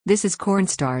This is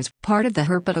CornStars, part of the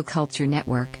Herpetoculture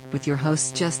Network, with your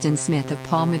hosts Justin Smith of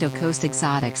Palmetto Coast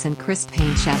Exotics and Chris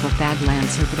Painshap of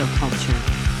Badlands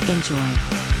Herpetoculture.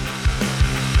 Enjoy.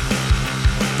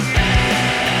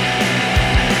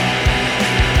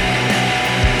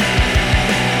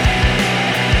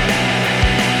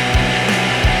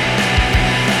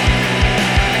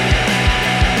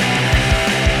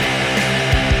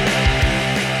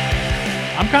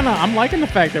 I'm liking the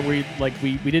fact that we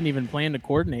didn't even plan to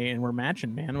coordinate and we're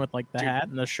matching, man, with like the hat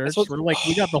and the shirts. We're like,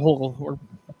 we got the whole, we're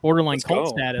borderline cult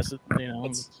status, you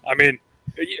know. I mean,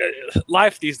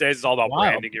 life these days is all about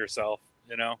branding yourself,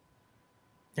 you know.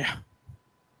 Yeah.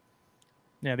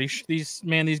 Yeah, these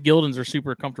Gildans are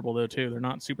super comfortable though too. They're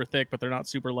not super thick, but they're not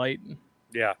super light.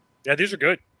 Yeah, these are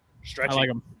good. Stretchy. I like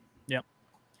them. Yep.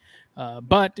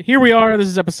 But here we are. This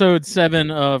is episode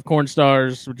 7 of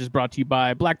CornStars, which is brought to you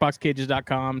by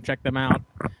blackboxcages.com. Check them out.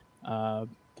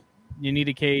 You need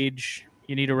a cage.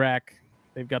 You need a rack.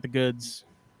 They've got the goods.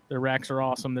 Their racks are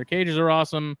awesome. Their cages are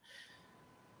awesome.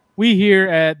 We here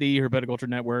at the Herpetoculture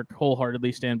Network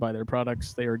wholeheartedly stand by their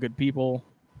products. They are good people.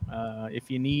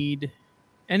 If you need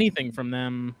anything from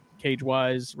them,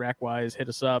 cage-wise, rack-wise, hit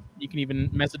us up. You can even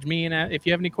message me and if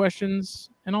you have any questions,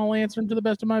 and I'll answer them to the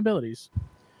best of my abilities.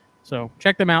 So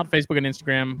check them out, Facebook and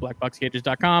Instagram,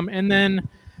 blackboxcages.com, and then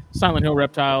Silent Hill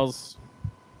Reptiles.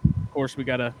 Of course, we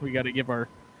gotta give our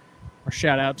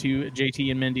shout out to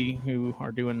JT and Mindy, who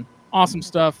are doing awesome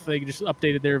stuff. They just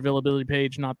updated their availability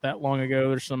page not that long ago.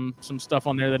 There's some stuff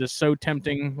on there that is so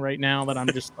tempting right now that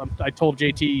I told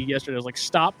JT yesterday, I was like,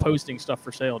 stop posting stuff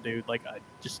for sale, dude. Like, I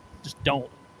just don't.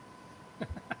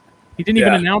 He didn't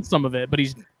even announce some of it, but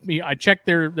I checked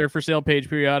their for sale page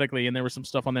periodically, and there was some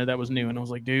stuff on there that was new, and I was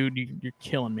like, dude, you're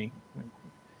killing me.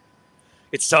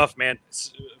 It's tough, man.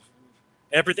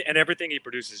 Everything he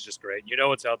produces is just great. You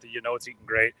know it's healthy. You know it's eating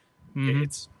great. Mm-hmm.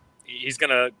 He's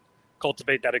gonna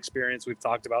cultivate that experience we've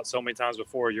talked about so many times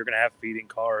before. You're gonna have feeding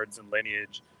cards and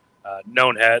lineage,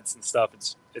 known heads and stuff.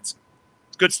 It's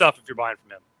good stuff if you're buying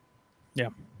from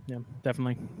him. Yeah,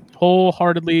 definitely.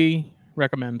 Wholeheartedly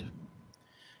recommend.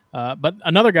 But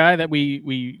another guy that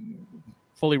we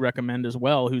fully recommend as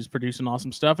well, who's producing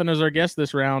awesome stuff, and as our guest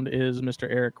this round is Mr.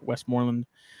 Eric Westmorland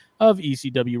of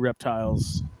ECW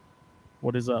Reptiles.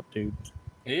 What is up, dude?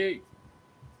 Hey.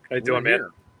 How you doing, man?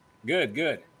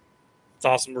 Good. It's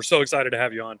awesome. We're so excited to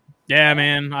have you on. Yeah,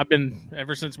 man. I've been,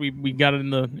 ever since we got it in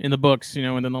the books, you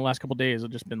know, and then the last couple of days,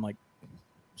 I've just been like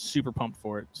super pumped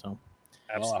for it. So,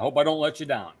 well, I hope I don't let you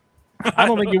down. I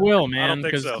don't think you will, man. I don't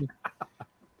think so.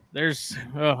 There's,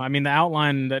 the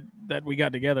outline that we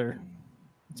got together,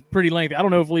 it's pretty lengthy. I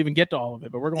don't know if we'll even get to all of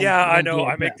it, but we're going. Yeah, I know.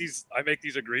 I make these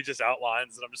egregious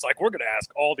outlines, and I'm just like, we're going to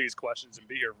ask all these questions and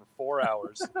be here for 4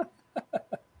 hours.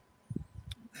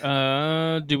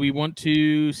 Do we want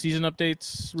to season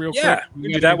updates real quick? Yeah,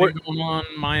 we do that. Going on.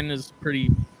 Mine is pretty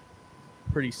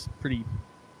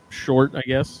short, I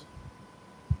guess.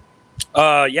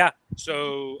 Yeah.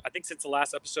 So I think since the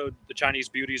last episode, the Chinese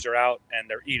beauties are out and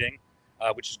they're eating.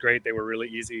 Which is great. They were really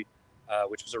easy,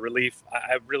 which was a relief.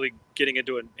 I'm really getting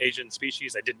into an Asian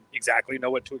species. I didn't exactly know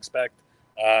what to expect,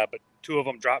 but 2 of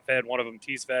them drop fed, 1 of them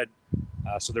tease fed,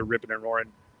 so they're ripping and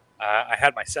roaring. I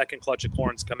had my second clutch of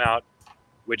corns come out,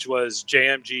 which was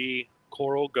JMG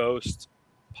Coral Ghost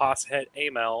Pos Het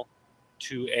Amel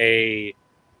to a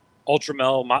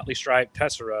Ultramel Motley Stripe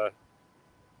Tessera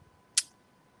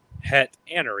Het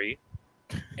Anery,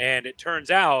 and it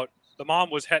turns out the mom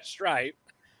was Het Stripe.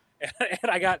 And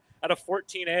I got, out of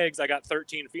 14 eggs, I got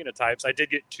 13 phenotypes. I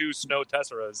did get 2 snow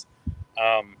tesseras.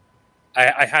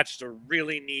 I hatched a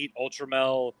really neat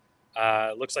Ultramel.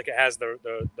 Looks like it has the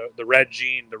red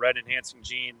gene, the red enhancing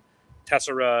gene,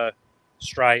 tessera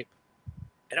stripe.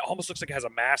 And it almost looks like it has a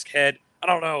mask head. I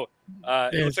don't know.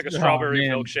 It looks like a strawberry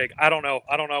milkshake. I don't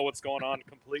know what's going on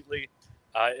completely.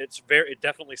 It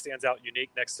definitely stands out unique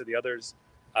next to the others.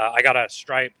 I got a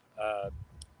stripe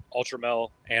Ultramel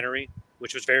Anery,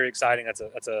 which was very exciting.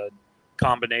 That's a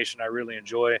combination I really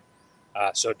enjoy.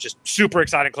 So just super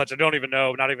exciting clutch. I don't even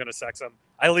know. Not even going to sex them.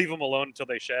 I leave them alone until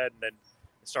they shed and then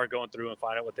start going through and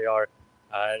find out what they are.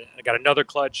 I got another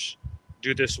clutch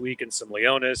due this week and some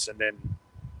Leonis, and then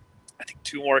I think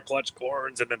 2 more clutch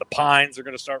corns, and then the pines are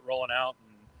going to start rolling out,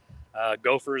 and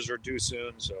gophers are due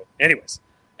soon. So anyways,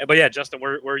 but yeah, Justin,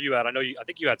 where are you at? I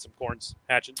think you had some corns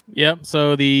hatching. Yep.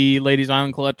 So the Ladies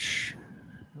Island clutch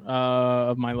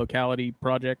of my locality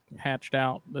project hatched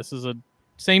out. This is a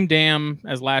same dam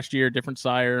as last year, different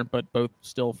sire, but both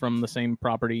still from the same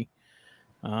property.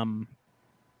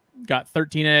 Got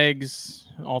 13 eggs,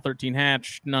 all 13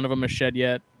 hatched. None of them have shed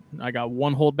yet. I got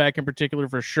 1 holdback in particular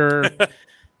for sure.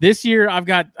 This year, I've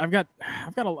got. I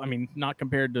mean, not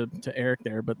compared to Eric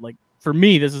there, but like for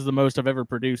me, this is the most I've ever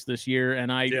produced this year,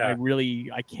 and I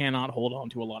cannot hold on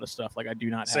to a lot of stuff. Like I do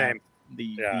not have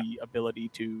the ability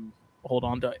to hold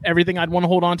on to everything I'd want to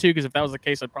hold on to, because if that was the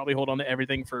case, I'd probably hold on to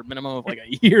everything for a minimum of like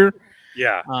a year.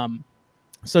 Yeah.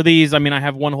 So these, I mean, I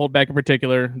have one holdback in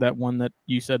particular, that one that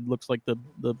you said looks like the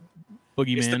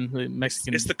boogeyman, the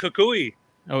Mexican. It's the kukui.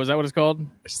 Oh, is that what it's called?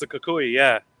 It's the kukui,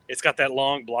 yeah. It's got that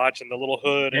long blotch and the little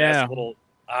hood and has little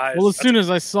eyes. Well, as soon as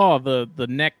I saw the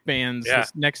neck bands, the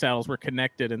neck saddles were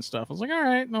connected and stuff, I was like, all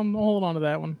right, I'll hold on to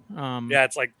that one.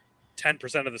 It's like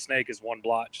 10% of the snake is one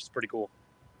blotch. It's pretty cool.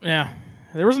 Yeah.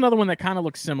 There was another one that kind of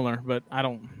looks similar, but I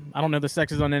don't know the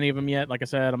sexes on any of them yet. Like I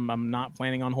said, I'm not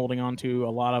planning on holding on to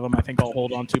a lot of them. I think I'll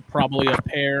hold on to probably a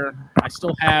pair. I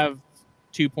still have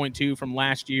 2.2 from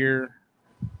last year.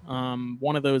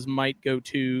 One of those might go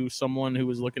to someone who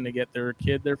was looking to get their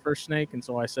kid their first snake, and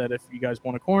so I said, if you guys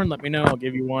want a corn, let me know. I'll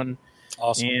give you one.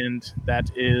 Awesome. And that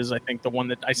is, I think, the one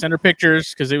that I sent her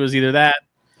pictures, because it was either that,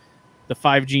 the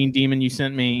 5-gene demon you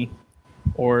sent me,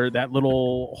 or that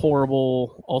little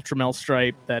horrible ultramel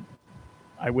stripe that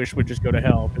I wish would just go to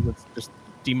hell because it's just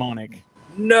demonic.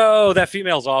 No, that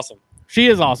female's awesome. She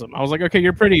is awesome. I was like, okay,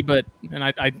 you're pretty, but and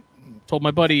I told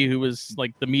my buddy who was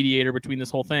like the mediator between this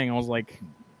whole thing, I was like,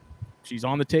 she's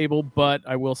on the table, but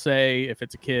I will say if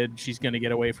it's a kid, she's going to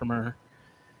get away from her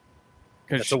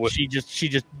because she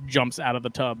just jumps out of the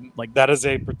tub. Like that is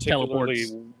a particularly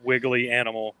wiggly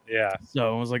animal. Yeah.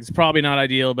 So I was like, it's probably not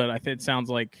ideal, but it sounds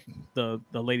like the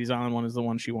Ladies Island one is the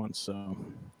one she wants. So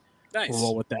nice. We'll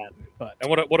roll with that. But and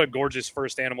what a gorgeous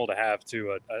first animal to have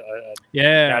too. A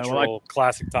natural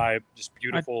classic type, just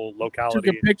beautiful locality. I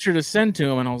took a picture to send to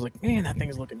him, and I was like, man, that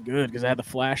thing's looking good because I had the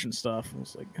flash and stuff. I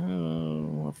was like,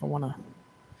 oh, if I want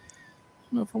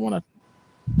to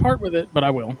part with it, but I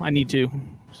will. I need to.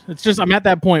 It's just I'm at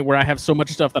that point where I have so much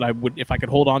stuff that I would, if I could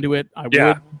hold on to it, I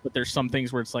would. But there's some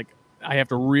things where it's like I have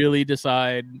to really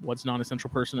decide what's non-essential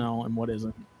personnel and what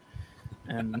isn't,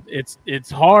 and it's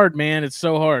hard, man. It's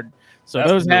so hard. So that's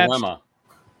those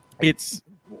hats,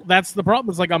 that's the problem.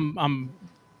 It's like I'm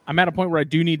at a point where I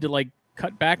do need to like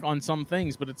cut back on some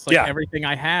things, but it's like everything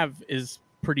I have is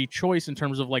pretty choice in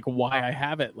terms of like why I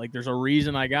have it. Like there's a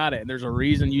reason I got it, and there's a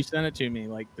reason you sent it to me.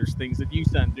 Like there's things that you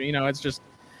sent,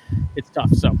 it's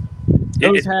tough. So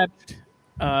those hatched,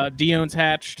 Dion's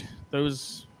hatched.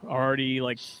 Those are already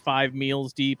like 5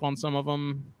 meals deep on some of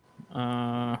them.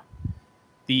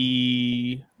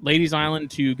 The Ladies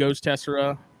Island to Ghost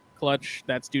Tessera clutch,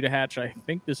 that's due to hatch, I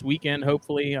think, this weekend,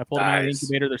 hopefully. I pulled them out of the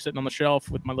incubator. They're sitting on the shelf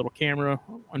with my little camera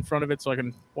in front of it so I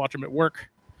can watch them at work.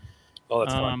 Oh,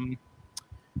 that's fun.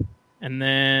 And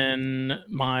then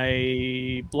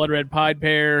my blood red pied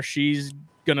pair, she's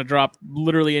going to drop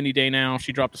literally any day now.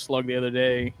 She dropped a slug the other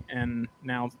day, and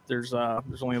now there's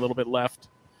only a little bit left.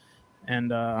 And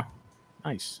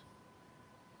nice.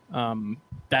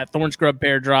 That thorn scrub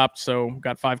pair dropped, so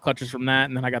got 5 clutches from that,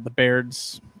 and then I got the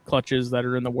Baird's clutches that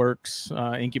are in the works,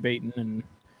 incubating, and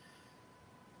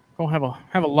we'll have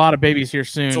a lot of babies here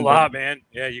soon. It's a lot, man.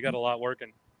 Yeah, you got a lot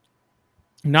working.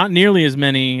 Not nearly as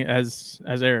many as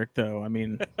Eric, though. I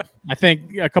mean, I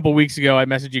think a couple weeks ago I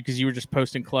messaged you because you were just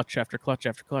posting clutch after clutch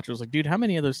after clutch. I was like, dude, how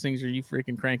many of those things are you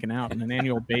freaking cranking out on an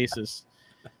annual basis?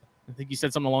 I think you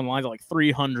said something along the lines of like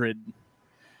 300.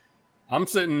 I'm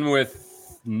sitting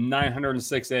with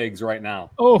 906 eggs right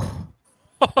now. Oh,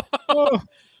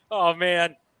 oh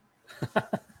man.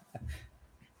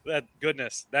 That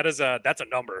goodness. That's a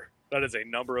number. That is a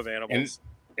number of animals.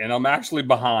 And I'm actually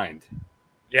behind.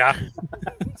 Yeah.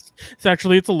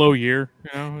 it's a low year.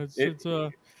 It's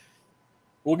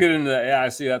we'll get into that. Yeah, I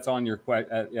see that's on your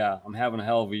question. Yeah, I'm having a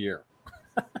hell of a year.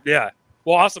 Yeah.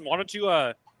 Well, awesome. Why don't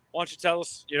you tell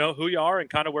us, who you are and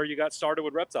kind of where you got started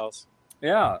with reptiles?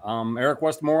 Yeah, Eric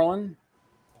Westmorland,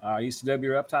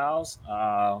 ECW Reptiles.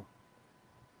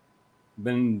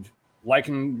 Been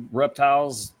liking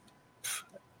reptiles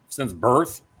since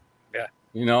birth. Yeah.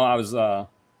 I was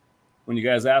when you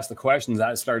guys asked the questions,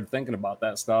 I started thinking about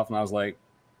that stuff, and I was like,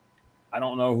 I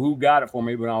don't know who got it for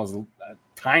me, but I was a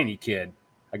tiny kid.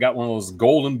 I got one of those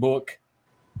golden book,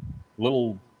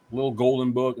 little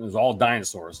golden book, and it was all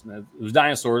dinosaurs. And it was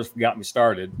dinosaurs that got me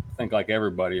started, I think, like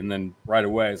everybody. And then right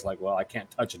away, it's like, well, I can't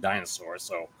touch a dinosaur,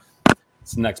 so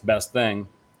it's the next best thing.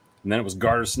 And then it was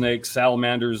garter snakes,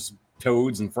 salamanders,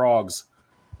 toads, and frogs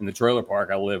in the trailer park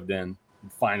I lived in.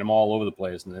 You'd find them all over the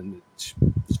place, and then it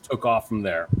just took off from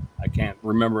there. I can't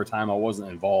remember a time I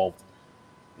wasn't involved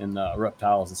in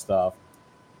reptiles and stuff.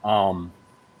 And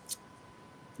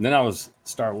then I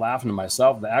started laughing to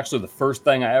myself. Actually, the first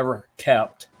thing I ever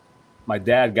kept, my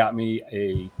dad got me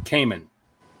a caiman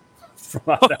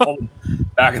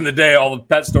Back in the day, all the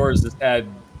pet stores just had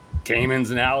caimans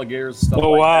and alligators and stuff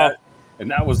that. And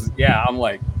that was, I'm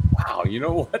like, wow, you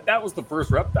know what? That was the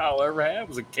first reptile I ever had,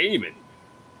 was a caiman.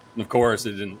 And of course,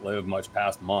 it didn't live much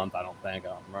past a month, I don't think. I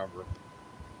don't remember.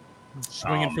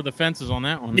 Swinging for the fences on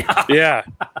that one. Yeah.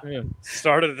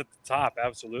 Started at the top,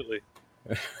 absolutely.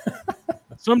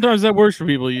 Sometimes that works for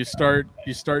people. You start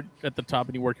at the top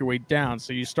and you work your way down.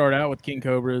 So you start out with king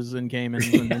cobras and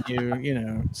caimans, and then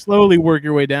you slowly work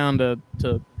your way down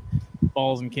to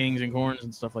balls and kings and corns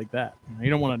and stuff like that. You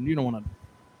don't want to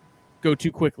go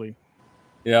too quickly.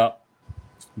 Yeah,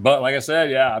 but like I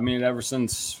said, I mean, ever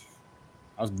since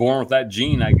I was born with that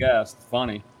gene, I guess it's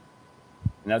funny,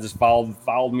 and that just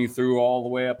followed me through all the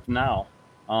way up to now.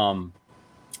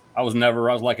 I was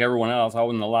like everyone else. I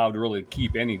wasn't allowed to really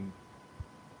keep anything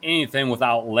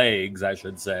without legs, I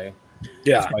should say.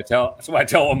 Yeah. That's why I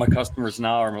tell all my customers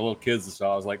now, or my little kids and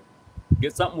stuff. I was like,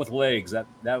 get something with legs.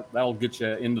 That'll get you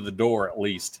into the door at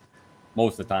least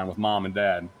most of the time with mom and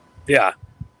dad. Yeah.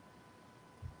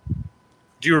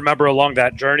 Do you remember along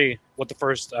that journey what the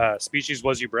first species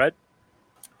was you bred?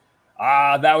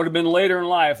 That would have been later in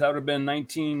life. That would have been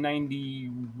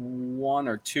 1991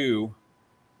 or 2,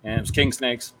 and it was king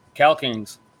snakes, Cal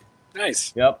Kings.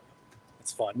 Nice. Yep.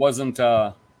 That's fun. Wasn't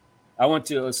I went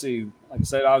to, let's see, like I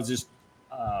said, I was just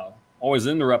always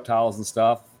into reptiles and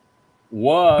stuff.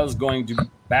 Was going to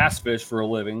bass fish for a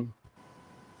living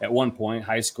at one point,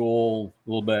 high school, a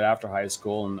little bit after high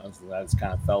school, and that's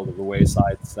kind of fell to the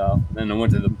wayside and stuff. And then I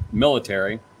went to the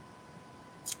military.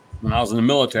 When I was in the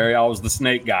military, I was the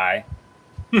snake guy.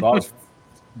 So I was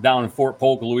down in Fort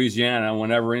Polk, Louisiana.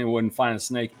 Whenever anyone wouldn't find a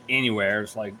snake anywhere,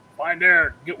 it's like, find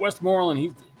Derek, get Westmorland,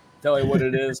 he'll tell you what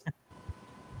it is.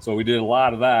 So we did a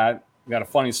lot of that. We got a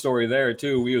funny story there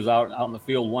too. We was out in the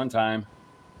field one time,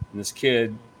 and this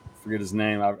kid, forget his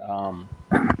name, I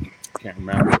can't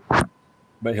remember,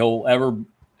 but he'll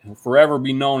forever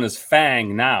be known as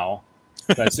Fang now.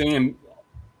 I seen him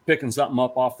picking something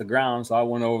up off the ground, so I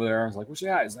went over there. I was like, "What you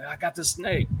got?" He's like, "I got this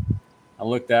snake." I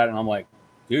looked at it and I'm like,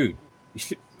 "Dude, you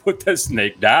should put that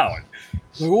snake down."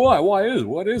 He's like, "Why?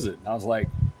 What is it?" And I was like,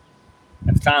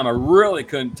 at the time, I really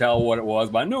couldn't tell what it was,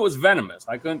 but I knew it was venomous.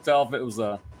 I couldn't tell if it was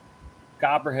a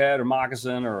copperhead or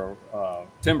moccasin or a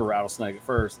timber rattlesnake at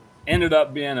first. Ended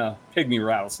up being a pygmy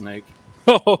rattlesnake.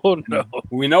 Oh, no.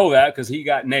 We know that because he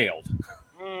got nailed.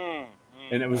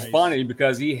 And it was funny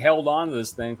because he held on to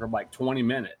this thing for like 20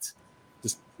 minutes.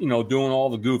 Just, doing all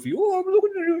the goofy, I'm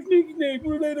looking at a sneaky snake,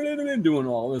 doing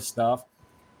all this stuff.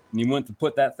 And he went to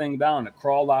put that thing down, and it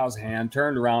crawled out of his hand,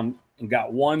 turned around, and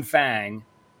got one fang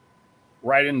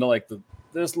right into like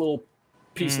this little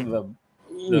piece of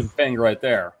the thing right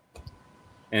there.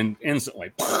 And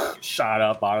instantly shot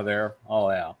up out of there.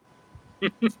 Oh, yeah.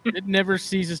 It never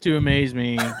ceases to amaze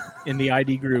me in the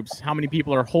ID groups how many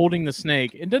people are holding the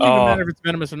snake. It doesn't even matter if it's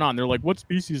venomous or not. And they're like, "What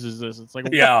species is this?" It's like,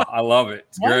 yeah, I love it.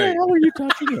 It's why great. the hell are you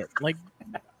touching it? Like,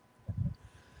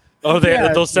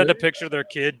 they'll send a picture of their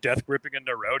kid death gripping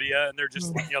into Rhodia, and they're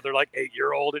just they're like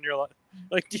 8-year-old, and you're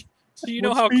like, do you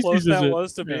know how close that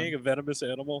was to being a venomous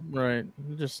animal? Right,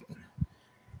 just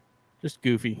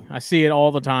goofy. I see it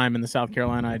all the time in the South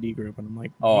Carolina ID group, and I'm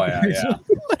like, oh yeah.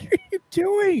 What are you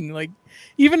doing? Like,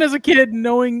 even as a kid,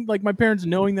 knowing, like, my parents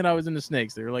knowing that I was into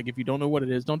snakes, they were like, if you don't know what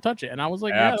it is, don't touch it. And I was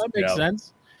like, yeah, that makes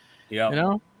sense.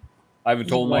 Yeah. I even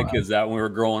told my kids that when we were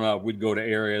growing up, we'd go to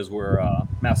areas where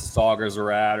Massasaugas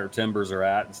are at or timbers are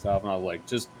at and stuff. And I was like,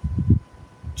 just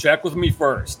check with me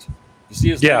first. You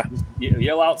see a snake,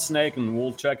 yell out snake, and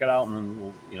we'll check it out, and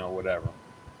then we'll, whatever.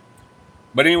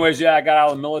 But anyways, I got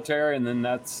out of the military, and then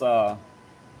that's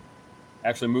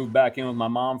actually moved back in with my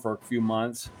mom for a few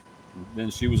months. And then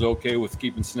she was okay with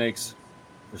keeping snakes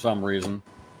for some reason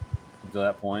to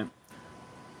that point.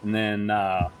 And then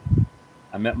I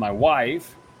met my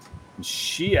wife, and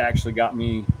she actually got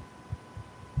me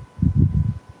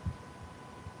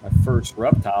my first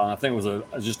reptile, and I think it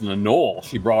was just an anole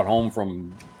she brought home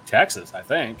from Texas, I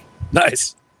think.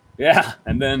 Nice. Yeah,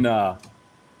 and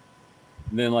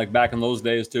then like back in those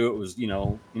days too, it was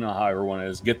how everyone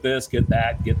is, get this, get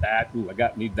that. Ooh,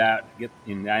 need that.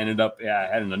 And I ended up I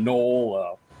had an anole,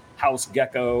 a house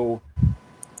gecko,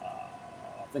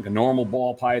 I think a normal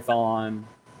ball python.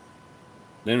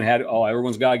 Then we had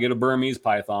everyone's got to get a Burmese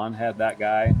python. Had that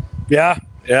guy. Yeah,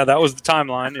 that was the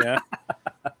timeline. Yeah.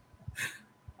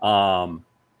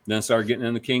 Then started getting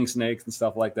into king snakes and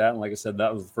stuff like that. And like I said,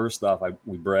 that was the first stuff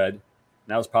we bred. And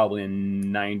that was probably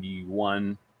in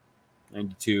 91,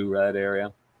 92, that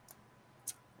area.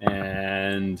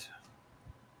 And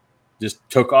just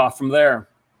took off from there.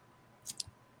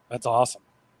 That's awesome.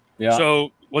 Yeah.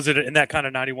 So Was it in that kind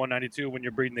of 91, 92 when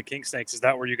you're breeding the king snakes? Is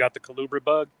that where you got the colubrid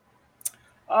bug?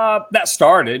 That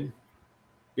started.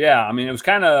 Yeah, I mean, it was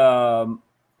kind of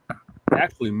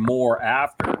actually more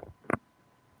after.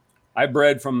 I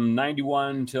bred from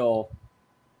 91 till,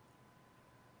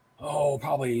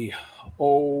 probably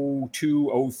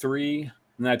 02, 03.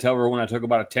 And then I tell her when I took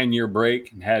about a 10-year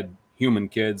break and had human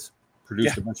kids,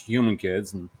 produced a bunch of human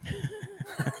kids. And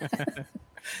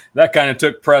that kind of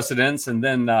took precedence. And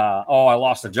then, I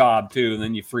lost a job too. And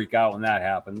then you freak out when that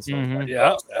happens. So Mhm. like,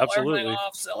 Yeah, sell absolutely. everything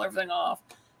off, sell everything off.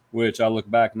 Which I look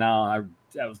back now, and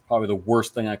that was probably the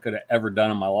worst thing I could have ever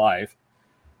done in my life.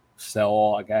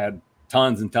 I had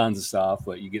tons and tons of stuff,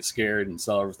 but you get scared and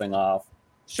sell everything off.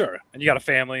 Sure. And you got a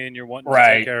family and you're wanting to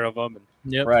Right. take care of them.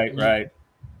 And Yep. Right.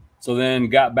 So then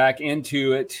got back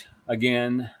into it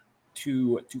again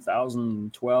to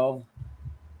 2012.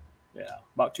 Yeah,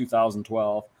 about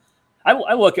 2012.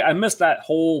 I missed that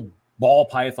whole ball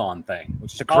python thing,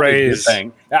 which is The probably a good craze.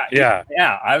 thing.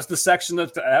 Yeah. I was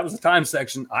that was the time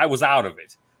section. I was out of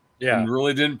it. Yeah. And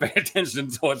really didn't pay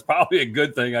attention. So it's probably a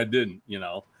good thing I didn't,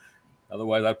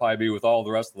 Otherwise, I'd probably be with all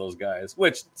the rest of those guys,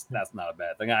 which that's not a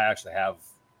bad thing. I actually have,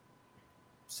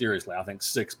 seriously, I think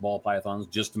 6 ball pythons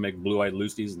just to make blue-eyed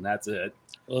loosies, and that's it.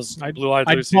 Those blue-eyed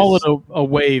I'd Lucy's. call it a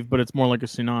wave, but it's more like a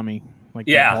tsunami. Like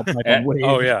the Yeah. ball python wave.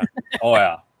 Oh, yeah. Oh,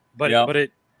 yeah. But Yep. but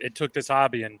it took this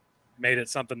hobby and made it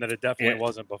something that it definitely Yeah.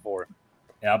 wasn't before.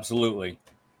 Absolutely.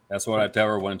 That's what I tell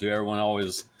everyone, too. Everyone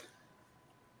always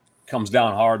comes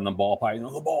down hard on the ball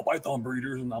python, the ball python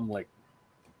breeders, and I'm like,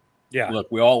 Yeah.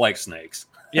 look, we all like snakes.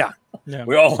 Yeah.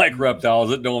 We all like reptiles.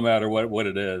 It don't matter what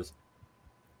it is.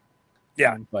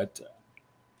 Yeah. But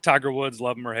Tiger Woods,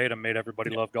 love him or hate him, made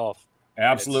everybody love golf.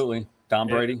 absolutely. Tom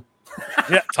Brady.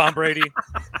 Yeah, Tom Brady.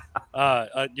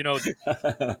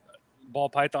 Ball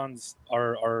pythons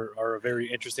are a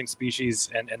very interesting species,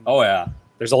 and Oh, yeah.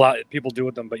 there's a lot people do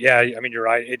with them. But yeah, I mean, you're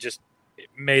right. It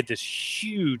made this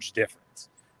huge difference.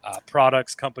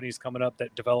 Companies coming up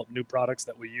that develop new products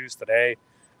that we use today,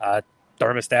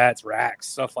 thermostats, racks,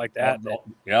 stuff like that.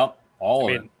 Yep. All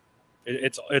of it.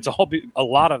 It's a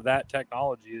lot of that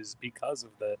technology is because of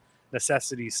the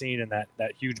necessity seen in that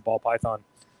huge ball python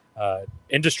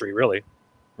industry, really.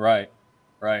 Right.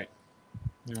 Yeah.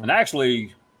 And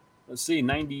actually, let's see,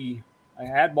 I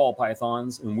had ball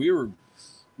pythons, and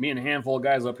me and a handful of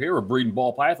guys up here were breeding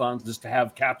ball pythons just to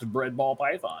have captive bred ball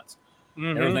pythons.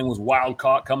 Mhm. Everything was wild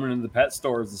caught coming into the pet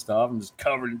stores and stuff, and just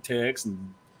covered in ticks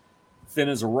and thin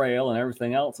as a rail and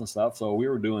everything else and stuff. So we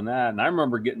were doing that. And I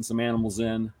remember getting some animals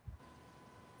in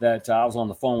that I was on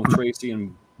the phone with Tracy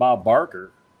and Bob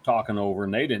Barker talking over,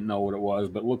 and they didn't know what it was,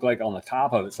 but it looked like on the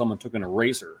top of it, someone took an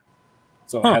eraser.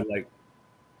 So it had like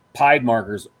pied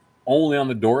markers only on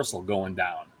the dorsal going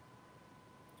down.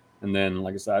 And then,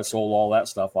 like I said, I sold all that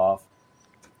stuff off.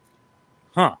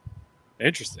 Huh.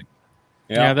 Interesting.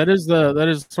 Yeah, that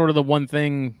is sort of the one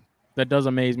thing that does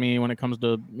amaze me when it comes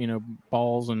to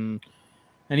balls and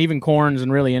even corns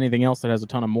and really anything else that has a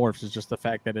ton of morphs is just the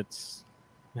fact that it's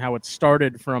how it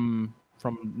started from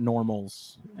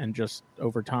normals and just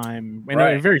over time in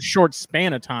a very short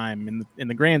span of time in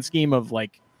the grand scheme of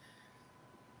like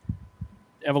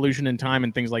evolution in time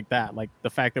and things like that. Like the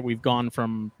fact that we've gone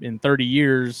from in 30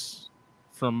 years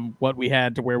from what we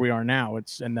had to where we are now,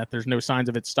 and that there's no signs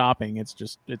of it stopping. It's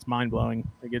mind blowing.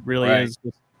 Like it really is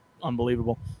just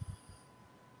unbelievable.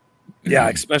 Yeah,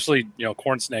 especially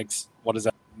corn snakes. What is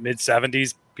that? Mid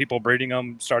 70s, people breeding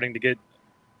them, starting to get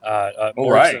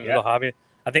more into the hobby.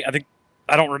 I think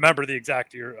I don't remember the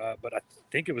exact year, but I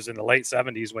think it was in the late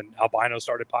 70s when albino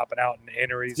started popping out in the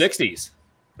anneries. 60s.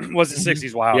 Was it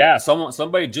 60s? Wow. Yeah,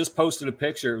 somebody just posted a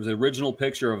picture. It was the original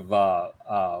picture of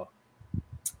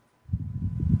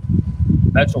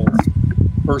Mitchell's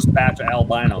first batch of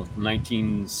albinos from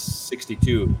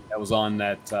 1962. That was on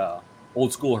that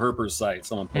Old School Herpers site.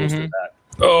 Someone posted that.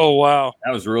 Oh, wow.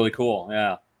 That was really cool.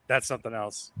 Yeah. That's something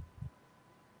else.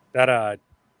 That,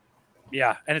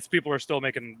 yeah. And it's people are still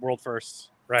making world firsts,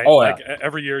 right? Oh, yeah. Like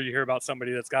every year you hear about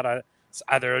somebody that's got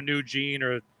either a new gene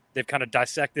or they've kind of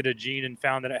dissected a gene and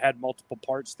found that it had multiple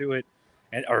parts to it.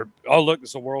 Look,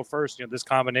 it's a world first, this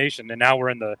combination. And now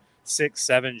we're in the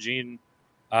 6-7 gene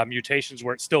mutations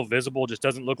where it's still visible, just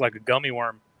doesn't look like a gummy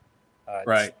worm.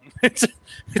 Right. It's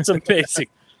amazing.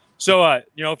 So,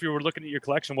 if you were looking at your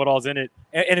collection, what all's in it,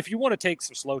 and if you want to take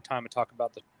some slow time and talk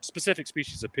about the specific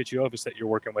species of Pitiovis that you're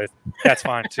working with, that's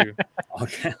fine too.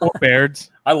 Okay. Or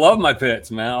Bairds. I love my pits,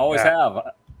 man. I always Yeah. have.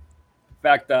 In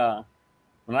fact,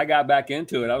 when I got back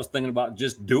into it, I was thinking about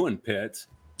just doing pits.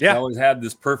 Yeah. I always had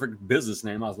this perfect business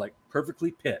name. I was like,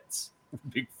 Perfectly Pits.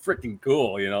 Be freaking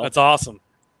cool, That's awesome.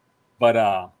 But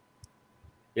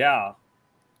yeah,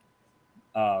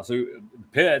 So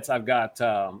pits, I've got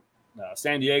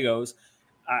San Diego's.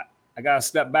 I got to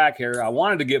step back here. I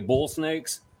wanted to get bull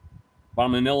snakes, but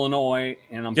I'm in Illinois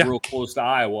and I'm real close to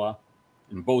Iowa.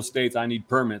 In both states, I need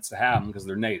permits to have them because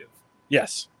they're native.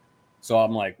 Yes. So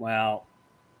I'm like, well,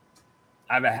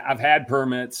 I've had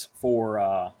permits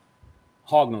for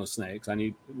hognose snakes. I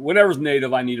need whatever's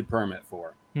native. I need a permit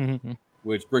for,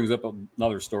 which brings up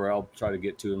another story I'll try to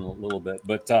get to in a little bit.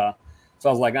 But so I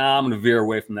was like, I'm going to veer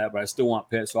away from that, but I still want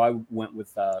pits. So I went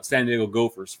with San Diego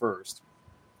Gophers first.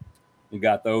 We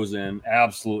got those in.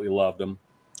 Absolutely loved them.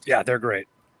 Yeah, they're great.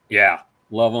 Yeah,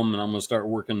 love them. And I'm going to start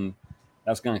working.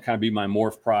 That's going to kind of be my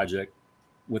morph project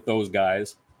with those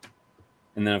guys.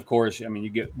 And then, of course, I mean, you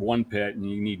get one pit and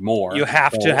you need more. You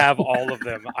have to have all of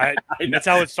them. That's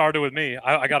how it started with me.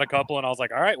 I got a couple and I was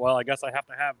like, all right, well, I guess I have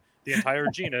to have the entire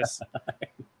genus.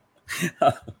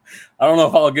 I don't know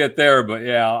if I'll get there, but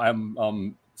yeah,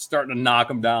 I'm starting to knock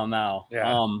them down now.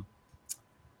 Yeah.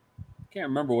 Can't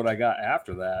remember what I got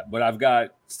after that, but I've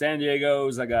got San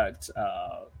Diego's. I got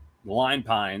line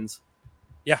pines.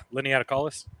 Yeah,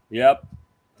 Lineaticalis. Yep,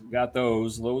 got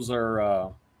those. Those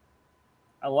are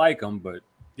I like them, but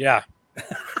yeah,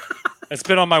 it's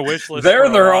been on my wish list. They're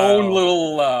their own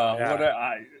little.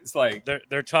 It's like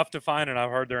they're tough to find, and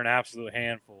I've heard they're an absolute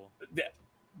handful.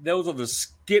 Those are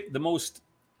the most.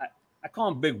 I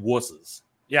call them big wusses.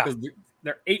 Yeah, because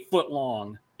they're 8 foot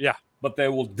long. Yeah, but they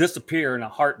will disappear in a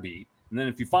heartbeat. And then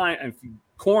if you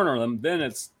corner them, then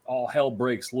it's all hell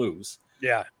breaks loose.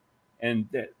 Yeah. And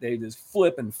they just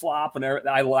flip and flop and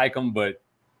everything. I like them, but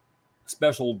a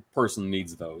special person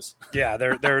needs those. Yeah,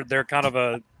 they're kind of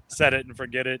a set it and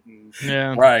forget it. And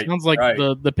yeah, right. Sounds like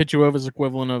the Pituova's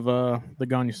equivalent of the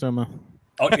Gonyosoma.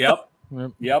 Oh,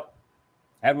 yep.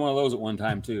 Had one of those at one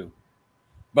time too.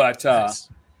 But nice.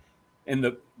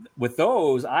 With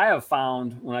those, I have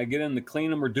found when I get in to clean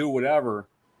them or do whatever,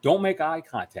 don't make eye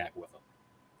contact with them.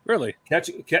 Really? Catch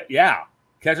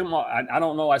them. I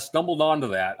don't know. I stumbled onto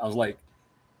that. I was like,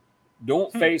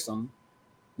 don't face them.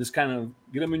 Just kind of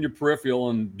get them in your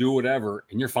peripheral and do whatever,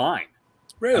 and you're fine.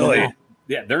 Really?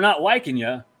 Yeah, they're not liking you,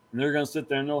 and they're going to sit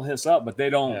there and they'll hiss up, but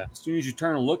they don't. Yeah. As soon as you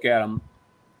turn and look at them,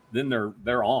 then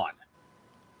they're on.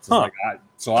 So,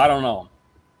 so I don't know.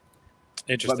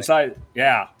 Interesting. But besides,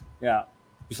 yeah.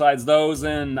 Besides those,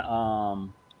 then what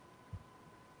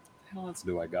else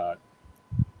do I got?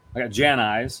 I got Jan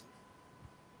eyes.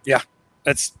 Yeah,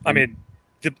 that's. I mean,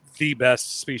 the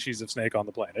best species of snake on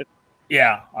the planet.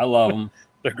 Yeah, I love them.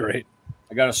 They're great.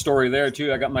 I got a story there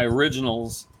too. I got my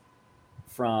originals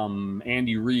from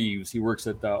Andy Reeves. He works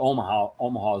at the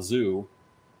Omaha Zoo.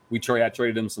 I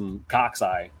traded him some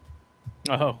cockeye.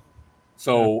 Oh,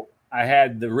 so I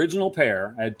had the original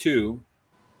pair. I had two.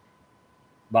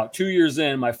 About 2 years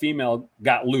in, my female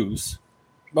got loose.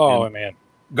 Oh man,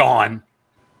 gone.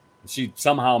 She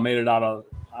somehow made it out of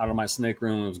my snake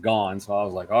room and was gone. So I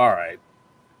was like, all right.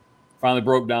 Finally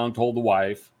broke down, told the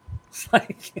wife. She's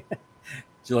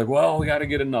like, well, we got to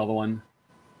get another one.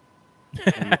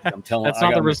 I'm telling. That's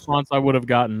not the response I would have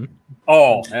gotten.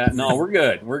 Oh no, we're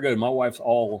good. We're good. My wife's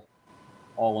all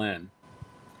in.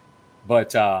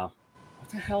 But what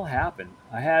the hell happened?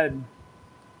 I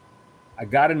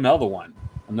got another one.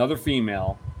 Another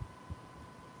female,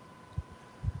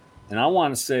 and I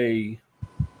want to say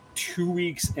 2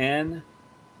 weeks in,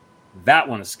 that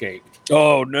one escaped.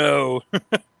 Oh no,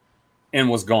 and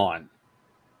was gone.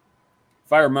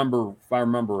 If I remember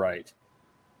right.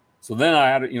 So then I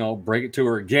had to, break it to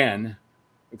her again.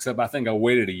 Except I think I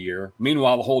waited a year.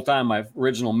 Meanwhile, the whole time my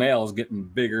original male is getting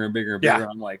bigger and bigger and bigger. Yeah.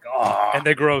 I'm like, oh, and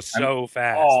they grow so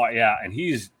fast. Oh yeah, and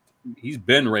he's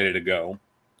been ready to go.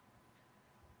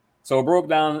 So it broke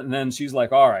down, and then she's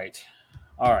like, all right,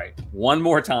 one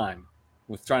more time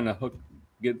with trying to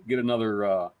get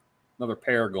another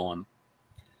pair going.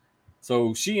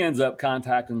 So she ends up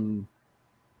contacting,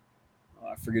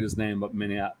 I forget his name, but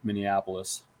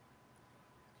Minneapolis.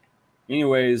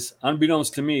 Anyways,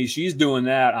 unbeknownst to me, she's doing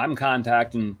that. I'm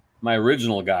contacting my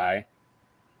original guy.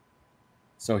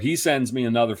 So he sends me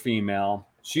another female.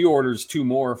 She orders 2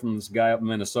 more from this guy up in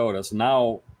Minnesota. So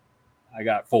now I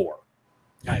got 4.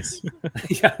 Nice.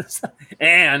 Yes.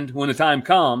 And when the time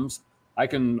comes, I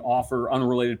can offer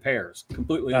unrelated pairs,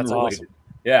 completely unrelated. Awesome.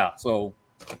 Yeah. So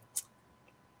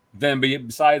then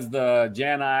besides the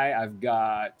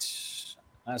Janai,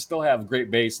 I still have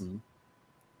Great Basin.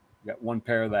 Got 1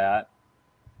 pair of that.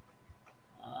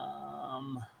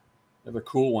 They're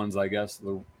cool ones, I guess.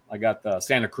 I got the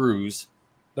Santa Cruz.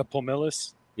 The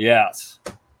Pomilis? Yes.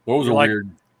 Those are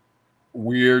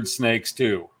weird snakes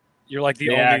too. You're like the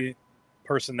only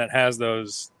person that has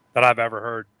those that I've ever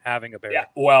heard having a pair. Yeah.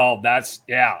 Well,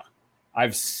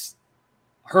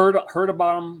 heard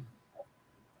about them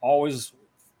always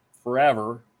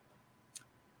forever.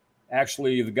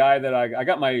 Actually, the guy that I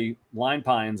got my line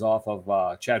pines off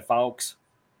of Chad Fowkes.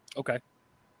 Okay.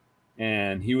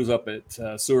 And he was up at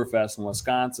Sewerfest in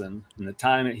Wisconsin. And the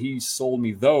time that he sold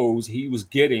me those, he was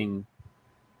getting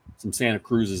some Santa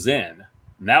Cruzes in.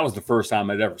 And that was the first time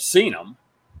I'd ever seen them.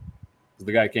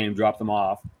 The guy came, dropped them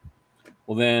off.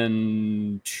 Well,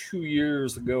 then 2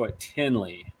 years ago at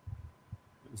Tinley,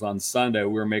 it was on Sunday,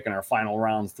 we were making our final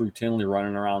rounds through Tinley,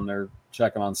 running around there,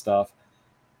 checking on stuff.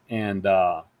 And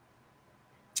one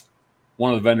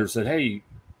of the vendors said, hey,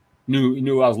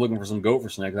 knew I was looking for some gopher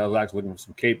snakes. I was actually looking for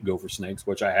some Cape gopher snakes,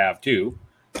 which I have too,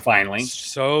 finally.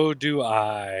 So do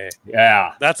I.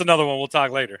 Yeah. That's another one we'll talk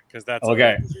later because that's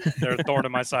okay. They're a thorn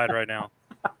in my side right now.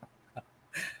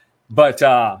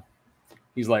 But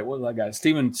he's like, what's that guy?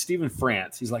 Steven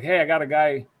France. He's like, hey, I got a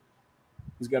guy.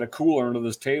 He's got a cooler under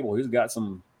this table. He's got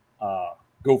some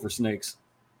gopher snakes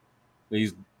that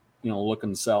he's, looking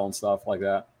to sell and stuff like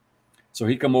that. So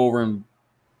he come over and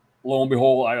lo and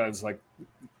behold, I was like,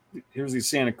 here's these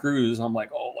Santa Cruz. I'm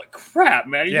like, oh, like crap,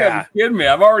 man. You gotta be kidding me.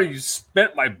 I've already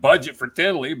spent my budget for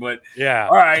Tinley, but yeah.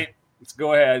 All right, let's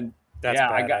go ahead. That's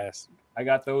badass. I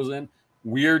got those in.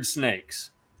 Weird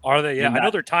snakes. Are they? Yeah, I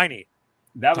know they're tiny.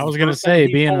 I was going to say,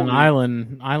 being an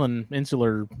island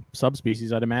insular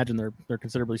subspecies, I'd imagine they're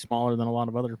considerably smaller than a lot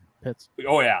of other pits.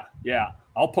 Oh yeah, yeah.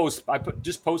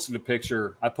 Just posted a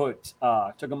picture. I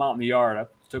took them out in the yard. I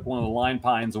took one of the line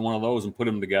pines and one of those and put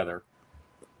them together,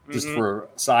 just for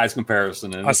size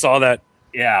comparison. And I saw that.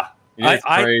 Yeah, it's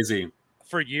crazy.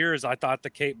 For years, I thought the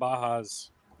Cape Bajas,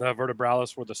 the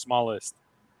vertebralis, were the smallest,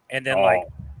 and then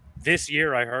this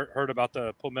year, I heard about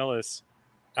the Pomelis.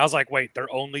 I was like, wait,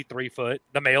 they're only 3 foot.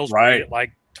 The males breed at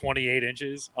like 28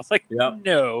 inches. I was like,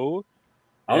 no.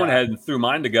 I went ahead and threw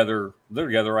mine together. They're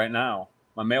together right now.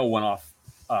 My male went off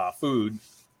food.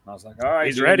 I was like, all right.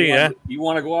 He's ready, You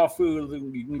want to go off food,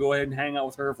 you can go ahead and hang out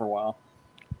with her for a while.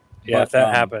 Yeah, but, if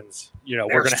that happens, we're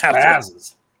going to have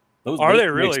spazzes. Are they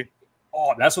really?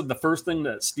 That's what the first thing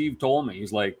that Steve told me.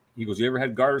 He goes, you ever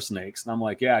had garter snakes? And I'm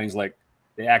like, yeah. And he's like,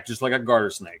 they act just like a garter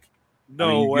snake.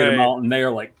 No way. Get them out and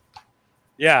they're like,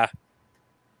 yeah,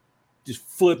 just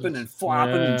flipping and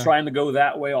flopping and trying to go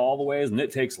that way all the ways, and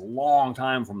it takes a long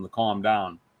time for them to calm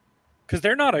down. Because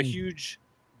they're not a huge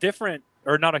distance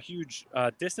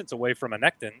away from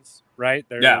anectins, right?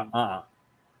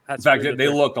 In fact, they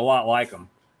looked a lot like them.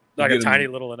 Like a tiny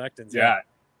little anectins. Yeah.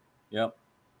 Yep.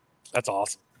 That's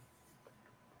awesome.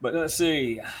 But let's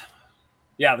see.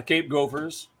 Yeah, the Cape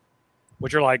Gophers.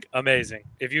 Which are like amazing.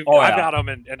 I've got them,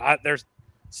 and there's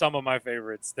some of my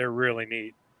favorites. They're really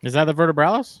neat. Is that the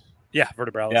vertebralis? Yeah,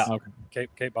 vertebralis. Yeah. Okay.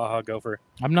 Cape Baja gopher.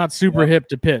 I'm not super hip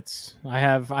to pits. I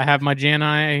have my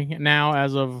Janai now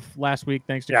as of last week,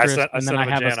 thanks to Chris.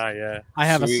 I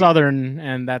have a Southern,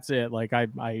 and that's it. Like I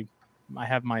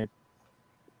have my.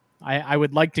 I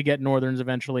would like to get Northerns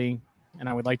eventually, and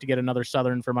I would like to get another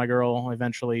Southern for my girl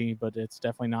eventually, but it's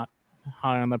definitely not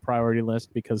high on the priority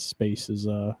list because space is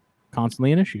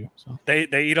constantly an issue. So they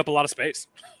eat up a lot of space,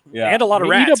 and a lot of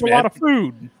rats. Eat up a lot of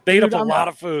food. They eat up a lot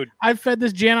of food. I've fed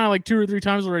this Janai like 2 or 3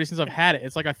 times already since I've had it.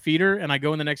 It's like I feed her and I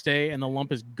go in the next day and the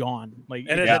lump is gone. Like,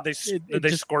 and they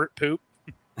squirt poop.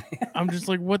 I'm just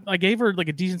like, what? I gave her like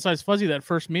a decent sized fuzzy that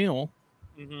first meal,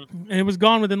 and it was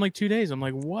gone within like 2 days. I'm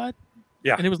like, what?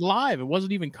 Yeah, and it was live. It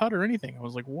wasn't even cut or anything. I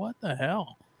was like, what the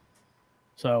hell?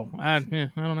 So I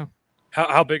don't know.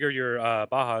 How big are your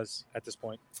Bajas at this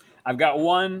point? I've got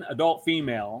one adult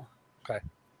female. Okay.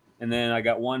 And then I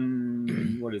got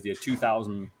one, a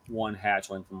 2001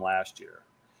 hatchling from last year.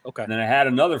 Okay. And then I had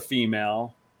another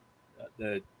female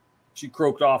that she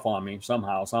croaked off on me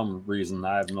somehow, some reason.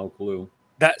 I have no clue.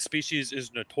 That species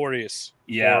is notorious.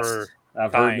 Yes.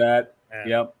 I've heard that.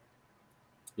 Yeah.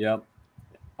 Yep.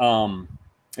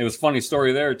 It was a funny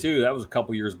story there too. That was a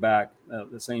couple years back.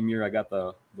 The same year I got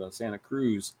the Santa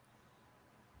Cruz.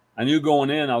 I knew going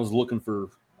in, I was looking for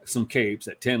some capes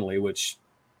at Tinley, which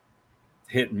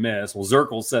hit and miss. Well,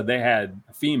 Zirkle said they had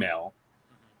a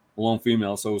lone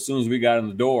female. So as soon as we got in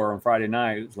the door on Friday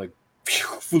night, it was like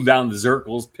flew down to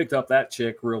Zirkles, picked up that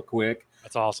chick real quick.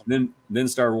 That's awesome. Then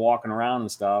started walking around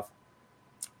and stuff.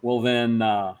 Well, then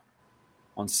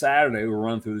on Saturday we were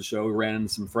running through the show. We ran into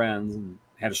some friends and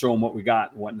had to show them what we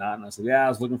got and whatnot. And I said, "Yeah, I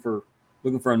was looking for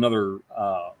another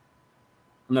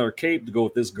cape to go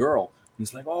with this girl." And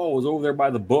he's like, "Oh, it was over there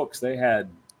by the books. They had."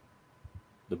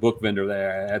 The book vendor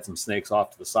there had some snakes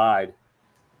off to the side,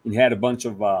 and he had a bunch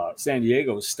of San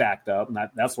Diegos stacked up, and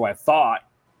that's what I thought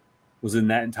was in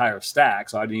that entire stack.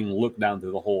 So I didn't even look down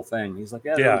through the whole thing. He's like,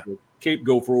 "Yeah, there's a Cape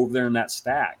Gopher over there in that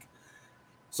stack."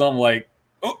 So I'm like,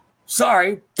 "Oh,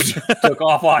 sorry, took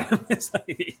off on him. It's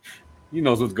like, he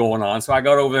knows what's going on. So I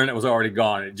got over there and it was already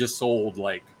gone. It just sold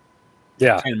like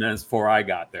 10 minutes before I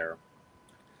got there.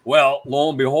 Well, lo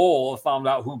and behold, I found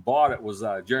out who bought it was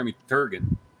Jeremy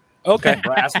Turgan. Okay.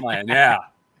 Brassman, yeah.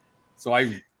 So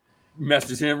I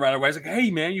messaged him right away. I was like,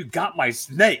 hey, man, you got my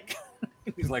snake.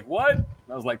 He's like, what?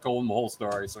 I was like, told him the whole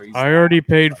story. So I already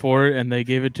paid for it, and they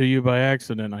gave it to you by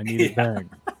accident. I need it back.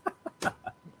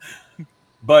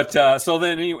 But so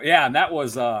then, anyway, yeah, and that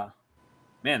was,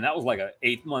 man, that was like an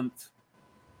 8-month.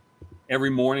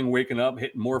 Every morning, waking up,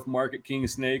 hitting Morph Market, King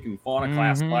Snake, and Fauna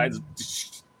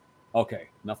Classifieds. Okay,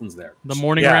 nothing's there. The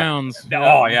morning rounds.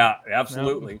 Oh, yeah,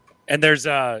 absolutely. And there's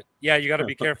you got to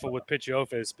be careful with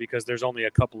Pituophis because there's only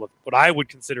a couple of what I would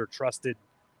consider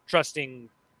trusting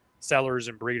sellers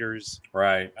and breeders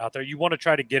out there. You want to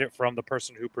try to get it from the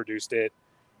person who produced it,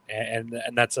 and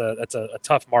that's a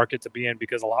tough market to be in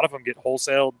because a lot of them get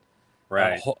wholesaled.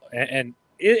 Right. And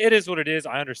it is what it is.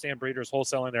 I understand breeders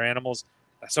wholesaling their animals.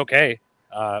 That's okay.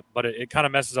 But it kind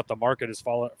of messes up the market as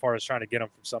far as trying to get them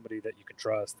from somebody that you can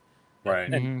trust.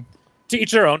 Right. And to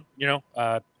each their own,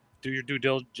 do your due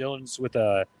diligence with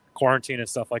quarantine and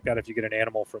stuff like that. If you get an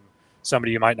animal from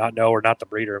somebody you might not know or not the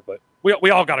breeder, but we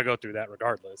all got to go through that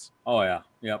regardless. Oh yeah.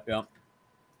 Yep.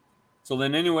 So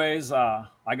then anyways, I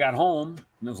got home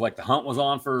and it was like the hunt was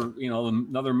on for,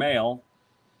 another male.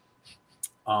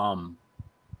 And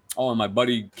my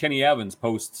buddy Kenny Evans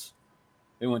posts,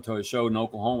 they went to a show in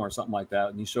Oklahoma or something like that.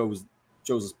 And he shows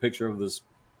this picture of this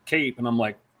cape. And I'm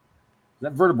like, is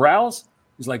that Vertebralis?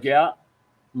 He's like, yeah.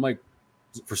 I'm like,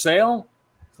 is it for sale?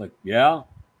 It's like, yeah.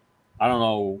 I don't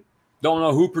know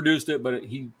who produced it, but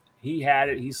he had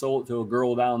it. He sold it to a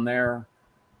girl down there.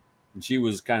 And she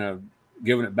was kind of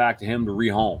giving it back to him to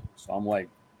rehome. So I'm like,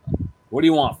 what do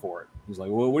you want for it? He's like,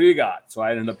 well, what do you got? So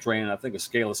I ended up training, I think, a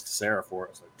scaleless Sarah for it.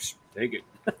 I was like, take it.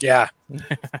 Yeah.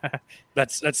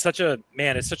 That's such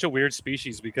it's such a weird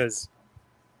species because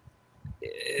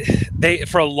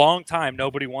for a long time,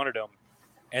 nobody wanted them.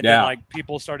 And then like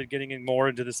people started getting more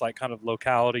into this like kind of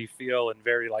locality feel and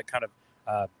very like kind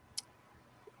of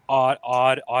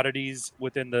odd oddities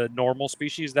within the normal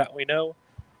species that we know.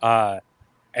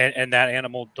 And that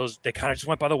animal, they kind of just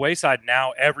went by the wayside.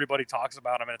 Now everybody talks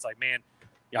about them, and it's like, man,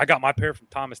 I got my pair from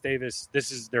Thomas Davis.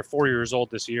 They're 4 years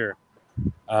old this year,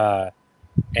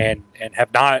 and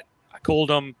have not. I cooled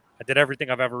them. I did everything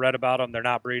I've ever read about them. They're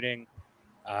not breeding.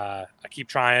 I keep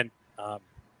trying. I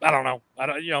don't know.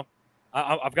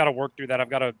 I've got to work through that. I've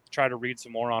got to try to read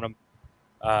some more on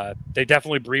them. They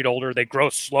definitely breed older. They grow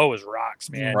slow as rocks,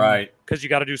 man. Right. Because you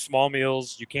got to do small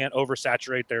meals. You can't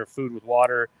oversaturate their food with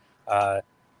water.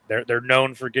 They're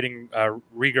known for getting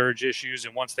regurg issues,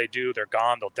 and once they do, they're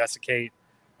gone. They'll desiccate.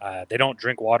 They don't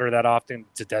drink water that often.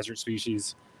 It's a desert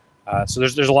species. So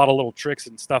there's a lot of little tricks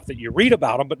and stuff that you read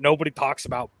about them, but nobody talks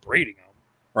about breeding them.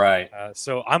 Right.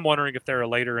 So I'm wondering if they're a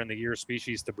later in the year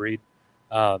species to breed.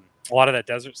 A lot of that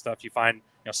desert stuff you find,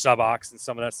 subox and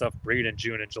some of that stuff breed in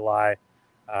June and July.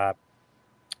 I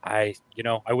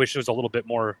wish there was a little bit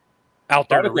more out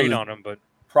there to read on them, but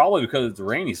probably because it's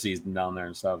rainy season down there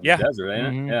and stuff. Yeah. The desert,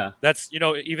 ain't it? Yeah. That's,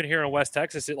 even here in West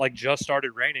Texas, it like just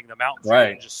started raining. The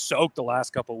mountains just soaked the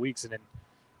last couple of weeks. And then,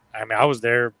 I was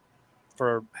there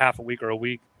for half a week or a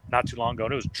week not too long ago,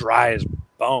 and it was dry as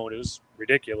bone. It was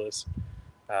ridiculous.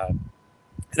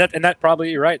 That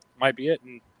probably, you're right, might be it.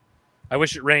 And I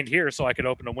wish it rained here so I could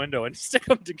open a window and stick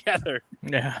them together.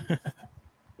 Yeah.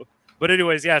 But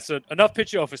anyways, yeah. So enough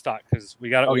Pituophis talk because we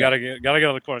gotta get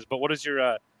on the corners. But what is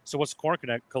your what's the corn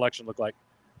collection look like?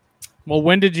 Well,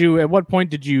 at what point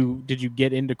did you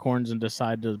get into corns and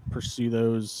decide to pursue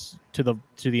those to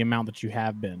the amount that you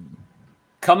have been?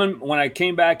 When I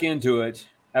came back into it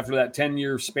after that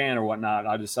 10-year span or whatnot,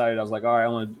 I decided I was like, all right, I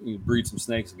want to breed some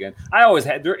snakes again. I always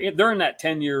had during that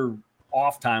 10-year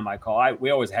off time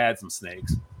we always had some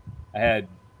snakes. I had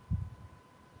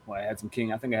some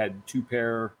king. I think I had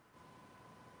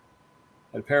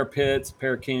a pair of pits, a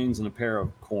pair of kings, and a pair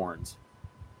of corns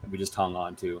that we just hung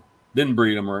on to. Didn't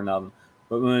breed them or nothing.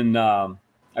 But when I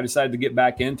decided to get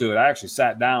back into it, I actually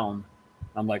sat down.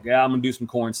 I'm like, yeah, I'm going to do some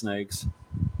corn snakes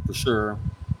for sure.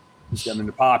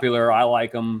 They're popular. I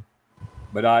like them.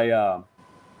 But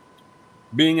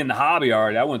being in the hobby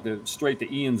already, I went straight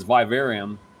to Ian's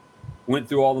vivarium, went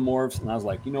through all the morphs, and I was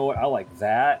like, you know what? I like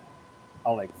that.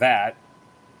 I like that.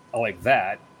 I like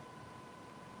that.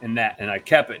 And that. And I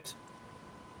kept it.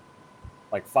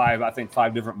 Like 5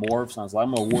 different morphs. And I was like,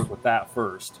 I'm going to work with that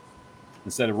first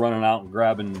instead of running out and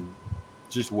grabbing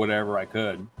just whatever I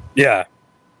could. Yeah.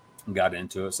 And got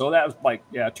into it. So that was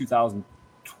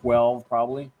 2012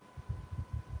 probably.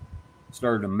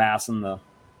 Started amassing the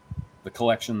the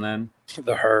collection then.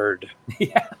 The herd.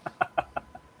 Yeah.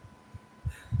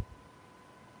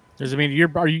 Does it mean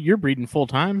you're breeding full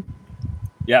time?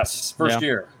 Yes, first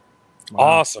year. Wow.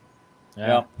 Awesome.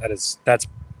 Yeah. That's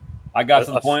I got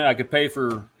to the point I could pay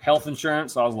for health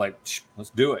insurance. So I was like, let's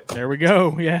do it. There we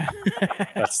go. Yeah.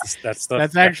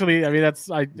 that's actually. I mean,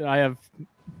 I have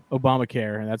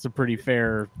Obamacare, and that's a pretty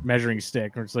fair measuring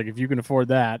stick. It's like if you can afford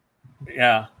that.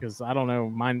 Yeah. Because I don't know,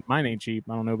 mine ain't cheap.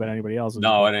 I don't know about anybody else's.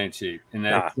 No, it ain't cheap, and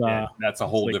that's a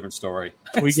whole different story.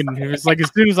 We can. It's like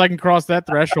as soon as I can cross that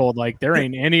threshold, like there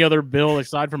ain't any other bill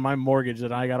aside from my mortgage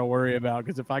that I got to worry about.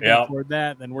 Because if I can afford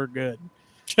that, then we're good.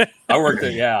 I worked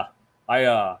at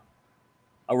I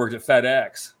worked at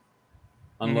FedEx,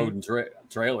 unloading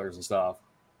trailers and stuff.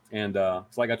 And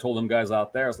it's like I told them guys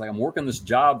out there, it's like I'm working this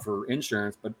job for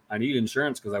insurance, but I need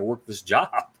insurance because I work this job.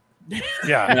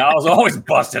 Yeah. And I was always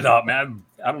busted up, man.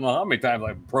 I don't know how many times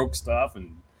I broke stuff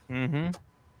and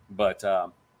but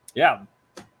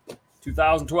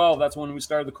 2012, that's when we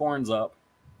started the corns up.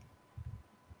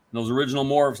 And those original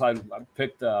morphs I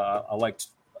picked I liked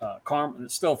caramel,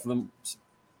 still for the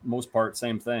most part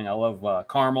same thing. I love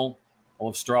caramel, I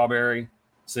love strawberry,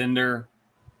 cinder,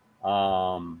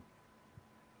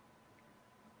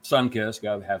 Sunkissed,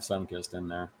 gotta have Sunkissed in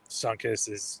there. Sunkissed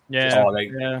is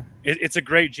it's a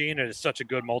great gene and it's such a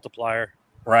good multiplier.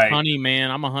 Right. Honey, man.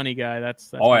 I'm a honey guy.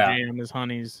 That's my jam is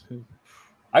honeys.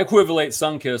 I equivalent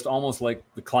Sunkissed almost like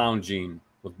the clown gene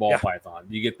with ball python.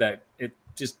 You get that it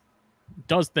just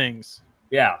does things.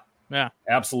 Yeah. Yeah.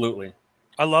 I Absolutely.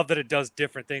 love that it does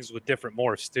different things with different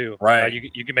morphs too. Right.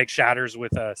 You can make shatters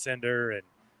with cinder and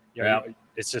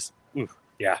it's just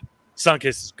Sunkissed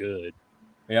is good.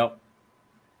 Yep.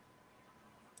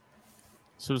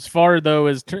 So as far though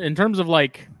as in terms of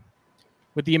like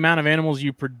with the amount of animals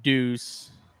you produce,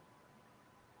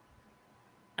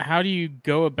 how do you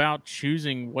go about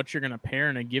choosing what you're going to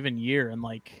pair in a given year? And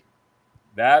like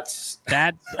that's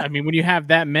I mean, when you have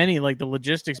that many, like the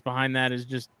logistics behind that is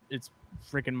just it's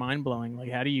freaking mind blowing.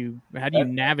 Like how do you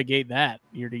navigate that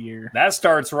year to year? That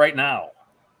starts right now.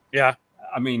 Yeah.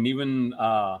 I mean, even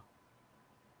I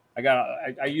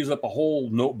use up a whole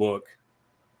notebook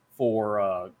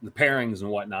for the pairings and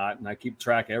whatnot, and I keep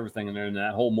track of everything in there, and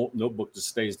that whole notebook just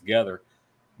stays together.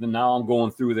 Then now I'm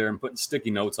going through there and putting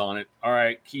sticky notes on it. All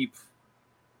right, keep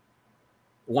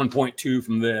 1.2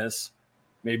 from this,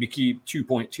 maybe keep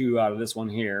 2.2 out of this one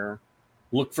here.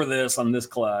 Look for this on this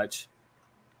clutch,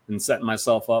 and setting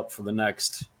myself up for the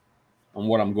next on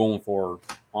what I'm going for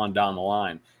on down the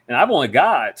line. And I've only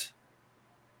got,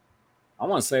 I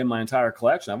want to say in my entire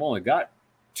collection, I've only got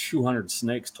 200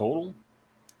 snakes total.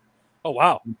 Oh,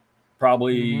 wow.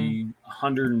 Probably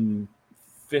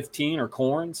 115 are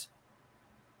corns.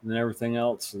 And then everything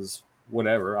else is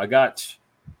whatever. I think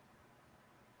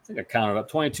I counted up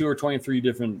 22 or 23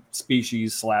 different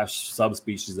species /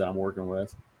 subspecies that I'm working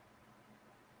with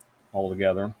all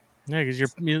together. Yeah,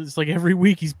 because it's like every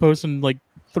week he's posting like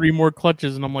 3 more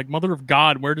clutches, and I'm like, mother of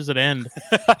God, where does it end?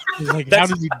 He's like, how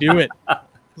does he do it?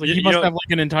 Like, he must have like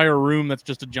an entire room that's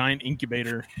just a giant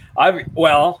incubator. I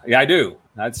do.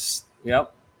 That's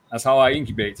how I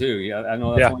incubate too. Yeah, I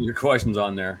know that's one of your questions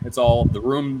on there. It's all the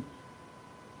room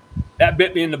that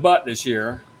bit me in the butt this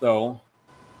year, though.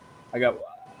 I got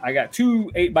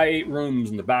 2 8x8 rooms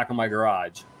in the back of my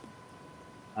garage.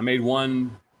 I made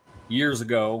one years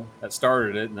ago that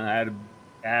started it, and I had to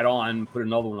add on, put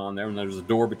another one on there, and there's a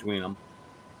door between them.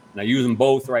 And I use them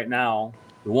both right now.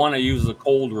 The one I use is a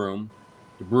cold room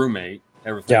to brumate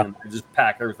everything. Yeah. I just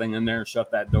pack everything in there and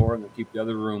shut that door, and I keep the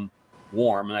other room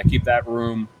warm. And I keep that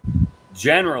room,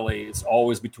 generally, it's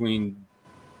always between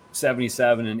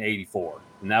 77 and 84.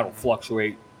 And that'll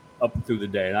fluctuate up through the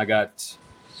day. And I got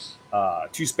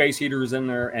 2 space heaters in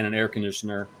there and an air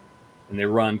conditioner, and they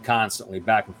run constantly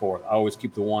back and forth. I always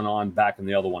keep the one on, backing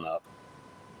the other one up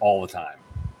all the time.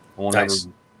 I won't nice.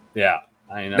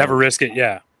 I never risk it.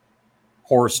 Yeah.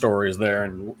 Horror stories there.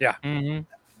 And yeah.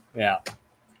 Mm-hmm. Yeah.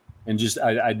 And just,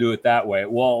 I do it that way.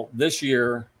 Well, this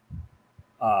year,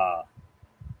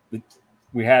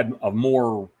 we had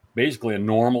basically a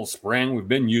normal spring. We've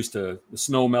been used to the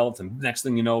snow melts, and next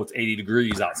thing you know, it's 80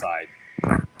 degrees outside.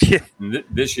 Yeah. And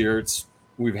this year,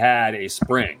 we've had a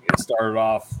spring. It started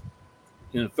off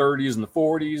in the 30s and the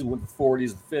 40s, went to the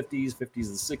 40s, the 50s, 50s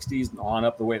and 60s, and on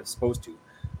up the way it's supposed to.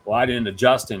 Well, I didn't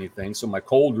adjust anything, so my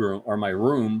cold room or my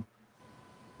room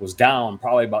was down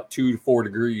probably about 2 to 4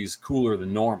 degrees cooler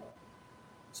than normal.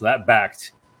 So that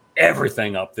backed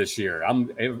everything up this year.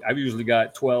 I've usually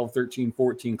got 12, 13,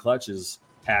 14 clutches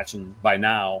hatching by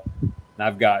now. And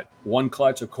I've got 1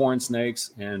 clutch of corn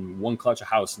snakes and 1 clutch of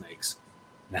house snakes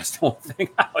That's the only thing.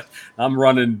 I'm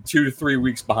running 2 to 3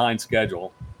 weeks behind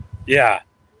schedule. Yeah.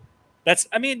 That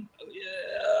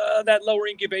lower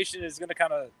incubation is going to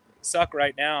kind of suck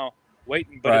right now,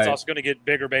 waiting, but it's also going to get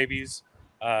bigger babies.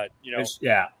 So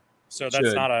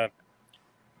that's not I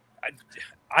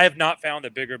have not found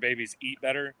that bigger babies eat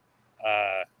better.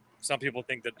 Some people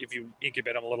think that if you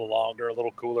incubate them a little longer, a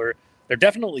little cooler, they're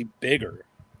definitely bigger.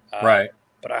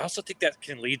 But I also think that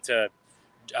can lead to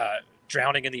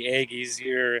drowning in the egg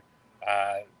easier.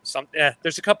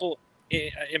 There's a couple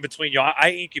in between.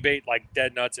 I incubate like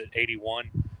dead nuts at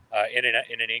 81 in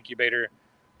an incubator.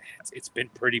 It's been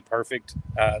pretty perfect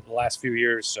the last few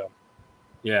years. So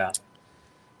yeah,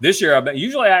 this year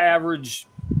usually I average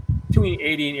between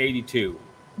 80 and 82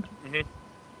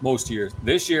 most years.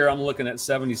 This year I'm looking at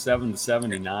 77 to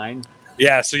 79.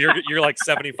 Yeah, so you're like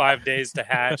 75 days to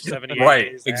hatch, 78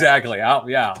 days. Exactly.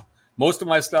 Most of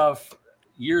my stuff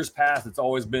years past, it's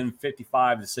always been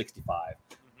 55 to 65.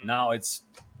 Now it's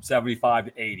 75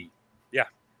 to 80. Yeah.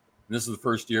 And this is the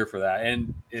first year for that.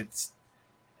 And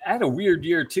I had a weird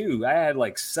year too. I had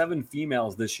like 7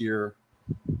 females this year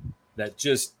that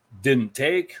just didn't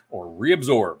take or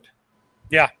reabsorbed.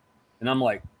 Yeah. And I'm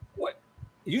like, what?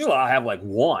 Usually I have like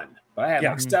 1, but I had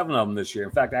like 7 of them this year.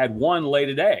 In fact, I had 1 lay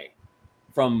today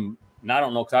and I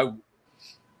don't know, because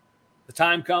the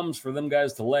time comes for them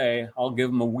guys to lay. I'll give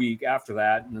them a week after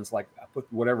that. And it's like, I put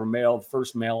whatever the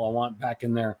first male I want back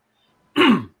in there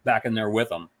with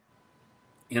them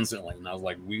instantly. And I was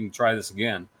like, we can try this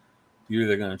again. You're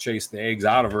either going to chase the eggs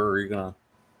out of her or you're going to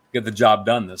get the job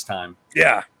done this time.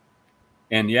 Yeah.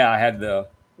 And I had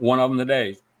one of them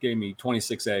today gave me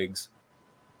 26 eggs.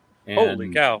 And,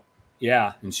 holy cow.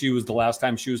 Yeah. And she was the last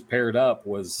time she was paired up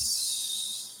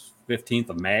was 15th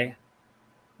of May.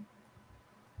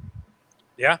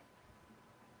 Yeah.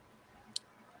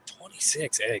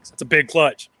 26 eggs. That's a big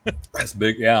clutch. That's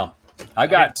big. Yeah. I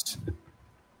got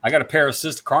a pair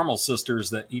of caramel sisters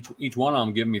that each one of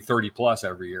them give me 30 plus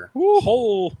every year.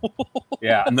 Ooh.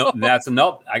 Yeah. And that's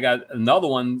enough. I got another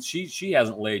one. She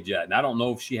hasn't laid yet. And I don't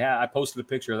know if she had. I posted a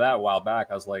picture of that a while back.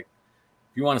 I was like,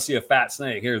 if you want to see a fat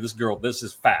snake, here, this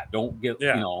is fat. Don't get,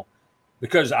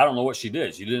 because I don't know what she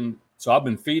did. She didn't. So I've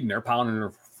been feeding her, pounding her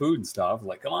food and stuff.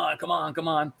 Like, come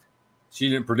on. She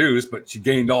didn't produce, but she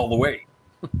gained all the weight.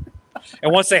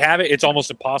 And once they have it, it's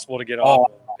almost impossible to get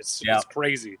off. It's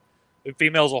crazy. The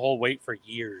females will hold weight for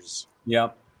years.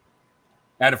 Yep.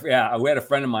 We had a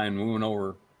friend of mine. We went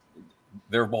over.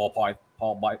 They're ball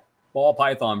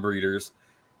python breeders,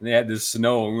 and they had this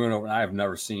snow. And we went over. And I have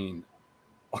never seen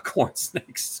a corn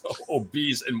snake so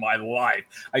obese in my life.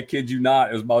 I kid you not.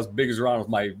 It was about as big as around with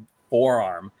my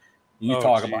forearm. And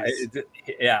about it.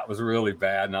 It was really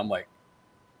bad. And I'm like,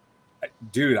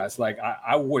 dude, I was like,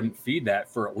 I wouldn't feed that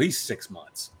for at least 6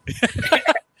 months.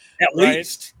 At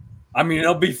least. I mean,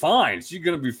 it'll be fine. She's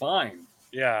going to be fine.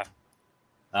 Yeah.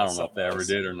 I don't know if they ever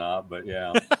did or not, but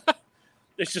yeah.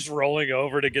 It's just rolling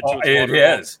over to get to its it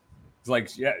water. is. It's like,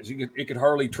 it could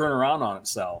hardly turn around on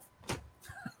itself.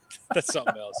 That's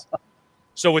something else.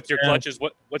 So with your clutches,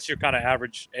 what's your kind of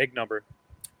average egg number?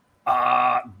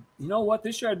 You know what?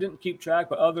 This year I didn't keep track,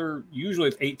 but usually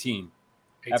it's 18.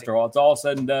 After all, it's all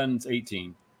said and done, it's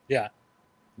 18. Yeah.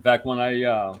 In fact, when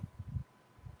I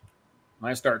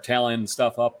start tallying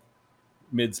stuff up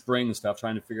mid-spring and stuff,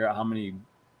 trying to figure out how many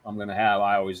I'm going to have,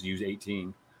 I always use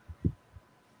 18.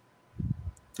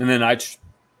 And then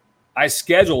I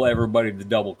schedule everybody to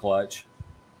double clutch.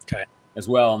 Okay. As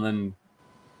well, and then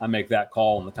I make that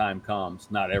call when the time comes.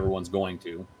 Not everyone's going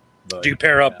to. But, do you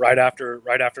pair up right after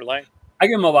laying? I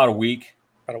give them about a week.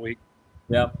 About a week.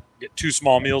 Yep. Get 2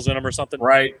 small meals in them or something.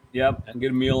 Right. Yep. And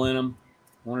get a meal in them,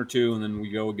 1 or 2, and then we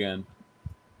go again.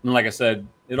 And like I said,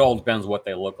 it all depends what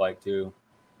they look like too.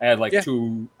 I had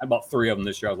about 3 of them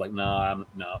this year. I was like, no,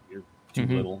 you're too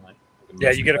little.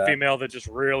 You get a female that just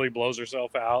really blows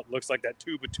herself out. Looks like that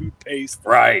tube of toothpaste.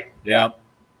 Right. Yep.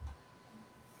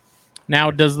 Now,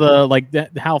 does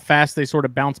how fast they sort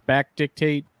of bounce back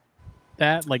dictate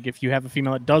that? Like, if you have a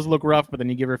female that does look rough, but then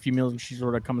you give her a few meals and she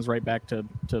sort of comes right back to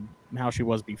how she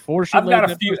was before she. I've got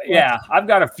a few. Yeah, I've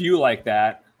got a few like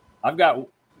that. I've got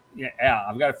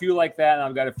a few like that, and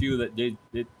I've got a few that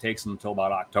it takes them until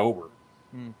about October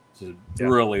to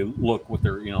really look what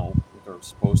they're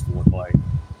supposed to look like.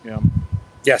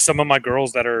 Yeah. Some of my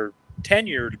girls that are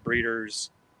tenured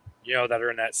breeders, that are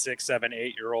in that 6, 7,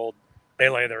 8-year-old, they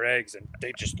lay their eggs and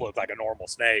they just look like a normal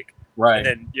snake. Right.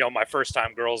 And then my first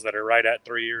time girls that are right at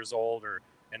 3 years old or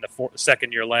in the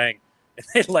second year laying, and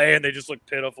they lay and they just look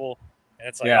pitiful. And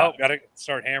it's like, gotta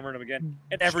start hammering them again.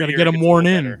 And every year get them worn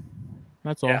in.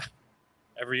 That's all. Yeah.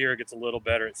 Every year it gets a little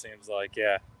better, it seems like.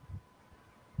 Yeah.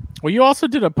 Well, you also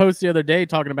did a post the other day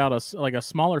talking about a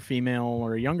smaller female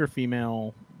or a younger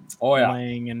female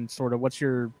laying, and sort of what's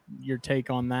your take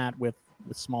on that with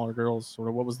smaller girls? Sort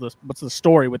of what's the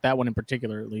story with that one in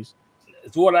particular, at least?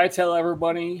 It's what I tell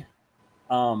everybody.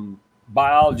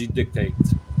 Biology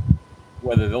dictates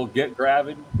whether they'll get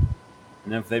gravid,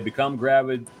 and if they become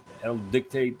gravid, it'll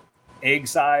dictate egg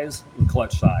size and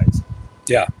clutch size.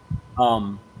 Yeah.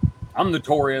 I'm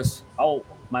notorious.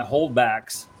 My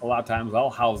holdbacks, a lot of times I'll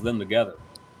house them together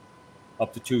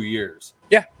up to 2 years.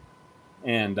 Yeah.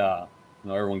 And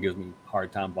everyone gives me a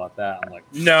hard time about that. I'm like,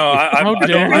 no, I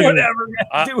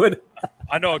do it.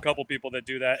 I know a couple people that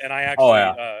do that, and I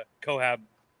actually cohab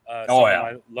some of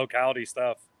my locality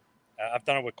stuff. I've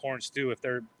done it with corn stew. If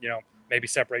they're maybe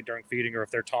separate during feeding, or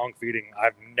if they're tongue feeding,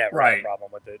 I've never had a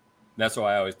problem with it. That's what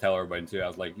I always tell everybody too. I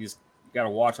was like, you got to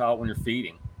watch out when you're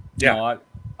feeding. Yeah.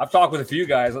 I've talked with a few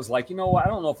guys. I was like, I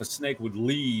don't know if a snake would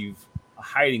leave a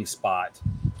hiding spot.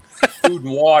 Food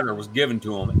and water was given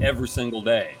to him every single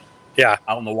day. Yeah.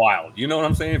 Out in the wild. You know what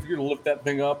I'm saying? If you're going to lift that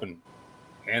thing up and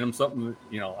hand them something,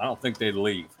 I don't think they'd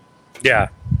leave. Yeah.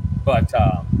 But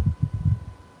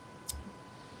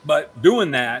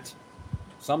doing that,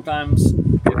 sometimes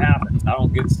it happens. I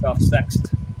don't get stuff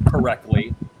sexed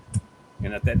correctly.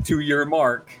 And at that 2-year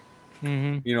mark,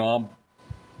 I'm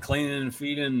cleaning and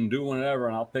feeding and doing whatever,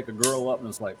 and I'll pick a girl up, and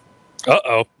it's like,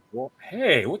 uh-oh. Well,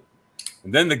 hey, what?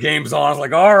 And then the game's on. It's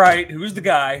like, all right, who's the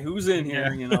guy? Who's in here?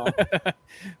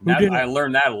 I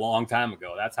learned that a long time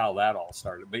ago. That's how that all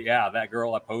started. But yeah, that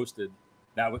girl I posted,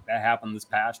 that happened this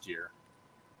past year.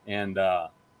 And I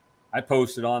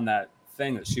posted on that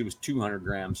thing that she was 200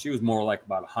 grams. She was more like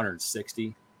about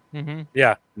 160. Mm-hmm.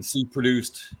 Yeah. And she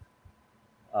produced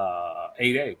 8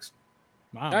 eggs.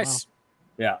 Wow. Nice.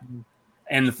 Yeah.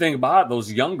 And the thing about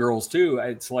those young girls too,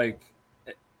 it's like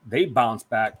they bounce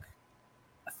back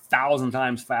 1,000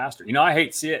 times faster. I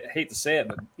hate to say it,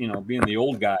 but being the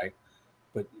old guy,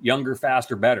 but younger,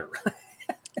 faster, better.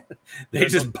 They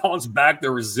just bounce back.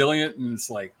 They're resilient, and it's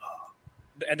like,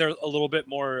 and they're a little bit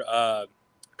more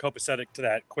copacetic to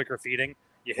that quicker feeding.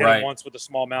 You hit them once with a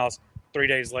small mouse, 3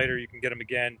 days later you can get them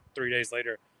again. 3 days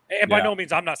later, and by no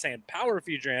means I'm not saying power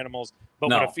feed your animals, but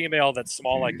when a female that's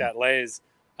small like that lays,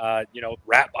 I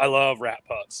love rat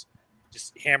pups.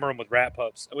 Just hammer them with rat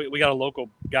pups. We got a local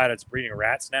guy that's breeding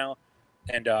rats now,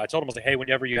 and I told him, I was like, hey,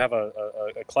 whenever you have a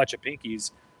clutch of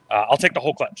pinkies, I'll take the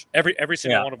whole clutch, every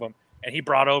single one of them. And he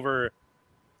brought over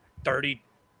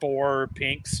 34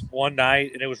 pinks one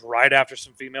night, and it was right after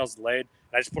some females laid. And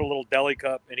I just put a little deli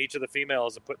cup in each of the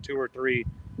females and put 2 or 3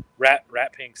 rat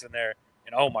pinks in there.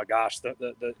 And oh my gosh,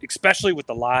 the especially with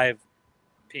the live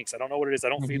pinks, I don't know what it is. I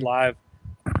don't feed live.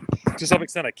 To some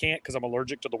extent, I can't because I'm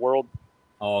allergic to the world.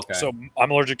 Oh, okay. So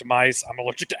I'm allergic to mice. I'm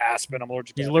allergic to aspen.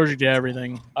 He's allergic to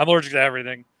everything. I'm allergic to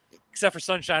everything, except for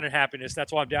sunshine and happiness.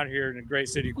 That's why I'm down here in the great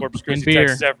city of Corpus Christi, beer.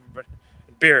 Texas.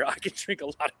 Beer. I can drink a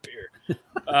lot of beer.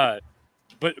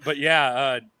 But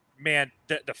yeah, man,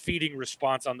 the feeding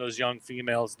response on those young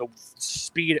females, the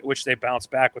speed at which they bounce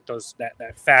back with those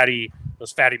fatty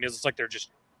meals, it's like they're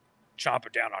just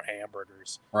chomping down on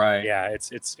hamburgers. Right. Yeah,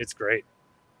 it's great.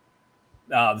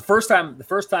 The first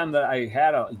time that I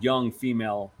had a young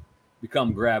female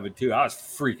become gravid too, I was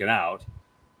freaking out.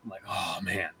 I'm like, oh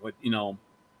man, what I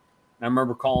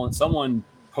remember someone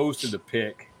posted a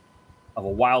pic of a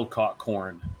wild caught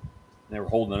corn. And they were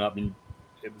holding it up, and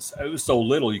it was so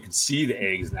little you could see the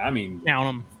eggs. I mean,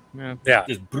 count them. Yeah.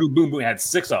 Just boom, boom, boom. It had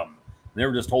 6 of them. And they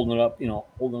were just holding it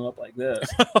up like this.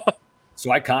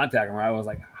 So I contacted him. I was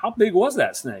like, how big was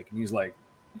that snake? And he's like,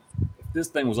 if this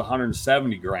thing was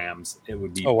 170 grams, it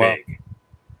would be big. Wow.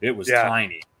 It was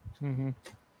tiny. Mm-hmm.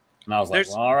 And I was like,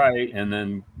 well, all right. And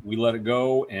then we let it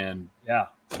go. And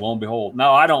lo and behold.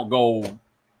 Now, I don't go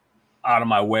out of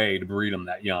my way to breed them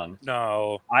that young.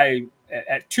 No.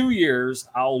 At 2 years,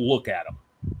 I'll look at them.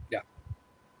 Yeah.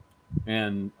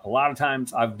 And a lot of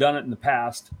times I've done it in the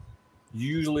past.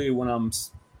 Usually when I'm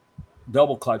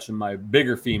double clutching my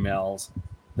bigger females,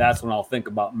 that's when I'll think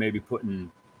about maybe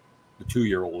putting the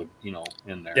 2-year-old,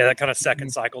 in there. Yeah, that kind of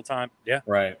second cycle time. Yeah.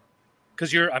 Right.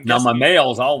 Because now my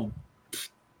males, I'll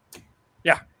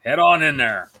head on in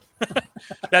there.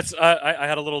 That's I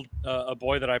had a little a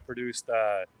boy that I produced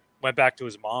went back to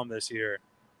his mom this year,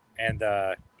 and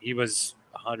he was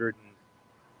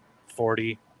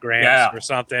 140 grams or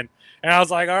something. And I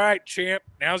was like, all right, champ,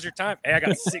 now's your time. Hey, I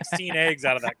got 16 eggs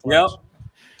out of that clutch.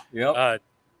 Yep.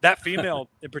 That female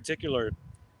in particular,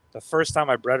 the first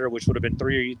time I bred her, which would have been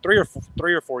three or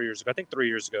 4 years ago, I think 3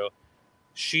 years ago,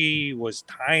 she was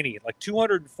tiny, like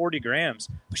 240 grams,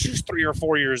 but she was 3 or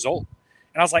 4 years old.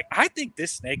 And I was like, I think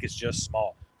this snake is just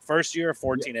small. First year,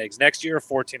 14 eggs. Next year,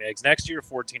 14 eggs. Next year,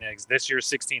 14 eggs. This year,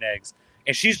 16 eggs.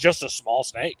 And she's just a small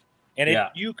snake. And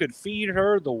you could feed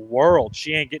her the world.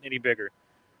 She ain't getting any bigger.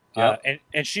 Yep.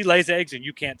 And she lays eggs, and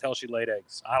you can't tell she laid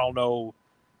eggs. I don't know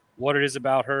what it is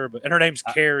about her, and her name's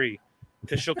Carrie,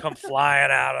 because she'll come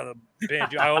flying out of the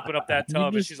bin. I open up that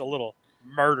tub, and she's a little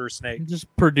murder snake.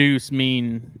 Just produce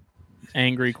mean,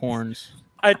 angry corns.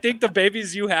 I think the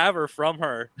babies you have are from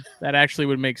her. That actually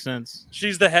would make sense.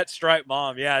 She's the het stripe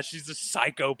mom. Yeah, she's a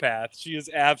psychopath. She is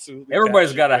absolutely.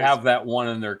 Everybody's got to have that one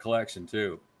in their collection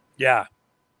too. Yeah.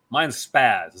 Mine's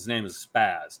Spaz. His name is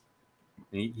Spaz.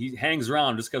 And he hangs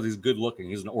around just because he's good looking.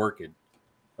 He's an orchid.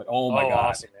 But oh my god.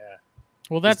 Awesome, yeah.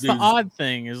 Well, that's the odd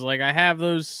thing is like I have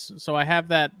those. So I have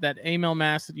that A-mail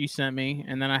mask that you sent me,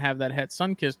 and then I have that het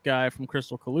sunkissed guy from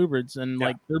Crystal Colubrids, and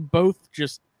like they're both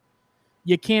just.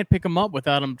 You can't pick them up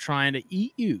without them trying to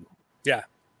eat you. Yeah.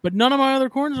 But none of my other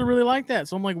corns are really like that.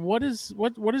 So I'm like, what is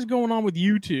going on with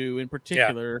you two in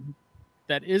particular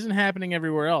that isn't happening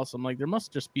everywhere else? I'm like, there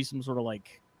must just be some sort of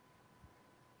like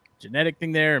genetic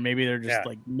thing there, or maybe they're just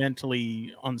like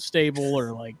mentally unstable,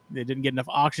 or like they didn't get enough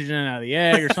oxygen out of the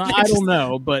egg or something. I don't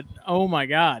know, but oh my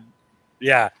god.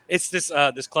 Yeah, it's this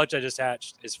clutch I just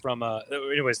hatched is from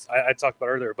anyways, I talked about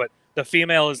earlier, but the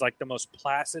female is like the most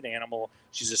placid animal.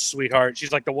 She's a sweetheart.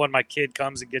 She's like the one my kid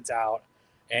comes and gets out,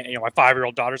 and my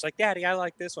 5-year-old daughter's like, Daddy, I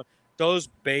like this one. Those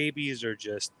babies are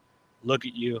just look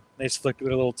at you. They just flick their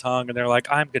little tongue and they're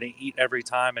like, I'm gonna eat every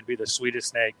time and be the sweetest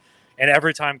snake. And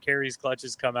every time Carrie's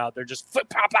clutches come out, they're just flip,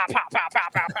 pow, pow, pow, pow, pow,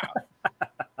 pow, pow.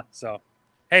 So,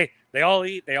 hey, they all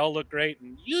eat. They all look great,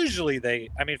 and usually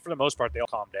for the most part, they all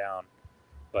calm down.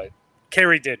 But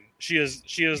Carrie didn't. She is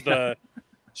the.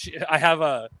 I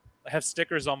have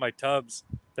stickers on my tubs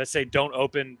that say "Don't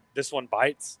open. This one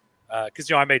bites,"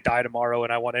 because I may die tomorrow,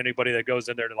 and I want anybody that goes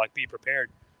in there to like be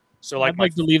prepared. So like, I'd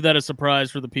like to leave that a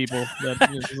surprise for the people.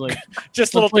 That is like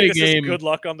just a little thing that says "Good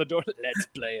luck" on the door. Let's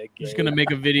play a game. Just gonna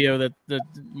make a video that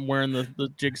wearing the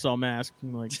jigsaw mask.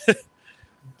 Like,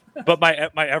 but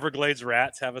my Everglades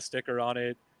rats have a sticker on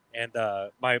it, and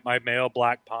my male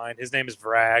black pine. His name is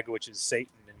Vrag, which is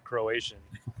Satan in Croatian.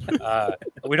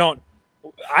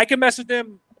 I can mess with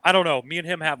him. I don't know. Me and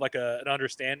him have like an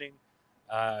understanding.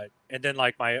 And then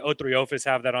like my O3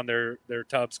 have that on their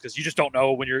tubs, because you just don't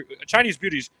know when you're Chinese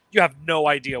beauties. You have no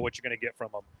idea what you're going to get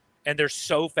from them, and they're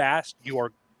so fast. You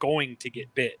are going to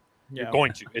get bit. Yeah. You're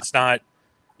going to. It's not.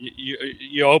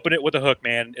 You open it with a hook,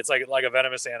 man. It's like a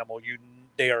venomous animal.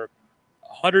 They are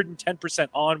 110%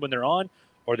 on when they're on,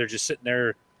 or they're just sitting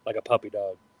there like a puppy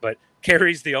dog. But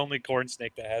Carrie's the only corn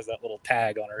snake that has that little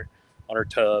tag on her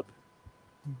tub.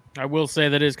 I will say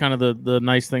that is kind of the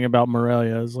nice thing about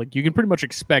Morelia is like you can pretty much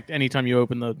expect anytime you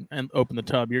open the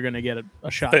tub, you're gonna get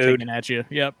a shot taken at you.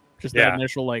 Yep, just that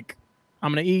initial like,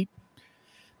 I'm gonna eat.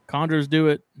 Chondros do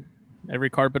it. Every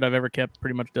carpet I've ever kept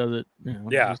pretty much does it.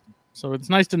 So it's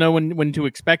nice to know when to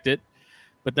expect it.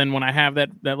 But then when I have that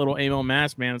little AMO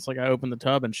mask, man, it's like I open the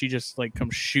tub and she just like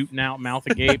comes shooting out, mouth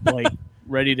agape, like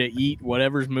ready to eat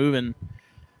whatever's moving.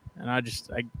 And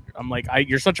I'm like,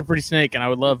 you're such a pretty snake, and I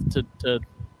would love to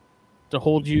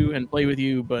hold you and play with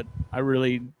you, but I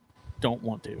really don't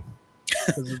want to.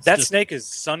 Snake is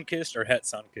sun-kissed or het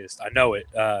sun-kissed. I know it.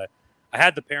 I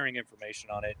had the pairing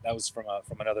information on it. That was from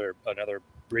another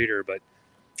breeder, but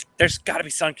there's got to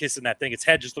be sun-kissed in that thing. Its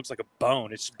head just looks like a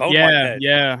bone. It's bone.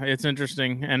 Yeah, it's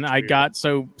interesting. And I got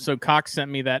so Cox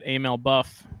sent me that AML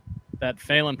buff that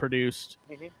Phelan produced,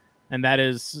 and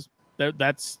that's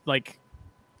like.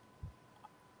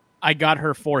 I got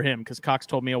her for him because Cox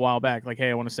told me a while back, like, hey,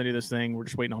 I want to send you this thing. We're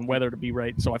just waiting on weather to be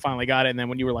right. So I finally got it. And then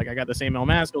when you were like, I got this AML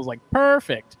mask, I was like,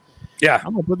 perfect. Yeah.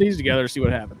 I'm going to put these together, see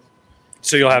what happens.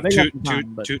 So you'll have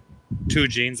two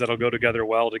genes that'll go together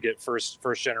well to get first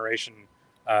generation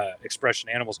expression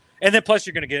animals. And then plus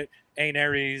you're going to get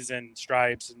anaries and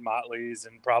stripes and motleys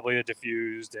and probably a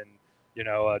diffused and,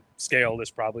 a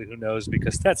scaleless probably, who knows,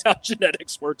 because that's how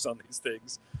genetics works on these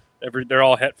things. They're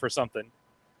all het for something.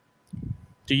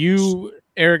 Do you,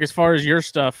 Eric, as far as your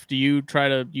stuff, do you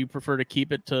prefer to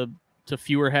keep it to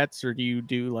fewer hets, or do you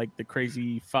do like the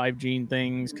crazy 5 gene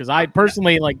things? Because I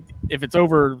personally, like, if it's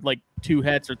over like 2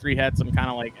 hets or 3 hets, I'm kind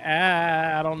of like,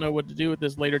 I don't know what to do with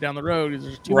this later down the road because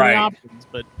there's too many options.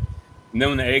 But and then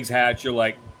when the eggs hatch, you're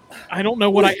like, I don't know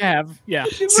what I have. Yeah.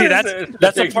 See, that's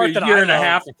the part that a year and a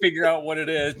half to figure out what it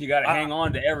is. You got to hang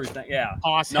on to everything. Yeah.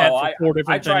 I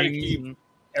try to keep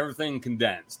everything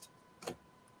condensed.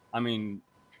 I mean,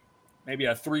 maybe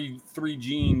a three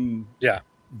gene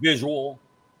visual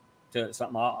to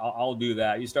something. I'll do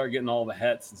that. You start getting all the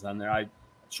hets on there. I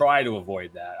try to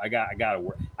avoid that. I got to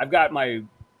work. I've got one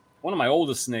of my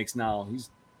oldest snakes now. He's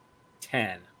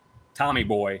 10. Tommy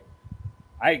Boy.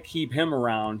 I keep him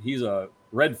around. He's a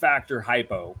Red Factor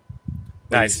hypo.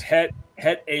 Nice. Het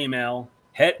Amel,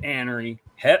 Het Annery,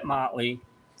 Het Motley,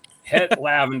 Het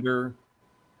Lavender,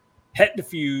 Het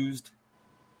Diffused.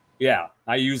 Yeah,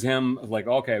 I use him like,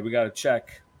 okay, we got to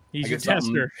check. He's your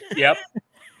tester. Yep.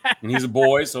 And he's a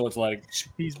boy, so it's like,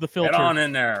 he's the filter. Get on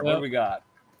in there. Yep. What do we got?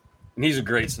 And he's a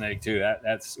great snake too.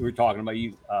 That's we were talking about.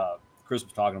 You, Chris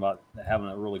was talking about having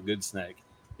a really good snake.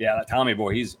 Yeah, that Tommy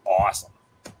Boy, he's awesome.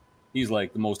 He's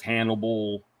like the most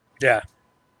handleable. Yeah.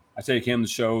 I take him to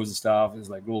shows and stuff. It's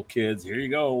like little kids. Here you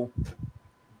go.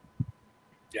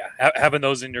 Yeah, having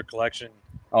those in your collection.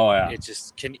 Oh yeah. It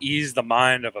just can ease the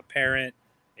mind of a parent.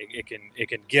 It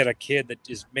can get a kid that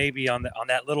is maybe on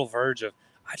that little verge of,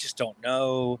 I just don't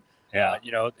know. Yeah.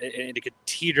 And it could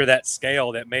teeter that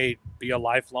scale that may be a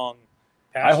lifelong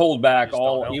passion. I hold back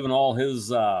even all his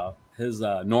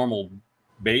normal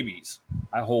babies.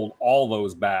 I hold all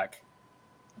those back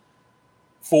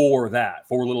for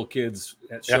little kids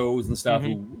at shows and stuff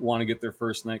who want to get their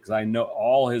first snake, because I know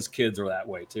all his kids are that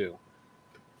way too.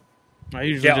 I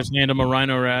usually just hand him a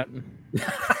rhino rat.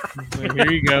 Like,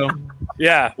 here you go.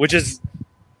 Yeah, which is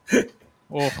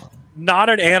not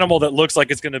an animal that looks like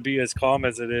it's going to be as calm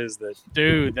as it is. That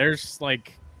dude, there's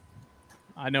like,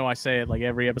 I know I say it like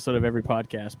every episode of every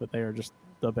podcast, but they are just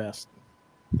the best.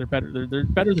 They're better. They're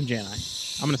better than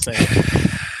Janai. I'm going to say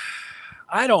it.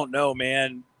 I don't know,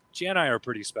 man. Janai are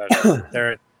pretty special.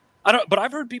 But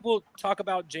I've heard people talk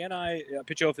about Janai,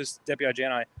 Pituophis depii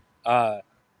Janai,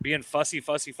 being fussy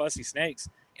snakes.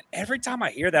 And every time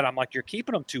I hear that, I'm like, you're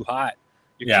keeping them too hot.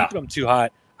 You're keeping them too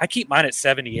hot. I keep mine at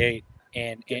 78.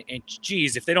 And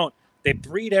geez, if they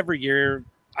breed every year.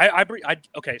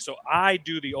 Okay, so I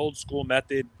do the old school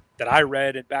method that I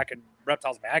read back in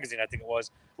Reptiles magazine, I think it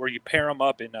was, where you pair them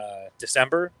up in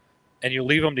December and you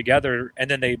leave them together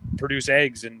and then they produce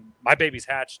eggs. And my baby's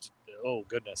hatched, oh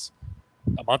goodness,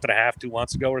 a month and a half, 2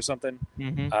 months ago or something.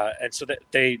 Mm-hmm. And so that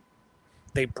they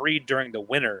breed during the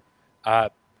winter.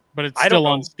 But it's still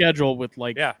on schedule with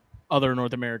other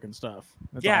North American stuff.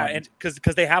 That's and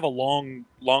because they have a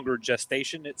longer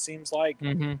gestation, it seems like.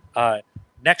 Mm-hmm.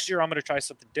 Next year, I'm going to try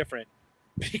something different,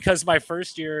 because my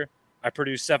first year I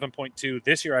produced 7.2.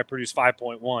 This year I produced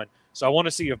 5.1. So I want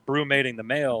to see if brood mating the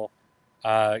male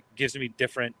gives me a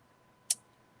different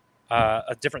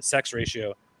sex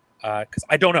ratio, because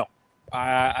I don't know.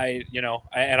 I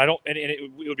don't, and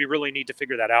it would be really neat to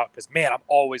figure that out, because man, I'm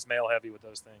always male heavy with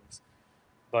those things.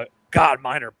 But God,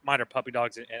 mine are puppy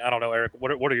dogs, and I don't know, Eric.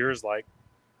 What are yours like?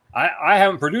 I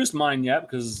haven't produced mine yet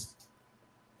because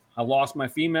I lost my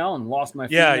female and lost my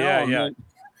female. Yeah.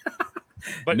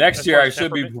 But next year I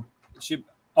should be.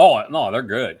 Oh no, they're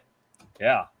good.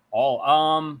 Yeah,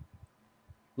 all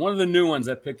one of the new ones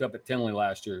I picked up at Tinley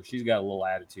last year. She's got a little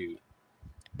attitude.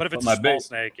 But if it's a small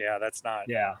snake, that's not.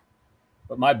 Yeah,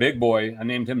 but my big boy, I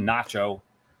named him Nacho.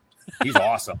 He's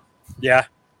awesome. Yeah.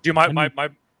 Do you mind my?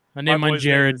 I named mine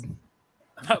Jared.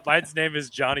 Mine's name is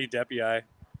Johnny Depii.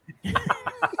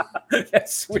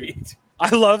 That's sweet.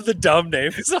 I love the dumb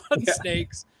names on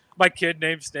snakes. My kid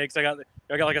named snakes. I got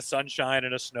like a sunshine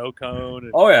and a snow cone.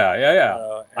 And,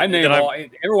 I name all.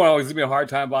 Everyone always gives me a hard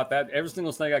time about that. Every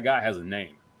single snake I got has a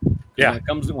name. Yeah. When it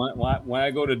comes to when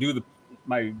I go to do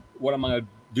what I'm gonna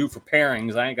do for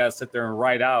pairings, I ain't got to sit there and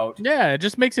write out. Yeah, it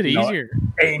just makes it easier.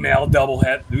 A male double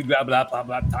head, blah blah blah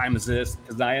blah. Time is this,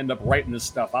 because I end up writing this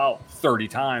stuff out 30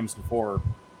 times before.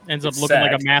 Ends up looking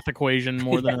like a math equation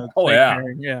more than a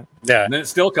pairing. Yeah. And then it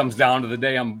still comes down to the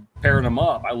day I'm pairing them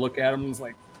up. I look at him and it's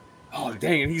like, oh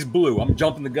dang it, he's blue. I'm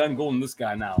jumping the gun, going this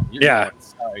guy now.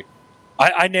 Sorry.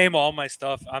 I name all my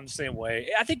stuff. I'm the same way.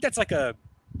 I think that's like I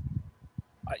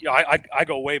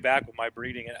go way back with my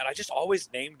breeding, and I just always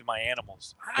named my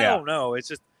animals. I don't know. It's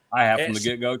just I have from the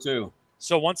get go too.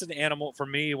 So when an animal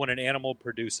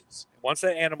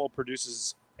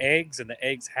produces eggs and the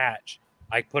eggs hatch,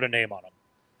 I put a name on them.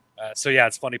 So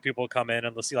it's funny. People come in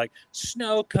and they'll see like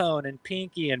Snow Cone and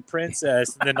Pinky and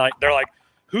Princess, and then they're like,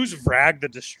 "Who's Vrag the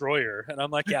Destroyer?" And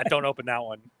I'm like, "Yeah, don't open that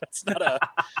one. That's not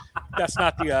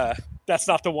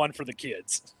the one for the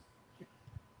kids."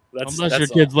 Unless your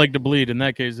kids like to bleed. In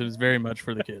that case, it is very much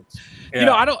for the kids.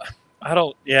 Yeah. I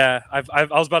don't. Yeah, I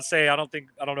was about to say I don't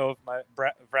know if my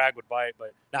Vrag would bite,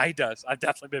 but he does. I've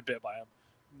definitely been bit by him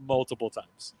multiple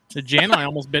times. The Janai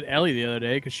almost bit Ellie the other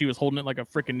day because she was holding it like a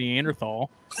freaking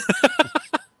Neanderthal.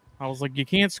 I was like, you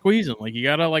can't squeeze him. Like, you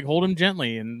gotta like hold him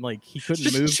gently, and like he couldn't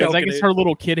move because I guess her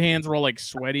little kid hands were all like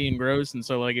sweaty and gross, and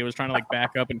so like it was trying to like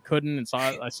back up and couldn't, and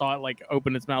I saw it like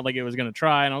open its mouth like it was gonna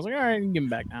try, and I was like, all right, you can give him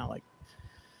back now. Like,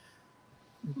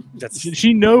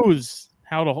 she knows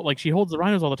how to like. She holds the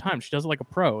rhinos all the time. She does it like a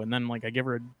pro, and then like I give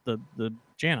her the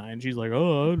Jani, and she's like,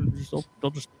 "Oh,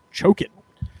 they'll just choke it."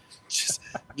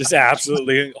 Just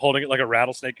absolutely holding it like a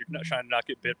rattlesnake. You're not trying to not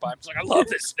get bit by. I'm just like, I love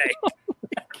this snake.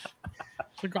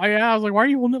 Like, I was like, why are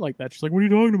you holding it like that? She's like, what are you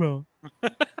talking about?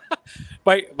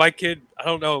 My kid, I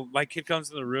don't know. My kid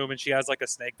comes in the room and she has like a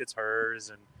snake that's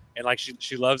hers, and like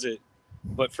she loves it,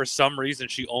 but for some reason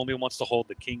she only wants to hold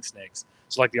the king snakes.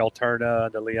 So like the Alterna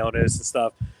and the Leonis and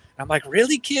stuff. And I'm like,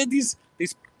 really, kid? These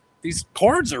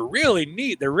corns are really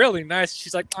neat. They're really nice.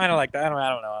 She's like, I don't like that. I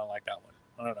don't know. I don't like that one.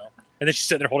 I don't know. And then she's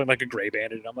sitting there holding like a gray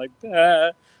bandit, and I'm like,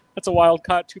 that's a wild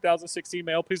caught 2016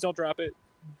 male. Please don't drop it.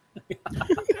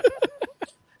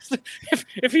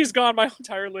 if he's gone, my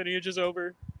entire lineage is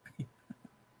over.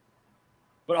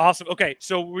 But awesome. Okay,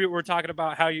 so we were talking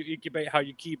about how you incubate, how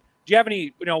you keep. Do you have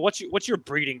any? What's your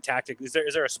breeding tactic? Is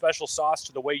there a special sauce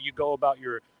to the way you go about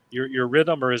your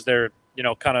rhythm, or is there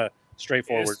kind of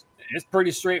straightforward? It's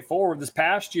pretty straightforward. This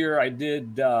past year, I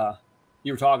did.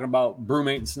 You were talking about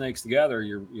brumating snakes together.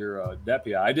 Your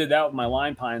Depia. I did that with my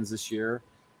line pines this year,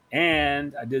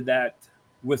 and I did that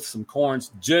with some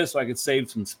corns just so I could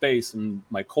save some space in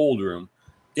my cold room.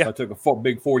 Yeah. So I took a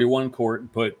big 41 quart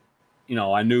and put,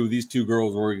 I knew these two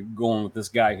girls were going with this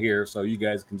guy here, so you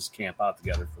guys can just camp out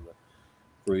together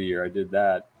for the year. I did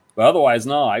that. But otherwise,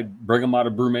 no, I bring them out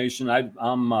of brumation.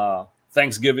 I'm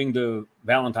Thanksgiving to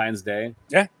Valentine's Day.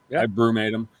 Yeah. I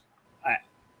brumate them.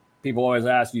 People always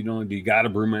ask, do you got to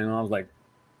brumate them? I was like,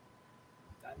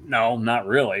 no, not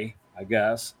really, I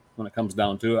guess. When it comes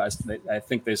down to it, I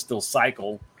think they still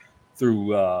cycle through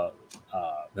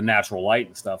the natural light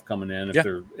and stuff coming in if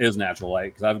there is natural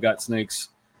light. Because I've got snakes.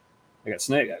 I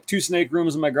got 2 snake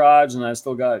rooms in my garage, and I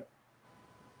still got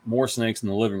more snakes in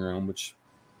the living room, which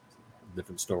is a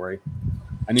different story.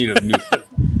 I need a new.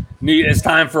 It's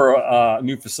time for a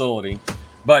new facility,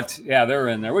 but yeah, they're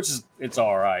in there, it's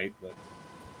all right.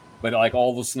 But like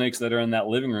all the snakes that are in that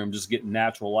living room just get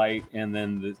natural light, and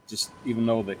then even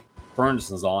though the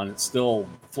furnace is on, it's still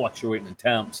fluctuating in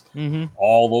temps. Mm-hmm.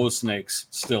 All those snakes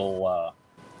still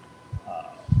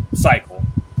cycle.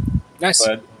 Nice.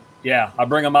 But yeah, I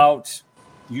bring them out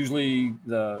usually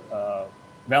the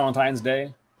Valentine's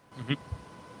Day. Mm-hmm.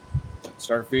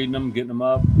 Start feeding them, getting them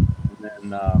up, and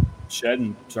then shed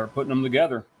and start putting them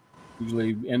together.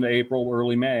 Usually end of April,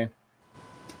 early May.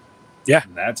 Yeah,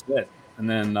 and that's it. And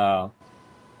then I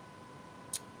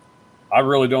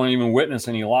really don't even witness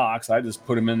any locks. I just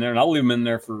put them in there, and I'll leave them in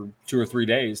there for 2 or 3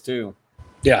 days too.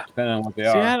 Yeah, depending on what they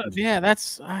are. Yeah,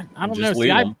 that's I don't know.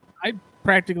 See, I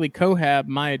practically cohab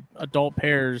my adult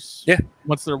pairs. Yeah.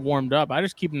 Once they're warmed up, I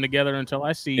just keep them together until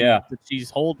I see that she's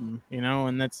holding.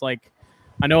 And that's like,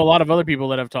 I know a lot of other people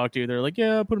that I've talked to. They're like,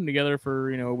 yeah, I put them together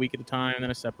for a week at a time, and then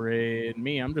I separate. And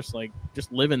me, I'm just like,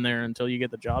 just living there until you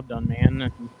get the job done,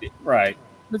 man. Right.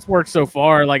 It's worked so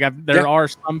far. Like there are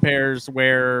some pairs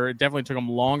where it definitely took them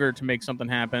longer to make something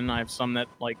happen. I have some that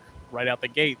like right out the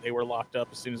gate they were locked up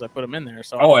as soon as I put them in there.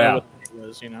 So I don't know what it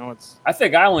was, it's. I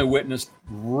think I only witnessed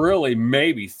really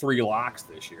maybe 3 locks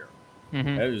this year.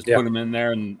 Mm-hmm. I just put them in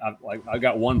there, and I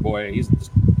got one boy. He's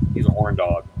a horn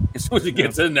dog. As soon as he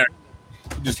gets in there,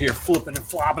 you just hear flipping and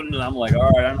flopping, and I'm like, all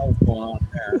right, I know what's going on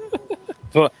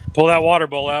there. Pull that water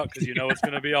bowl out because it's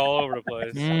going to be all over the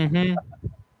place. Mm-hmm.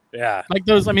 Yeah, like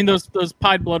those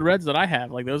pied blood reds that I have,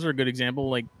 like those are a good example.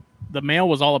 Like the male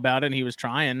was all about it, and he was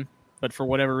trying, but for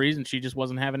whatever reason, she just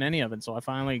wasn't having any of it. So I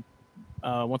finally,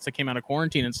 once they came out of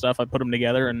quarantine and stuff, I put them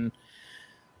together, and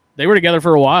they were together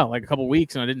for a while, like a couple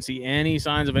weeks, and I didn't see any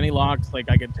signs of any locks. Like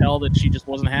I could tell that she just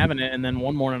wasn't having it. And then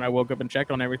one morning I woke up and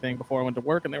checked on everything before I went to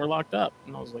work, and they were locked up.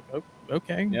 And I was like, oh,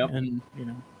 okay. Yep. And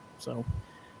so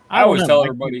I always tell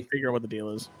everybody, figure out what the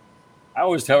deal is. I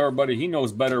always tell everybody he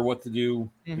knows better what to do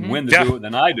and when to do it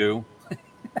than I do.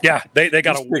 Yeah, they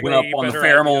got to picking up on the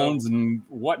pheromones and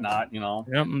whatnot,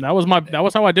 Yep, that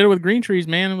was how I did it with green trees,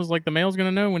 man. It was like the male's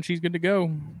gonna know when she's good to go.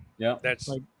 Yeah, that's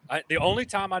like the only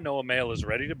time I know a male is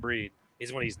ready to breed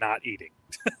is when he's not eating.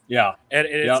 Yeah, and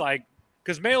it's like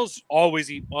because males always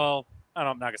eat. Well,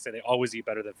 I'm not gonna say they always eat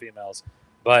better than females,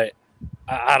 but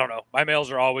I don't know. My males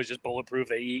are always just bulletproof.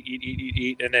 They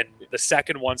eat, and then the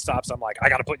second one stops, I'm like, I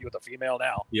got to put you with a female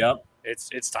now. Yep,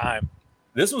 it's time.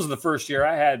 This was the first year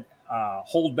I had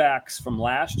holdbacks from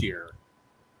last year.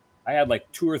 I had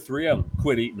like 2 or 3 of them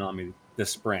quit eating on me this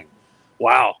spring.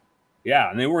 Wow. Yeah,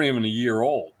 and they weren't even a year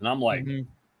old, and I'm like,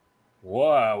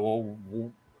 whoa,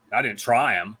 well, I didn't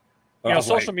try them.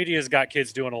 Social media's got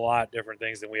kids doing a lot different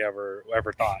things than we ever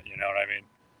thought. You know what I mean?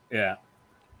 Yeah,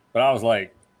 but I was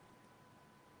like,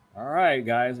 all right,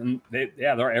 guys, and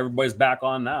everybody's back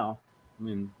on now. I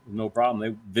mean, no problem.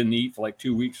 They didn't eat for like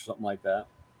 2 weeks or something like that.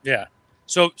 Yeah.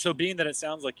 So being that it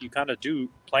sounds like you kind of do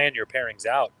plan your pairings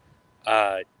out,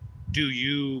 do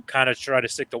you kind of try to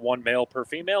stick to one male per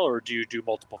female, or do you do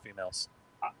multiple females?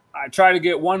 I try to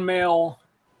get one male,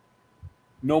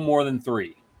 no more than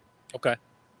 3. Okay.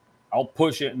 I'll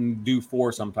push it and do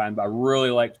 4 sometimes, but I really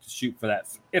like to shoot for that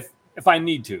if I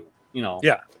need to,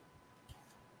 Yeah.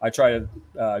 I try to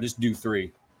just do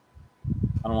 3.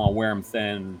 I don't want to wear them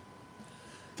thin.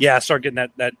 Yeah, start getting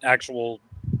that actual.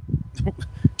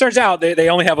 Turns out they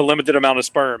only have a limited amount of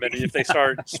sperm, and if they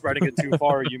start spreading it too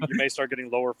far, you may start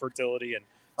getting lower fertility, and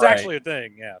it's actually a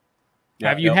thing. Yeah.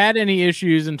 Have you had any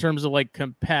issues in terms of like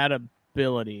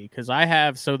compatibility? Because I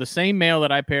have. So the same male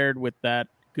that I paired with that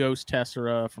Ghost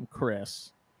Tessera from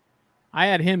Chris, I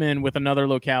had him in with another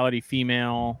locality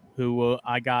female who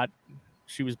I got.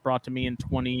 She was brought to me in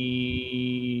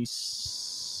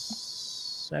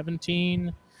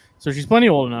 2017, so she's plenty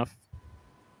old enough.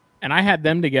 And I had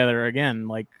them together again,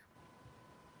 like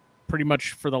pretty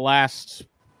much for the last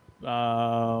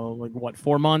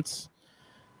 4 months,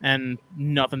 and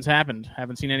nothing's happened.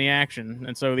 Haven't seen any action.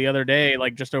 And so the other day,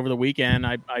 like just over the weekend,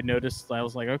 I noticed. I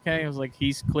was like, okay. I was like,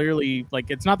 he's clearly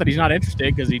like. It's not that he's not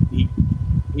interested, because he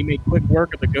made quick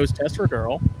work of the Ghost Tester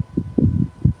girl.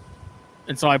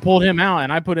 And so I pulled him out,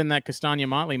 and I put in that Castagna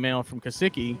Motley male from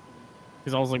Kasicki,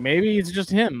 because I was like, maybe it's just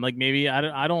him. Like, maybe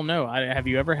I don't know. Have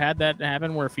you ever had that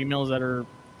happen where females that are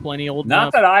plenty old enough?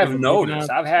 Not that I've noticed.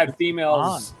 I've had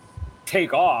females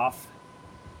take off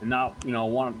and not,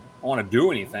 want to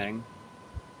do anything.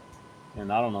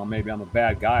 And I don't know, maybe I'm a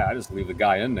bad guy. I just leave the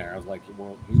guy in there. I was like,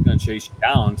 well, he's going to chase you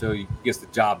down until he gets the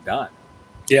job done.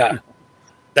 Yeah.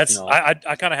 That's I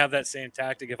kind of have that same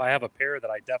tactic. If I have a pair that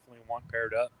I definitely want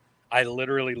paired up, I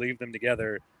literally leave them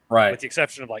together. Right. With the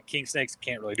exception of like king snakes,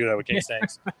 can't really do that with king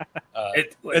snakes.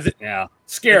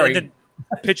 Scary. And then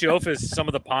Pitchophis, some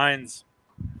of the pines,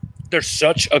 they're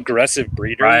such aggressive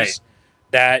breeders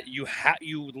that you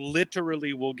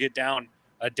literally will get down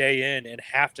a day in and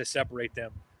have to separate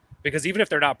them, because even if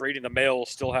they're not breeding, the male will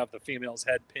still have the female's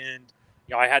head pinned.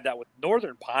 I had that with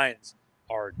northern pines.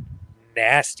 Are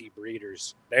nasty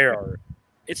breeders.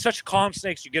 It's such calm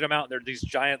snakes. You get them out, and they're these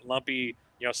giant lumpy,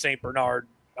 St. Bernard.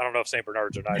 I don't know if St.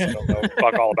 Bernards are nice. I don't know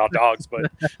fuck all about dogs,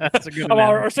 but that's a good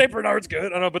or St. Bernard's good. I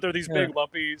don't know, but they're these big,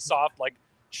 lumpy, soft, like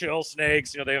chill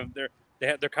snakes. They're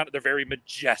very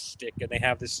majestic, and they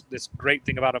have this great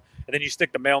thing about them. And then you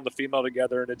stick the male and the female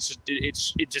together, and it's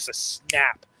just a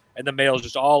snap, and the male's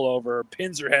just all over,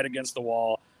 pins her head against the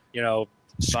wall.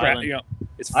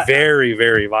 It's very,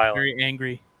 very violent, very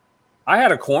angry. I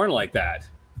had a corn like that,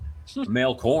 a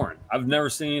male corn. I've never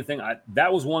seen anything.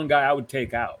 That was one guy I would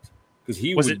take out. Because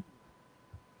he was it.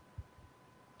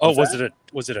 Oh, was it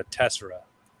a Tessera?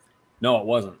 No, it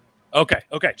wasn't. Okay.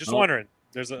 Just wondering.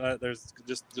 There's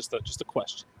just a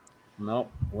question. No,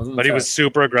 it wasn't. But he was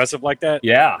super aggressive like that.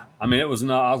 Yeah, I mean, it was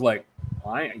not. I was like,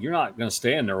 you're not going to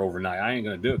stay in there overnight. I ain't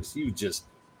going to do it. Because he was just,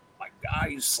 my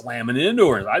God, he's slamming into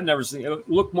her. I've never seen it.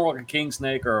 Looked more like a king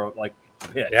snake or like a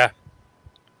pit. Yeah.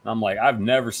 I'm like, I've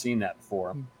never seen that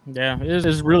before. Yeah, it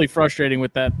is really frustrating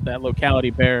with that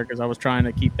locality pair, because I was trying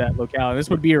to keep that locality.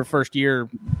 This would be her first year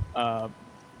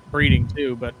breeding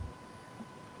too, but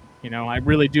I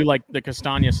really do like the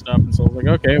Castagna stuff, and so I was like,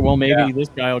 okay, well maybe this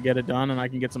guy will get it done, and I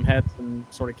can get some heads and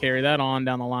sort of carry that on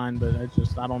down the line. But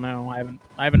I don't know. I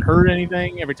haven't heard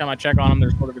anything. Every time I check on them,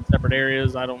 they're sort of in separate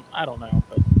areas. I don't know,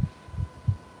 but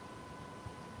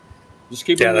just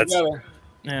keep them together.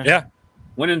 Yeah.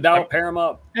 When in doubt, pair them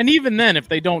up. And even then, if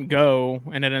they don't go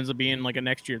and it ends up being like a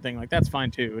next year thing, like that's fine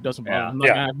too. It doesn't bother me.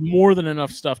 I have more than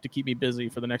enough stuff to keep me busy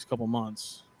for the next couple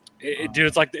months. Dude,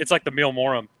 it's like the meal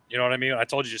morum. You know what I mean? I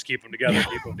told you just keep them together,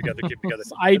 keep them together.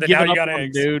 I give up on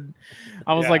them, dude.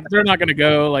 I was like, they're not going to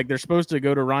go. Like they're supposed to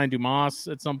go to Ryan Dumas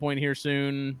at some point here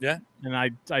soon. Yeah.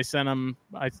 And I sent him.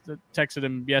 I texted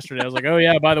him yesterday. I was like, oh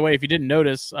yeah, by the way, if you didn't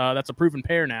notice, that's a proven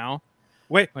pair now.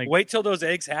 Wait till those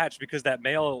eggs hatch, because that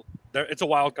male, it's a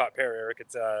wild caught pair, Eric.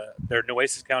 It's they're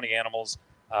Nueces County animals.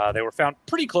 They were found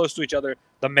pretty close to each other.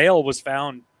 The male was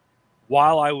found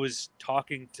while I was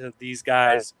talking to these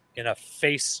guys in a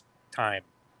FaceTime.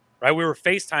 Right, we were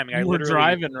FaceTiming. You were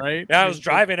driving, right? Yeah, I was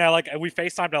driving. We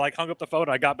FaceTimed. I hung up the phone.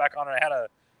 I got back on, and I had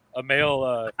a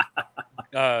male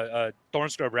thorn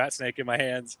scrub rat snake in my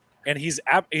hands, and he's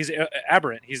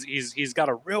aberrant. He's got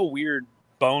a real weird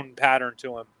bone pattern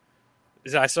to him.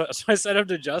 So I sent him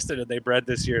to Justin, and they bred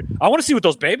this year. I want to see what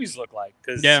those babies look like,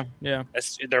 because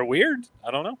they're weird. I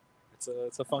don't know.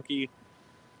 It's a funky.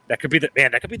 That could be the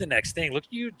next thing. Look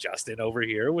at you, Justin, over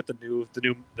here with the new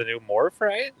morph,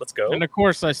 right? Let's go. And of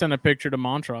course, I sent a picture to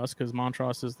Montrose, because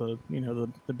Montrose is the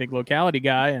big locality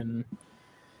guy, and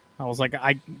I was like,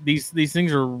 these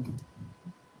things are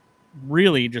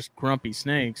really just grumpy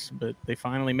snakes, but they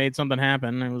finally made something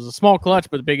happen. It was a small clutch,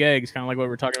 but big eggs, kind of like what we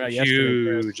were talking about yesterday.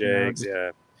 Huge Chris, eggs,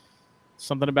 yeah.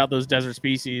 Something about those desert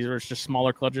species where it's just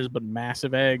smaller clutches, but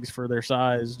massive eggs for their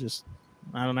size. Just,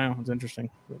 I don't know. It's interesting.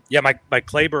 Yeah, my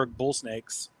Clayburgh bull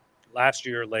snakes last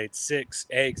year laid 6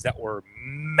 eggs that were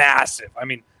massive. I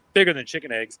mean, bigger than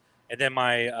chicken eggs. And then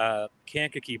my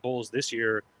Kankakee bulls this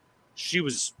year, she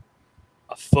was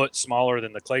a foot smaller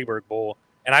than the Clayburgh bull.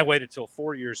 And I waited till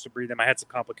 4 years to breed them. I had some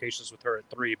complications with her at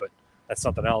 3, but that's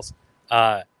something else.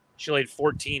 She laid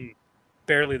 14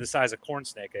 barely the size of corn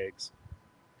snake eggs.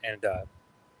 And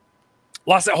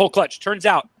lost that whole clutch. Turns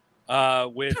out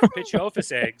with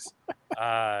Pituophis eggs,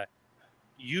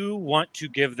 you want to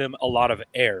give them a lot of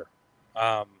air.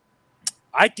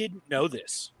 I didn't know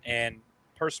this, and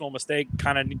personal mistake,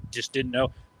 kind of just didn't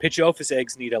know. Pituophis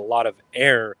eggs need a lot of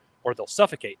air or they'll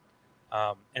suffocate.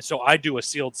 And so I do a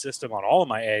sealed system on all of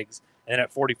my eggs, and then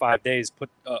at 45 days,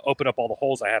 open up all the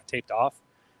holes I have taped off.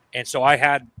 And so I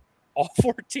had all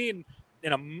 14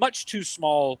 in a much too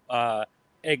small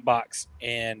egg box,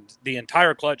 and the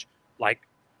entire clutch,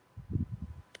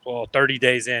 30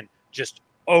 days in, just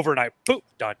overnight, poof,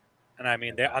 done. And I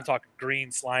mean, I'm talking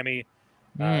green, slimy,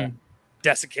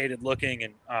 desiccated looking,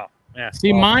 and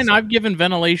See, mine, I've given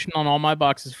ventilation on all my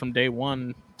boxes from day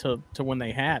one to when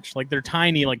they hatch. Like, they're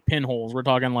tiny, like pinholes. We're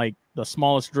talking like the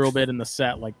smallest drill bit in the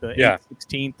set, like the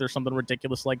 8/16th or something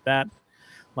ridiculous like that.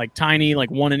 Like tiny,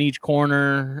 like one in each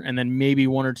corner, and then maybe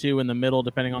 1 or 2 in the middle,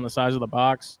 depending on the size of the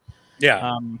box.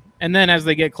 Yeah. And then as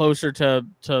they get closer to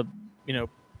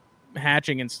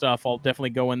hatching and stuff, I'll definitely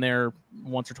go in there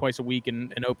once or twice a week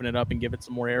and open it up and give it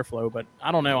some more airflow. But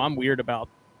I don't know. I'm weird about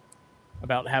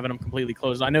having them completely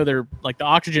closed. I know they're like the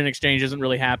oxygen exchange isn't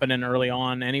really happening early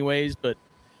on anyways, but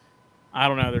I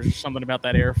don't know. There's just something about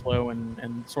that airflow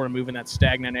and sort of moving that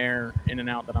stagnant air in and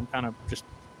out that I'm kind of just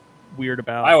weird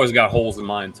about. I always got holes in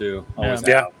mine too.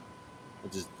 Yeah.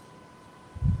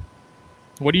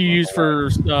 What do you use for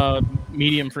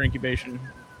medium for incubation?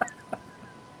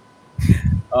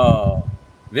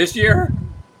 This year,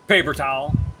 paper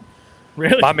towel.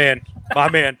 Really? My man.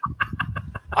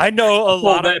 I know a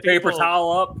lot of that paper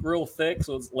towel up real thick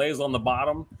so it lays on the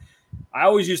bottom. I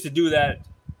always used to do that.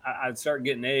 I'd start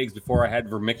getting eggs before I had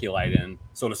vermiculite in.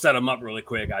 So to set them up really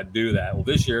quick, I'd do that. Well,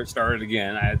 this year it started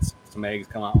again. I had some eggs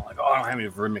come out. I'm like, I don't have any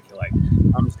vermiculite.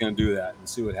 I'm just going to do that and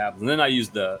see what happens. And then I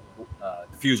used the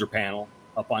diffuser panel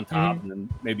up on top and then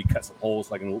maybe cut some holes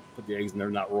so I can put the eggs in there,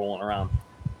 not rolling around.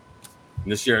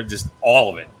 And this year, just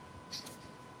all of it.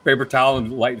 Paper towel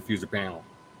and light diffuser panel.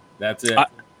 That's it.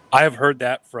 I have heard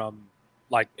that from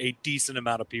like a decent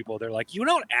amount of people. They're like, you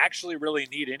don't actually really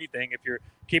need anything if you're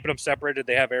keeping them separated.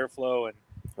 They have airflow. And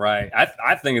right.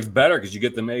 I think it's better because you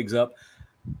get them eggs up.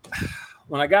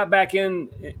 When I got back in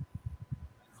a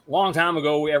long time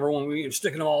ago, we were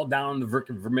sticking them all down the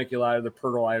vermiculite or the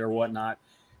perlite or whatnot.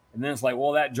 And then it's like,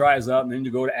 well, that dries up. And then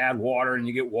you go to add water and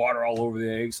you get water all over the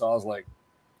eggs. So I was like,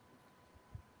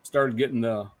 started getting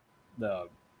the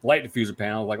light diffuser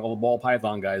panel like all the ball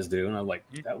python guys do. And I'm like,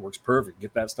 that works perfect.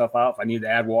 Get that stuff out. If I need to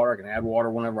add water, I can add water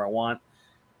whenever I want.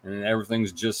 And then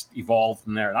everything's just evolved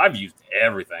from there. And I've used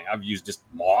everything. I've used just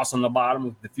moss on the bottom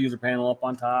with the diffuser panel up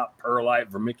on top,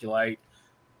 perlite, vermiculite,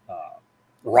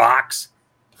 rocks.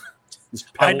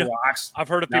 Just pebble rocks. I've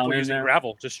heard of people using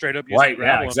gravel, just straight up using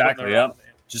gravel. Yeah, exactly. Yep.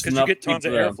 Just because you get tons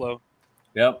of airflow.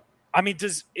 Yep. I mean,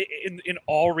 in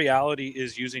all reality,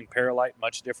 is using perlite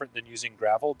much different than using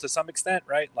gravel to some extent,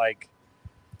 right? Like,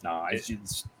 no, it's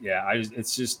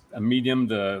just a medium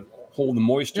to hold the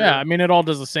moisture. Yeah, I mean, it all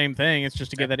does the same thing. It's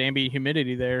just to get that ambient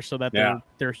humidity there, so that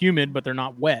they're humid but they're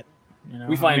not wet. You know,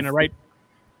 we find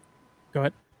Go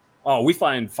ahead. Oh, we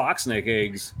find fox snake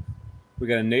eggs. We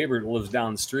got a neighbor that lives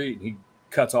down the street. And he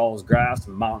cuts all his grass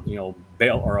and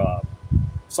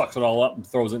sucks it all up and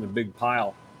throws it in a big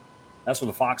pile. That's where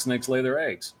the fox snakes lay their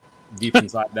eggs, deep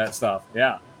inside that stuff.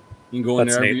 Yeah. You can go in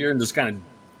there every year and just kind of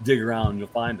dig around and you'll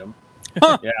find them.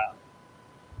 Huh. Yeah.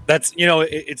 That's,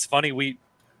 it's funny. We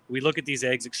look at these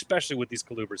eggs, especially with these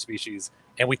colubrid species,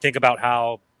 and we think about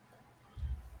how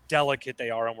delicate they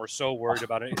are, and we're so worried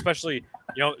about it. Especially,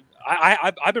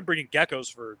 I've been breeding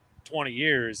geckos for 20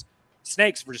 years,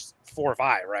 snakes for just 4 or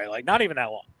 5, right? Like, not even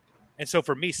that long. And so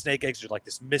for me, snake eggs are like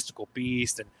this mystical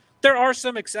beast, and there are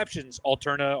some exceptions.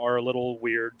 Alterna are a little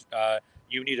weird.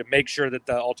 You need to make sure that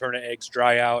the Alterna eggs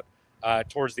dry out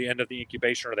towards the end of the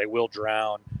incubation, or they will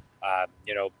drown.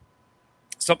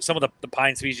 Some of the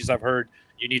pine species I've heard,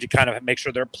 you need to kind of make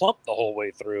sure they're plump the whole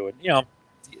way through. And,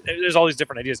 there's all these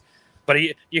different ideas. But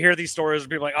you hear these stories of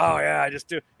people like, oh yeah, I just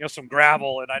do some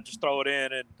gravel and I just throw it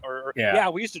in, and or yeah,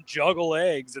 we used to juggle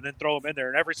eggs and then throw them in there,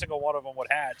 and every single one of them would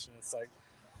hatch, and it's like,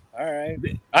 all right.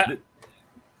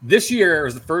 This year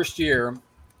was the first year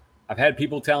I've had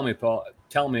people tell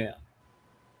me.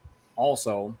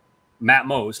 Also, Matt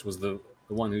Most was the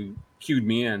one who cued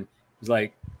me in. He's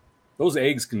like, those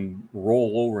eggs can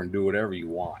roll over and do whatever you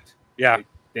want. Yeah,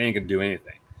 they ain't gonna do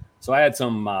anything. So I had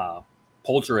some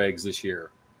poultry eggs this year,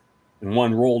 and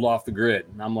one rolled off the grid.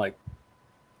 And I'm like,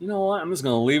 you know what? I'm just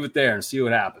going to leave it there and see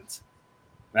what happens.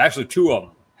 Actually, 2 of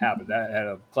them happened. I had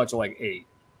a clutch of like 8.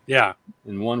 Yeah.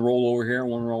 And one roll over here,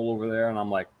 one roll over there. And I'm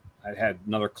like, I had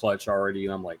another clutch already.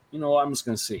 And I'm like, you know what? I'm just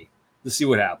going to see. Let's see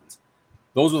what happens.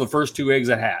 Those were the first 2 eggs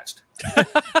that hatched.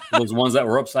 Those ones that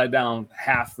were upside down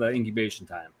half the incubation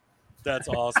time. That's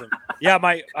awesome. Yeah,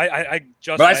 I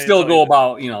still go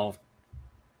about,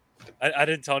 I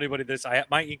didn't tell anybody this.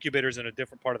 My incubator's in a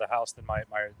different part of the house than my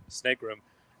snake room,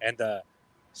 and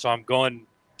so I'm going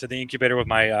to the incubator with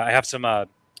my. I have some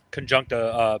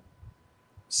conjuncta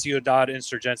Ciudad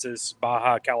Insurgences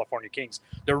Baja California Kings.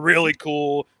 They're really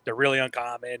cool. They're really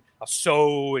uncommon. I'm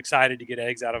so excited to get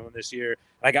eggs out of them this year.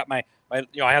 And I got my I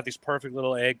have these perfect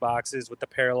little egg boxes with the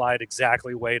perlite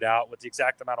exactly weighed out with the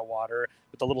exact amount of water,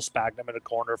 with the little sphagnum in the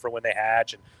corner for when they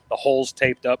hatch, and the holes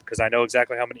taped up because I know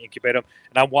exactly how I'm going to incubate them.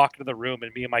 And I walk into the room,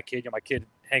 and me and my kid, my kid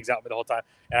hangs out with me the whole time,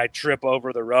 and I trip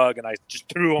over the rug, and I just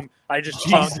threw them. I just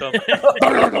chunked them.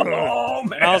 Oh,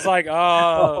 man. And I was like,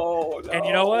 no. And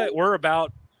you know what? We're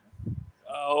about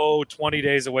 20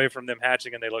 days away from them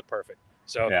hatching, and they look perfect.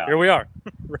 So Here we are,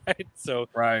 right? So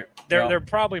they're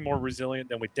probably more resilient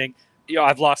than we think.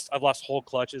 I've lost whole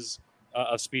clutches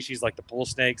of species like the bull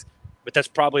snakes, but that's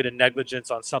probably the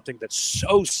negligence on something that's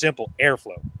so simple,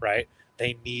 airflow, right?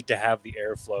 They need to have the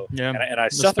airflow. Yeah, and I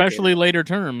especially later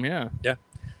term. Yeah.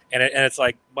 And it's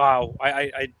like, wow,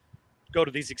 I go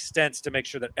to these extents to make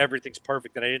sure that everything's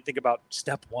perfect, and I didn't think about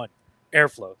step 1,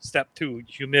 airflow, step 2,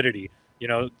 humidity.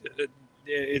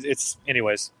 It's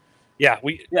anyways. Yeah,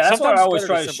 that's what I always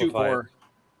try to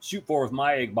shoot for with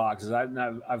my egg boxes.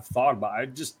 I've thought about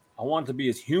it. I want it to be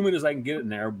as humid as I can get it in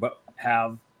there, but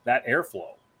have that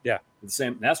airflow. Yeah, the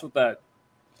same. That's what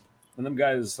when them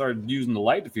guys started using the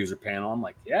light diffuser panel, I'm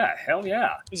like, yeah, hell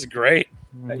yeah, this is great.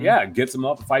 Mm-hmm. Yeah, it gets them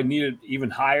up. If I need it even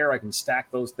higher, I can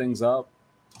stack those things up,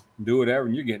 and do whatever,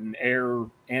 and you're getting air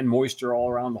and moisture all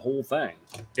around the whole thing.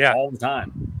 Yeah, all the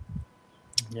time.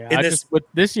 Yeah,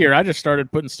 this year I just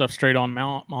started putting stuff straight on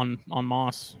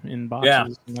moss in boxes. Yeah,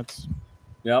 and that's.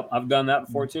 Yep, I've done that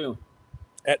before too.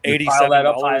 At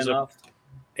 $87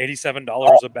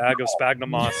 a bag of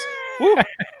sphagnum moss.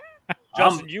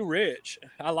 Justin, you rich.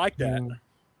 I like that.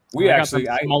 We got some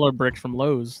smaller bricks from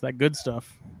Lowe's. That good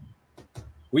stuff.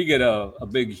 We get a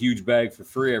big, huge bag for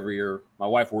free every year. My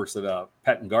wife works at a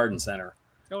pet and garden center.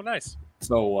 Oh, nice.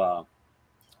 So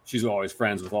she's always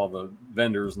friends with all the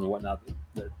vendors and whatnot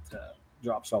that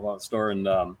drop stuff out of the store. And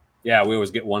we always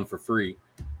get one for free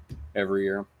every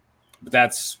year. But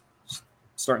that's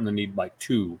starting to need like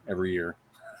 2 every year.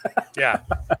 Yeah.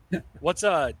 What's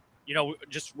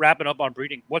just wrapping up on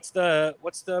breeding. What's the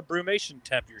brumation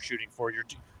temp you're shooting for? You're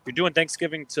doing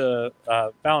Thanksgiving to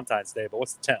Valentine's Day, but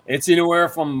what's the temp? It's anywhere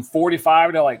from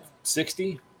 45 to like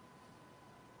 60.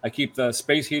 I keep the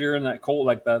space heater in that cold,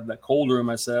 like that cold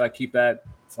room. I said I keep that.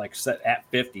 It's like set at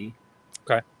 50.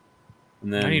 Okay.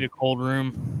 And then I need a cold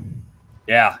room.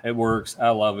 Yeah, it works. I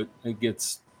love it. It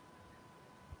gets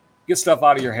stuff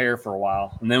out of your hair for a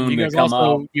while, and then when they come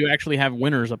out, you actually have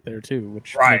winters up there too,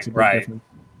 which makes a big difference.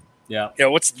 Yeah.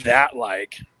 What's that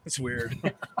like? It's weird.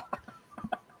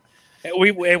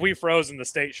 we froze and the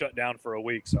state shut down for a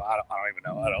week, so I don't even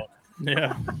know.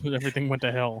 Yeah, everything went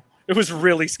to hell. It was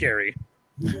really scary.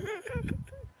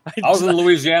 I was in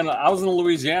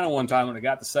Louisiana one time when it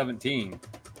got to 17.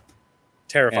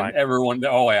 Terrifying. And everyone,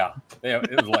 it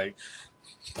was like,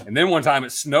 and then one time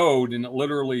it snowed and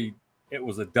it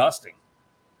was a dusting.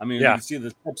 I mean, you can see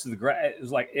the tips of the grass.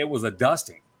 It was a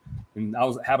dusting. And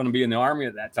I happened to be in the Army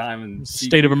at that time. And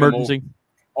state of emergency.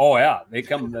 Oh, yeah. The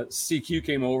CQ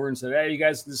came over and said, hey, you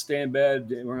guys can stay in bed.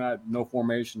 We're no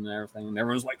formation and everything. And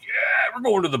everyone's like, yeah, we're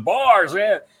going to the bars.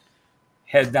 Yeah.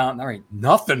 Head down. There ain't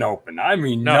nothing open. I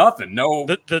mean, nothing. No.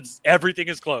 Everything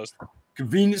is closed.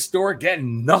 Convenience store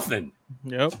getting nothing.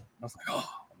 Yep. I was like, oh,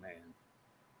 man.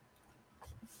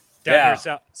 Down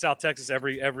here, South Texas,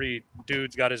 every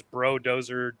dude's got his bro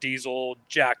dozer diesel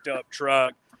jacked up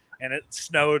truck, and it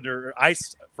snowed or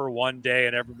iced for one day,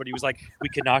 and everybody was like, "We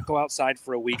cannot go outside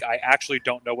for a week. I actually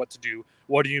don't know what to do.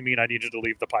 What do you mean? I needed to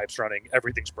leave the pipes running?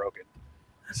 Everything's broken."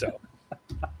 So,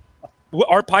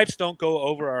 our pipes don't go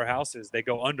over our houses; they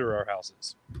go under our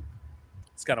houses.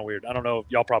 It's kind of weird. I don't know.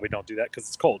 Y'all probably don't do that because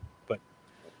it's cold. But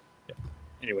yeah.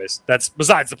 Anyways, that's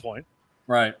besides the point.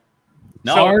 Right.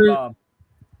 No. So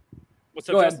What's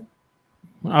up, go ahead. Justin?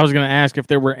 I was going to ask if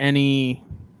there were any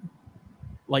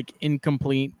like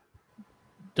incomplete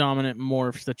dominant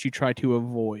morphs that you try to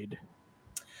avoid.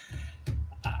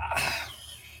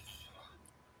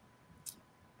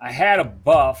 I had a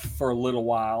buff for a little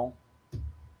while,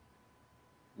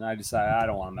 and I decided I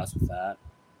don't want to mess with that.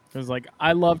 Because like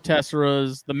I love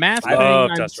Tesseras. The mask I thing,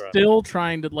 love I'm Tessera. still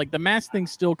trying to like. The mask thing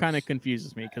still kind of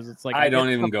confuses me because it's like I don't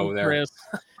get even stuff go from there. Chris,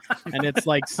 and it's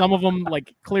like some of them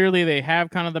like clearly they have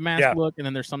kind of the mask Yeah. look, and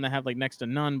then there's some that have like next to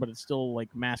none, but it's still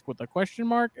like mask with a question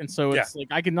mark. And so it's like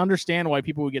I can understand why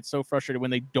people would get so frustrated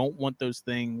when they don't want those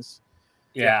things.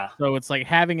 Yeah. So it's like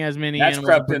having as many. That's animals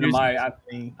crept and into producing my. as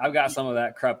many- I've got some of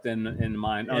that crept in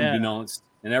mine, Yeah. unbeknownst.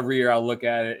 And every year I look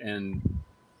at it and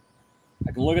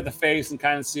I can look at the face and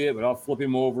kind of see it, but I'll flip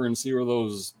him over and see where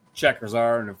those checkers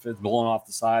are. And if it's blowing off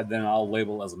the side, then I'll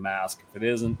label it as a mask. If it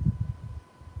isn't,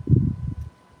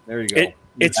 there you go.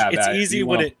 It's easy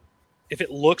when if it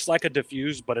looks like a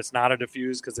diffuse, but it's not a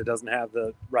diffuse because it doesn't have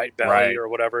the right belly Right. or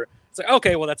whatever. It's like,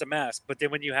 okay, well, that's a mask. But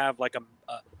then when you have like a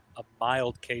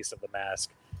mild case of the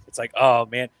mask, it's like, oh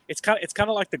man, it's kind of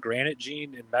like the granite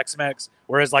gene in Mex-Mex.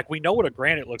 Whereas like we know what a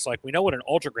granite looks like, we know what an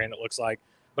ultra granite looks like,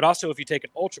 but also if you take an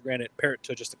ultra granite and pair it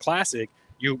to just a classic,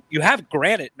 you have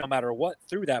granite no matter what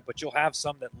through that, but you'll have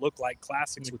some that look like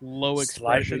classics like with low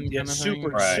expression, yeah, kind of super,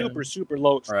 thing. Right. super, super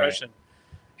low expression,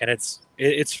 and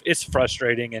it's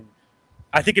frustrating. And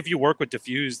I think if you work with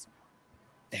diffused,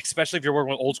 especially if you're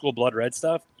working with old school blood red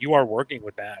stuff, you are working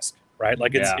with mask, right?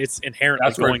 Like it's inherently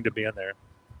That's where- going to be in there.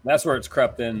 That's where it's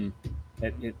crept in.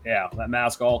 That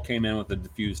mask all came in with the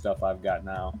diffused stuff I've got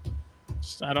now.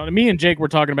 I don't. Me and Jake were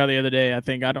talking about the other day. I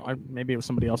think maybe it was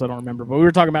somebody else. I don't remember. But we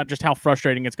were talking about just how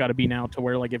frustrating it's got to be now to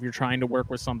where like if you're trying to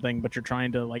work with something, but you're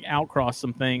trying to like outcross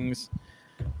some things,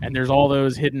 and there's all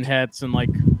those hidden hets and like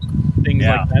things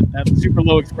like that super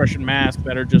low expression mask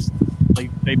that are just like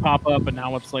they pop up, and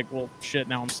now it's like, well, shit.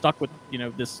 Now I'm stuck with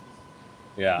this.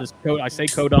 Yeah. This code. I say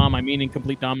codom. I mean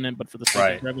incomplete dominant, but for the sake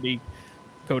Right. of brevity,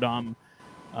 codom.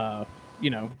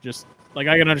 Just. Like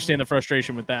I can understand the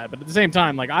frustration with that, but at the same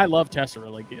time, like I love Tessera.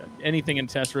 Like anything in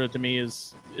Tessera to me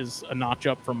is a notch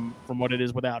up from what it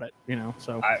is without it.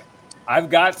 So I've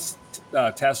got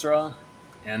Tessera,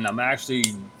 and I'm actually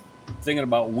thinking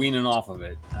about weaning off of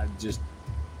it. I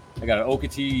got an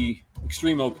OKT,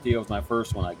 Extreme OKT was my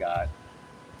first one I got,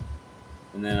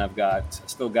 and then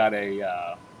still got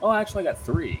a. Actually, I got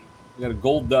three. I got a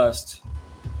Gold Dust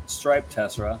striped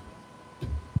Tessera.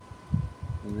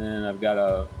 And then I've got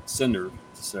a Cinder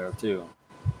Tessera too.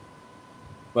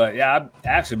 But yeah, I've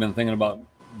actually been thinking about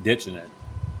ditching it.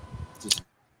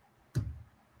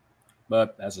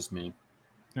 But that's just me.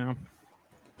 yeah.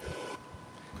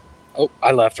 Oh,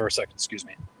 I left for a second. Excuse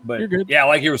me. But You're good. yeah,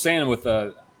 like you were saying with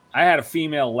I had a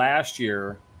female last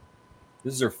year.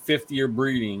 This is her 5th year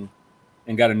breeding,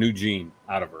 and got a new gene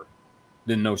out of her.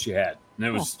 Didn't know she had, and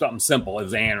it was something simple. It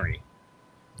was anery.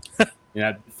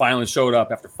 It finally showed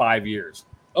up after 5 years.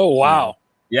 Oh wow.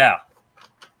 Yeah.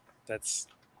 It's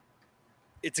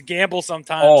a gamble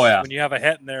sometimes when you have a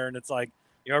het in there, and it's like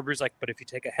Yarber's like, but if you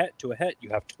take a het to a het, you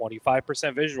have 25%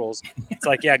 visuals. It's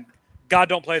like, yeah, God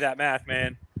don't play that math,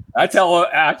 man. I tell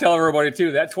everybody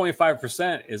too, that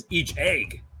 25% is each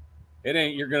egg. It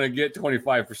ain't you're gonna get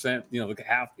 25%, like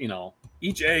half,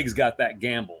 each egg's got that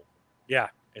gamble. Yeah,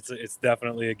 it's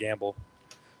definitely a gamble.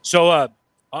 So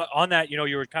on that,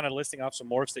 you were kind of listing off some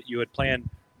morphs that you had planned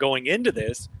going into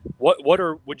this. What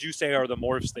would you say are the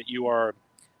morphs that you are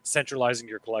centralizing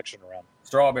your collection around?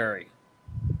 Strawberry.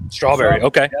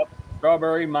 Okay. Yep.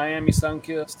 Strawberry, Miami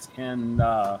Sunkissed, and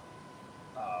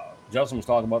Justin was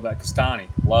talking about that Castani.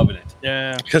 Loving it.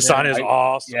 Yeah. Castani is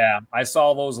awesome. Yeah. I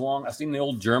saw those I seen the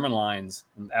old German lines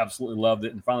and absolutely loved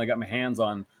it, and finally got my hands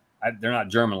on they're not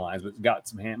German lines, but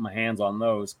got my hands on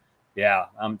those. Yeah.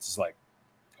 I'm just like,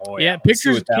 oh yeah.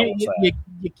 Pictures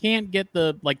you can't get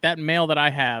that male that I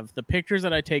have. The pictures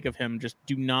that I take of him just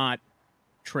do not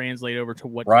translate over to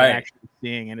what you're actually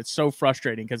seeing, and it's so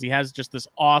frustrating because he has just this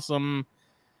awesome.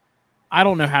 I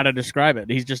don't know how to describe it.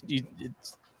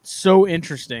 It's so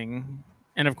interesting,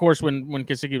 and of course when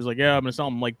Kasicki was like, "Yeah, I'm gonna sell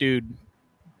him," I'm like, dude,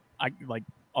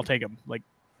 I'll take him. Like,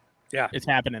 yeah, it's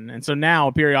happening. And so now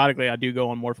periodically I do go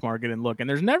on Morph Market and look, and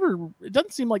it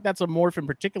doesn't seem like that's a morph in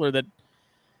particular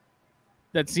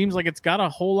that seems like it's got a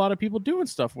whole lot of people doing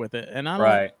stuff with it. And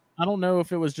I don't know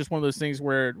if it was just one of those things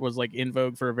where it was like in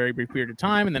vogue for a very brief period of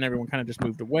time, and then everyone kind of just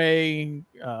moved away.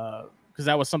 Because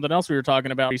that was something else we were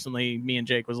talking about recently. Me and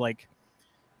Jake was like,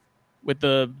 with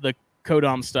the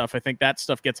Codom stuff, I think that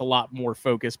stuff gets a lot more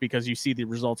focus because you see the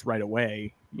results right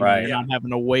away. You're not having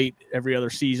to wait every other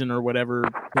season or whatever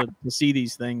to see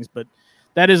these things. But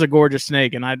that is a gorgeous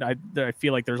snake, and I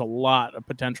feel like there's a lot of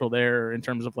potential there in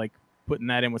terms of like putting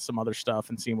that in with some other stuff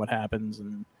and seeing what happens.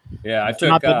 And I took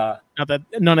not that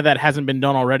none of that hasn't been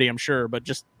done already, I'm sure, but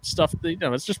just stuff that,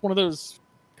 it's just one of those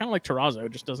kind of like terrazzo,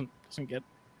 just doesn't get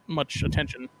much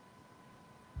attention.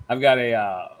 I've got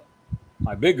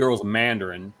my big girl's a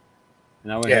Mandarin,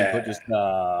 and I went ahead and put just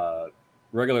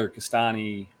regular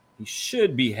Castani. He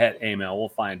should be het AML. We'll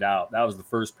find out. That was the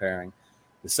first pairing.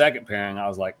 The second pairing, I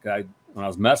was like, when I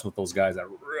was messing with those guys, I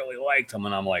really liked them,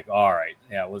 and I'm like, all right,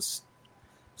 yeah, it was.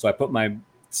 So I put my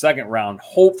second round.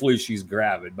 Hopefully she's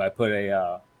gravid, but I put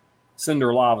a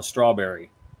Cinder Lava Strawberry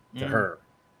to her.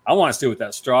 I want to see what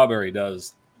that strawberry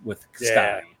does with Castani.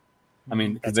 Yeah. I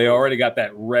mean, because they already got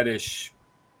that reddish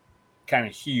kind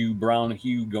of brown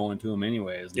hue going to them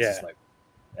anyways. It's just like,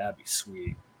 that'd be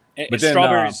sweet. But then,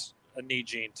 strawberry's a neat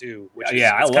gene too, which is,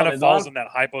 I love kind of it. falls in that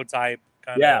hypotype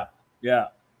kind of. Yeah.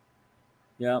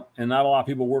 And not a lot of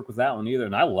people work with that one either,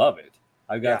 and I love it.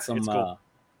 I've got some. Cool.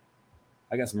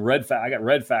 I got some red. I got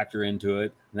red factor into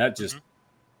it, and that just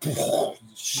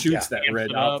shoots that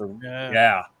red out.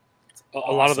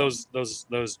 A lot of those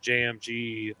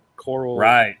JMG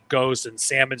coral ghosts and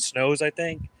salmon snows, I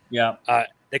think. Yeah.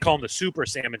 They call them the super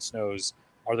salmon snows,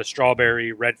 are the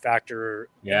strawberry red factor.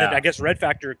 Yeah. And then I guess red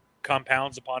factor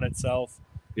compounds upon itself.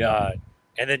 Yeah.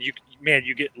 And then you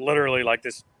get literally like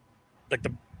this, like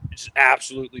just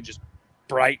absolutely just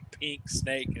bright pink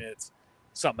snake, and it's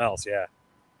something else. Yeah.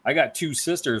 I got two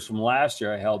sisters from last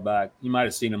year I held back. You might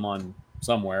have seen them on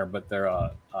somewhere, but they're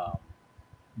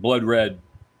blood red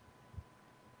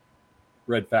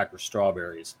factor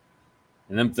strawberries.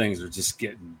 And them things are just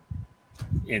getting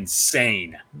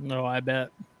insane. No, I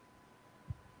bet.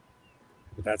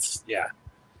 I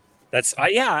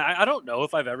don't know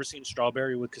if I've ever seen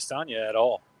strawberry with castagna at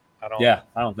all. I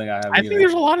don't think I have. I think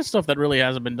there's a lot of stuff that really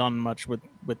hasn't been done much with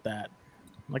that.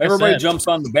 Like everybody jumps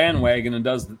on the bandwagon and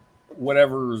does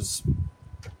whatever's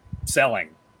selling,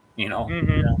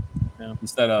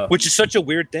 instead of, which is such a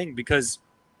weird thing because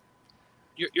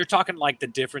you're talking like the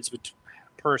difference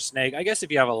per snake. I guess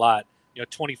if you have a lot,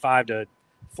 $25 to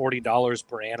 $40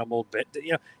 per animal, but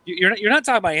you're not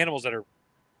talking about animals that are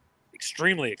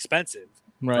extremely expensive,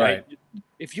 right?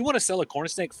 If you want to sell a corn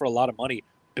snake for a lot of money,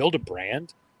 build a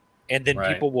brand, and then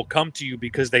people will come to you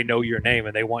because they know your name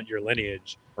and they want your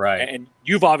lineage. Right. And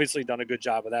you've obviously done a good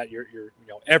job of that. You're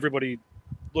everybody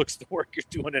looks at the work you're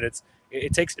doing, and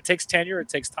it takes tenure, it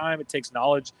takes time, it takes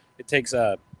knowledge, it takes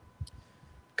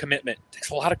commitment. It takes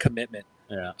a lot of commitment.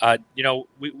 Yeah.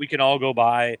 We can all go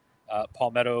buy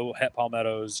palmetto, het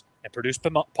palmettos, and produce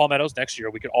palmettos next year.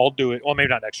 We could all do it. Well, maybe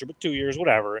not next year, but 2 years,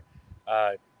 whatever.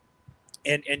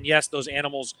 And yes, those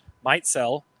animals might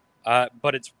sell,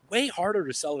 but it's way harder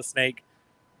to sell a snake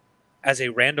as a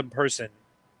random person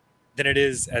than it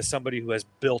is as somebody who has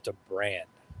built a brand.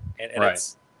 And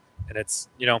it's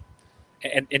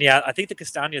I think the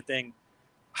castagna thing,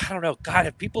 I don't know. God,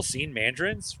 have people seen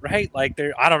mandarins? Right? Like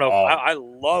I don't know. I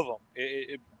love them.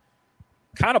 It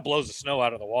kind of blows the snow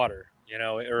out of the water, you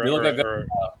look like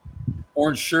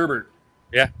orange sherbet.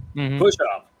 Yeah. Mm-hmm. Push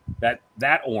up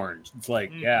that orange. It's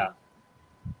like, yeah,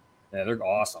 they're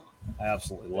awesome. I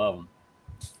absolutely love them.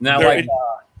 Now,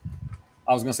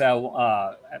 I was gonna say,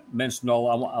 I mentioned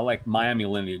I like Miami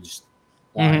lineage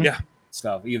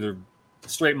stuff, either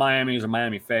straight Miamis or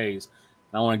Miami Fays.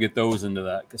 And I want to get those into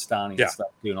that Castani and stuff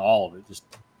too, and all of it. Just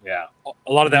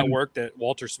a lot of that work that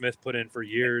Walter Smith put in for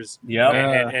years. Yeah,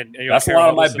 and that's a lot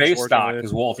of my base stock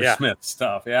is Walter Smith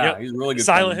stuff. Yeah, he's really good.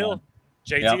 Silent Hill,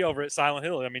 JT over at Silent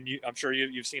Hill. I mean, I'm sure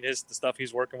you've seen the stuff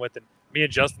he's working with, and me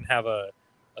and Justin have a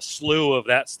slew of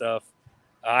that stuff.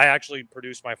 I actually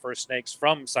produced my first snakes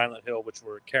from Silent Hill, which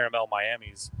were caramel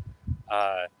Miamis,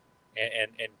 and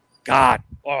God,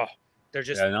 they're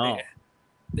just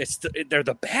they're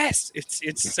the best.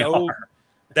 It's so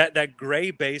that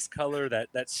gray base color,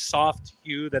 that soft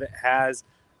hue that it has,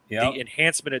 the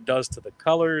enhancement it does to the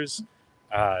colors,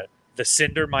 the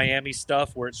cinder Miami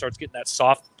stuff where it starts getting that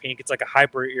soft pink. It's like a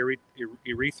hyper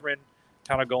erythrin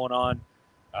kind of going on.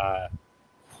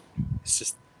 It's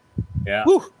just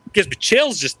gives me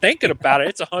chills just thinking about it.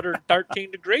 It's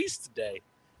 113 degrees today.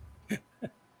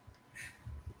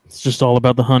 It's just all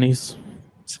about the honeys.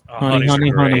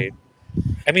 Honey.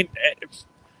 I mean,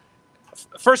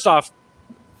 first off,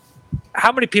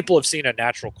 how many people have seen a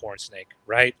natural corn snake,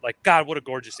 right? Like, God, what a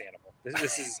gorgeous animal.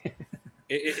 This is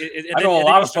I know a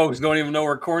lot of folks don't even know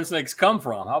where corn snakes come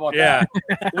from. How about that?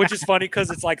 Which is funny because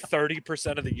it's like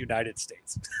 30% of the United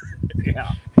States.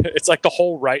 Yeah. It's like the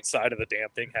whole right side of the damn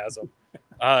thing has them.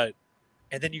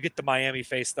 And then you get the Miami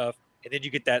face stuff, and then you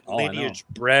get that lineage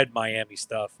bred Miami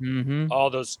stuff. Mm-hmm. All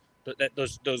those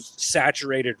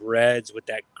saturated reds with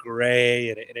that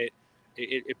gray, and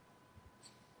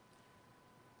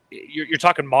you're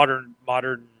talking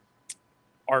modern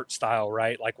art style,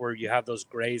 right? Like where you have those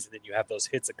grays and then you have those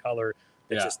hits of color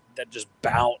that just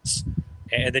bounce,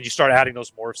 and then you start adding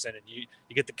those morphs in, and you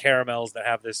get the caramels that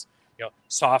have this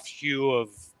soft hue of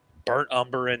burnt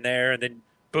umber in there, and then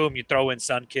boom, you throw in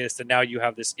Sunkissed, and now you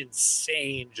have this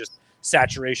insane just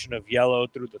saturation of yellow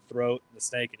through the throat and the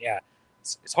snake, and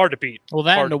it's hard to beat. Well,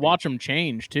 that and to watch them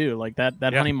change too, like that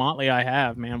Honey Motley I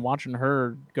have, man, watching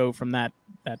her go from that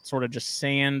sort of just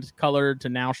sand color to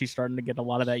now she's starting to get a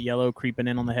lot of that yellow creeping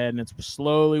in on the head, and it's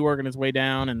slowly working its way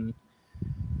down. And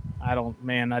I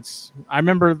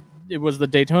remember it was the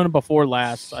Daytona before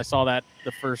last. I saw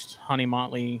the first Honey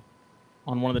Motley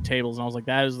on one of the tables, and I was like,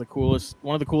 that is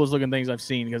one of the coolest looking things I've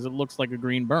seen, because it looks like a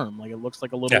green berm, like it looks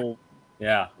like a little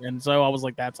And so I was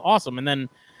like, that's awesome. And then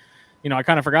I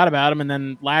kind of forgot about him, and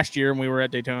then last year when we were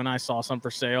at Daytona, I saw some for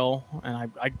sale,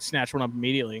 and I snatched one up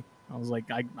immediately. I was like,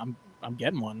 I'm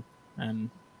getting one,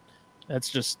 and that's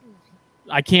just,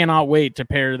 I cannot wait to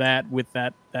pair that with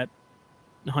that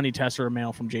Honey Tessera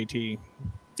male from JT.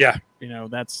 Yeah,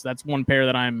 that's one pair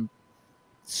that I'm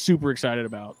super excited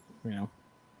about.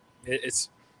 It's,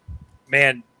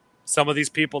 man, some of these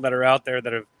people that are out there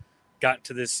that have gotten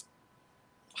to this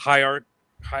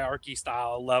hierarchy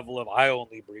style level of I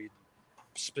only breed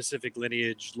specific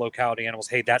lineage locality animals.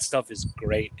 Hey, that stuff is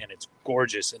great, and it's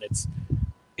gorgeous, and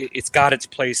it's got its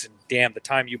place, and damn, the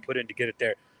time you put in to get it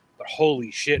there. But holy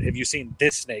shit, have you seen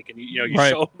this snake? And you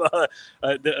show them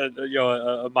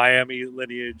a Miami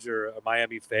lineage or a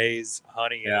Miami phase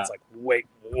honey, and it's like, wait,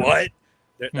 what?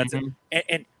 That's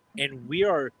it. And we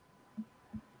are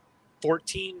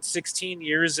 14, 16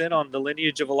 years in on the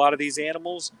lineage of a lot of these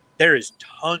animals. There is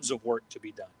tons of work to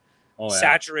be done.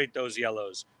 Saturate those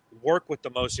yellows. Work with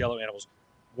the most yellow animals.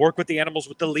 Work with the animals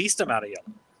with the least amount of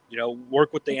yellow.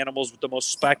 Work with the animals with the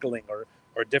most speckling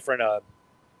or different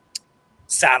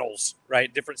saddles,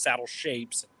 right? Different saddle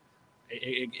shapes.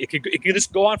 It could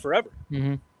just go on forever.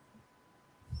 Mm-hmm.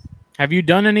 Have you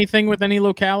done anything with any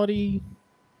locality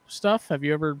stuff? Has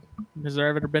there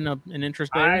ever been an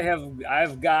interest there?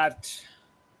 I've got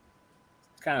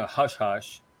kind of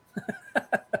hush.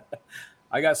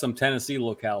 I got some Tennessee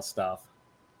locale stuff,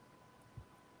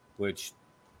 which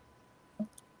I'm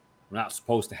not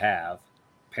supposed to have,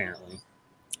 apparently.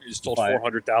 You just told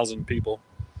 400,000 people.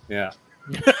 Yeah.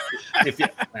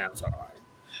 It's all right.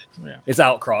 Yeah. It's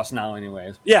outcross now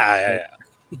anyways. Yeah.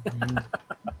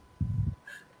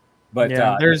 But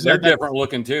they're different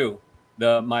looking too.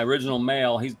 My original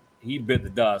male, he bit the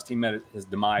dust. He met his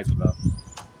demise with a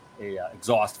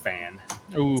exhaust fan.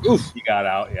 Oof. He got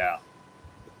out, yeah.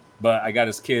 But I got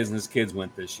his kids, and his kids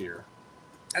went this year.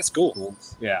 That's cool.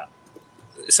 Yeah.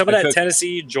 Some of that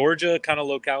Tennessee, Georgia kind of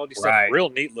locality stuff,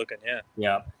 real neat looking, yeah.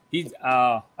 Yeah.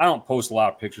 I don't post a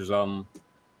lot of pictures of them.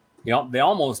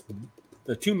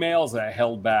 The two males that I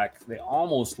held back, they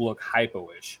almost look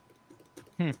hypo-ish.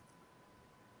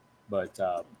 But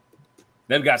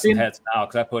they've got some heads now,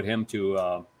 because I put him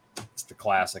to just the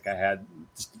classic. I had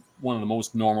just one of the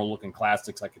most normal looking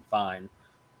classics I could find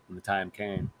when the time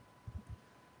came.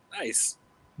 Nice.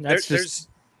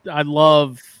 I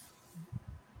love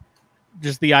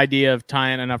just the idea of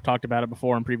tying, and I've talked about it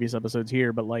before in previous episodes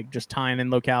here, but like just tying in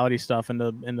locality stuff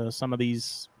into some of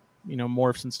these,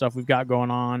 morphs and stuff we've got going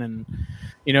on. And,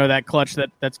 that clutch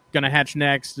that's going to hatch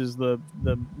next is one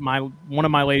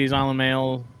of my Ladies Island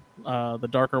male, the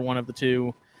darker one of the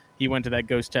two. He went to that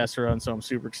Ghost Tessera, and so I'm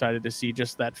super excited to see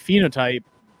just that phenotype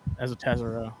as a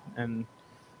Tessera. And,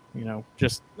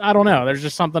 just, I don't know. There's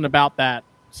just something about that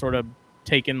sort of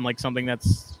taking like something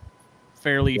that's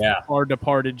fairly far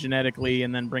departed genetically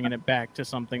and then bringing it back to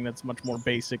something that's much more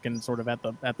basic and sort of at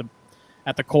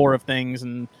the core of things.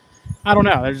 And I don't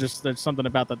know, there's something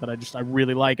about that I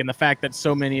really like. And the fact that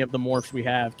so many of the morphs we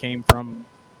have came from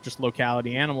just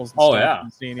locality animals. And stuff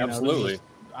and seeing, absolutely.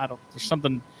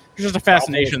 There's just a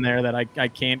fascination there that I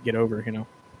can't get over,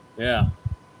 Yeah.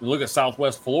 You look at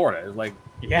Southwest Florida, it's like,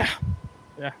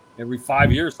 every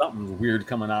 5 years, something's weird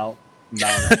coming out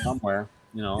down there somewhere.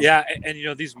 Yeah,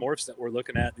 and these morphs that we're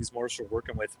looking at, these morphs we're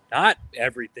working with, not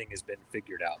everything has been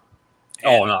figured out.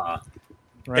 And no.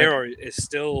 There is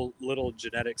still little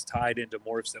genetics tied into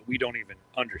morphs that we don't even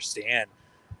understand.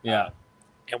 Yeah.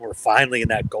 And we're finally in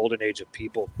that golden age of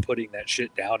people putting that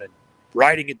shit down and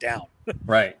writing it down.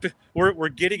 Right. We're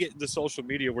getting it into social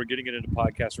media. We're getting it into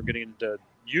podcasts. We're getting into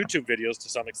YouTube videos to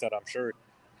some extent, I'm sure.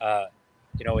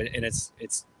 And it's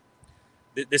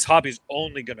this hobby is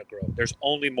only going to grow. There's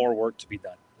only more work to be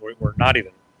done. We're not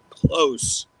even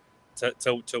close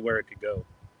to where it could go.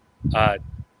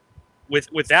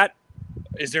 With that,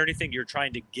 is there anything you're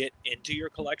trying to get into your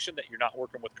collection that you're not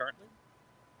working with currently?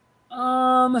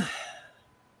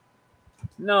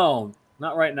 No,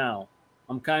 not right now.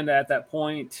 I'm kind of at that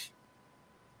point,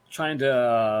 trying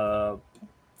to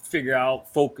figure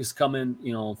out focusing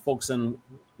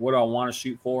what I want to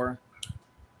shoot for.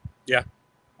 Yeah.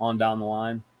 On down the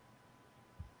line.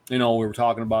 We were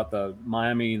talking about the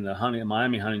Miami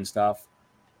hunting stuff.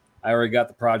 I already got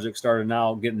the project started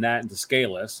now, getting that into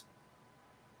scaleless.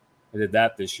 I did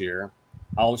that this year.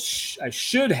 I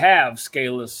should have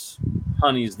scaleless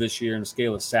honeys this year and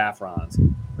scaleless saffrons,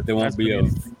 but they won't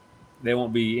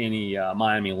be any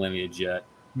Miami lineage yet.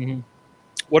 Mm-hmm.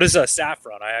 What is a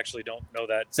saffron? I actually don't know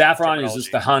that. Saffron is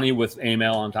just the honey with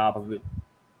amel on top of it.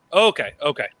 Okay.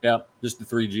 Yeah, just the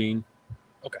 3 gene.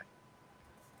 Okay.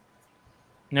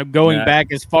 Now, going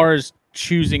back as far as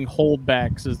choosing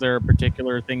holdbacks, is there a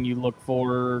particular thing you look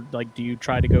for? Like, do you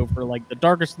try to go for like the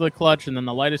darkest of the clutch and then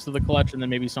the lightest of the clutch and then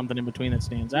maybe something in between that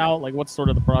stands out? Like, what's sort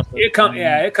of the process? It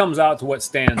comes out to what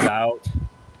stands out,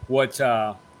 what's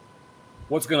going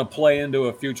to play into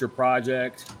a future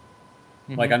project.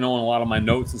 Mm-hmm. Like I know in a lot of my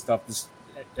notes and stuff,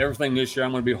 everything this year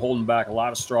I'm going to be holding back a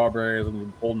lot of strawberries. I'm going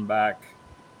to be holding back.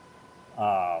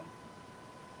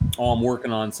 I'm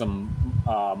working on some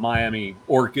Miami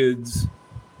orchids.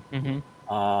 Mm-hmm.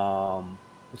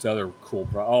 What's the other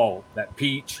cool that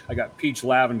peach. I got peach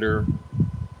lavender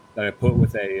that I put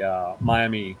with a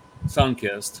Miami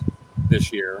Sunkissed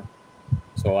this year.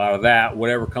 So out of that,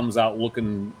 whatever comes out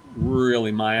looking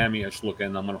really Miami-ish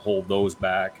looking, I'm going to hold those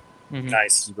back. Mm-hmm.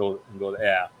 Nice. Go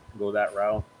that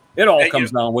route. It all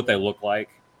comes down to what they look like.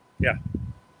 Yeah.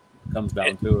 It comes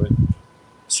down to it.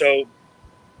 So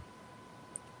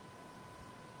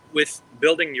with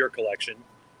building your collection,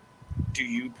 do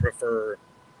you prefer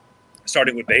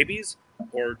starting with babies,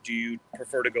 or do you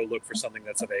prefer to go look for something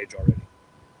that's of age already?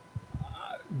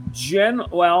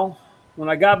 Well, when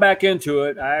I got back into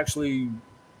it, I actually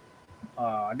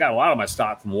I got a lot of my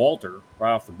stock from Walter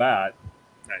right off the bat.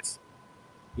 Nice.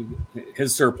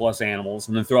 His surplus animals,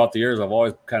 and then throughout the years, I've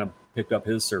always kind of picked up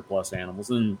his surplus animals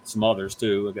and some others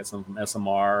too. I got some from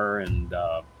SMR and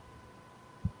I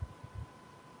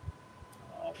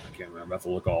can't remember. I have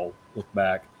to look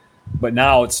back. But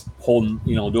now it's holding,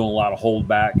 doing a lot of hold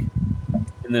back.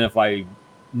 And then if I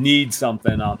need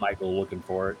something, I might go looking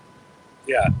for it.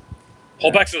 Yeah.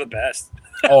 Holdbacks are the best.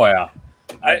 Oh, yeah.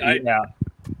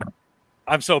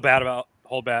 I'm so bad about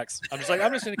holdbacks. I'm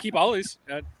just going to keep all these.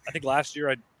 I think last year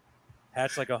I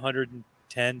hatched like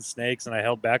 110 snakes and I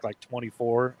held back like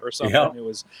 24 or something. Yep.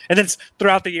 And then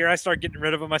throughout the year I start getting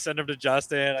rid of them. I send them to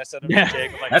Justin. I send them to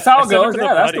Jake. Like, that's how it goes.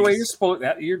 Yeah, that's the way you're supposed.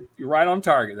 You're right on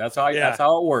target. That's how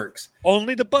it works.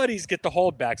 Only the buddies get the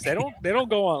holdbacks. They don't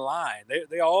go online.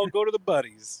 They all go to the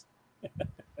buddies.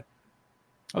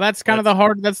 Well, that's kind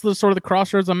of that's the sort of the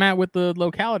crossroads I'm at with the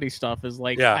locality stuff is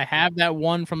like, I have that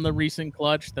one from the recent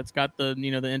clutch that's got the,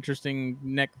 the interesting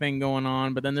neck thing going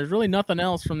on, but then there's really nothing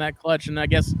else from that clutch. And I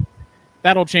guess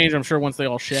that'll change, I'm sure, once they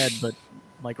all shed. But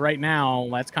like right now,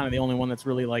 that's kind of the only one that's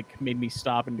really like made me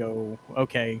stop and go,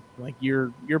 okay, like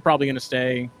you're probably going to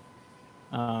stay.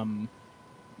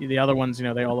 The other ones,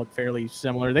 they all look fairly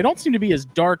similar. They don't seem to be as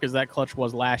dark as that clutch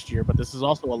was last year, but this is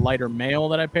also a lighter male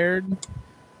that I paired.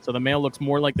 So the male looks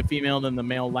more like the female than the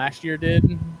male last year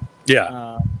did.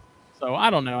 Yeah. So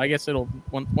I don't know. I guess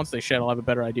once they shed, I'll have a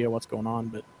better idea what's going on.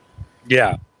 But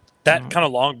yeah, that kind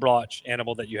of long blotch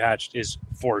animal that you hatched is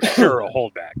for sure a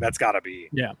holdback. That's got to be.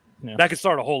 Yeah. That could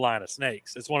start a whole line of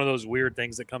snakes. It's one of those weird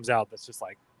things that comes out that's just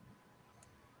like,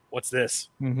 what's this?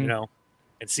 Mm-hmm.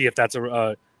 And see if that's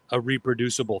a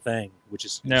reproducible thing, which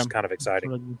is just kind of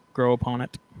exciting. Sort of grow upon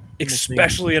it.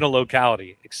 Especially in a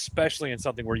locality, especially in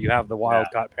something where you have the wild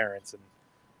caught parents,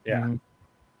 and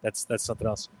that's something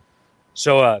else.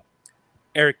 So,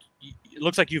 Eric, it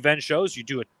looks like you vend shows. You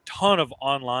do a ton of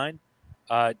online.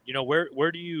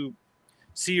 Where do you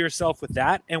see yourself with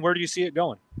that, and where do you see it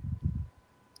going?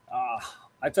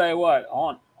 I tell you what,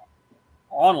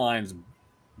 online's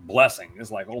blessing. It's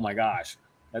like, oh my gosh,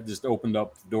 that just opened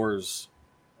up the doors.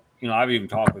 I've even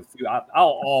talked with you.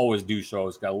 I'll always do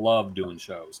shows. I love doing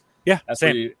shows. Yeah, that's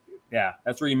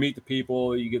where you meet the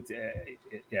people. You get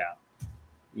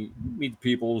you meet the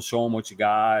people, show them what you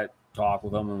got, talk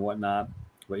with them and whatnot.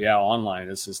 But online,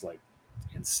 it's just like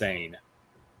insane.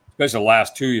 Especially the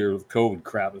last 2 years of COVID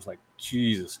crap. It's like,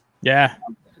 Jesus. Yeah.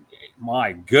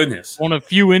 my goodness. One of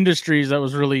few industries that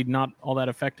was really not all that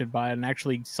affected by it and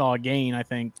actually saw a gain, I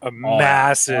think.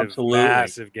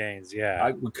 Massive gains.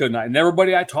 Yeah. We couldn't. And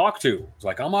everybody I talked to was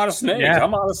like, I'm out of snakes. Yeah.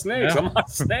 I'm out of snakes. I'm out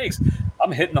of snakes.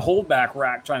 I'm hitting the holdback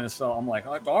rack trying to sell. I'm like,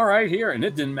 all right, here. And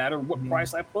it didn't matter what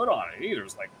price I put on it either.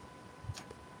 It's like,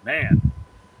 man.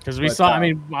 Because we saw, I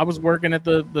mean, I was working at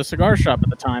the cigar shop at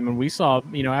the time, and we saw,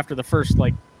 after the first,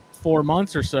 4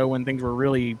 months or so when things were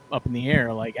really up in the air,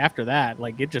 after that,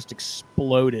 it just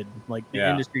exploded. The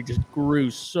industry just grew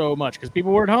so much because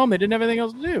people were at home. They didn't have anything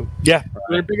else to do. Yeah.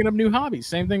 They're picking up new hobbies.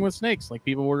 Same thing with snakes.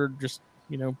 People were just,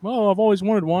 well, I've always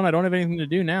wanted one. I don't have anything to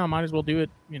do now. Might as well do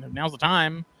it. Now's the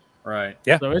time. Right.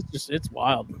 Yeah. So it's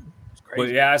wild. It's crazy.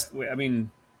 But yeah, I mean,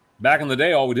 back in the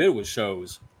day, all we did was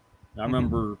shows. I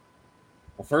remember,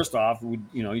 well, first off,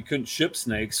 you couldn't ship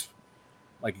snakes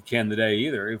like you can today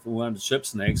either. If we wanted to ship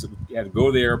snakes, you had to go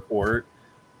to the airport,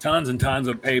 tons and tons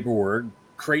of paperwork,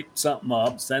 crate something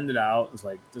up, send it out. It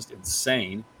was just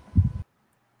insane.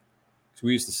 So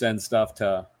we used to send stuff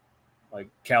to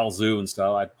Cal Zoo and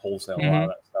stuff. I'd wholesale a lot of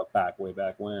that stuff way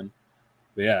back when.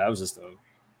 But yeah, that was just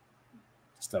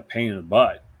a pain in the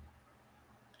butt.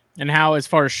 And how, as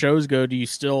far as shows go, do you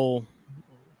still?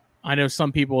 I know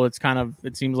some people. It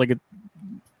seems like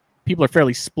people are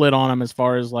fairly split on them as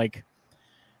far as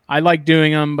I like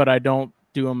doing them, but I don't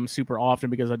do them super often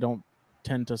because I don't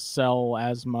tend to sell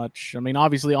as much. I mean,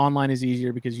 obviously online is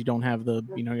easier because you don't have the,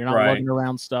 you're not lugging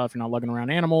around stuff. You're not lugging around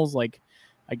animals. I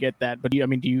get that. But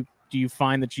do you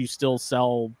find that you still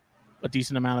sell a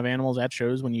decent amount of animals at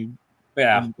shows when you?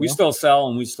 Yeah, we still sell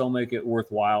and we still make it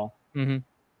worthwhile. Mm-hmm.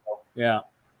 Yeah.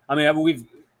 I mean,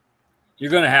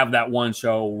 you're going to have that one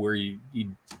show where you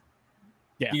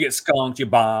get skunked, you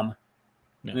bomb.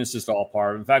 Yeah. And it's just all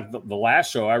part of it. In fact, the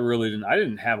last show, I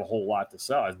didn't have a whole lot to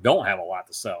sell. I don't have a lot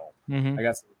to sell. Mm-hmm. I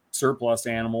got some surplus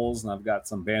animals, and I've got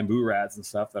some bamboo rats and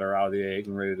stuff that are out of the egg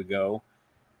and ready to go.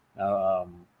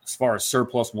 As far as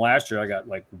surplus from last year, I got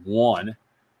one.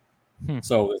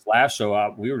 So this last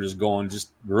show, we were just going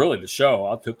really to show.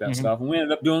 I took that stuff, and we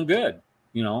ended up doing good,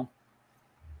 Now,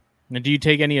 do you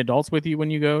take any adults with you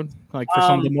when you go? For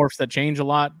some of the morphs that change a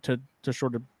lot to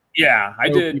sort of... Yeah, I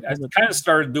did. I kind of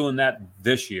started doing that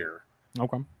this year.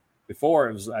 Okay. Before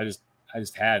it was, I just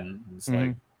hadn't. It's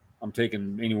I'm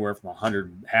taking anywhere from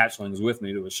 100 hatchlings with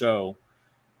me to a show,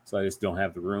 so I just don't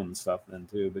have the room and stuff then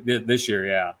too. But this year,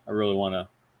 yeah, I really want to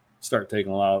start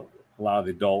taking a lot of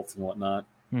the adults and whatnot.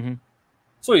 Mm-hmm.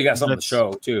 So you got something to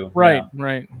show too, right? Yeah.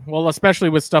 Right. Well, especially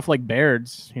with stuff like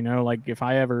Bairds, if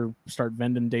I ever start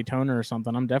vending Daytona or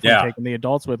something, I'm definitely taking the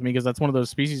adults with me because that's one of those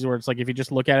species where it's if you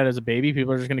just look at it as a baby,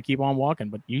 people are just going to keep on walking.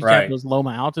 But you have those Loma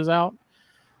Altas out,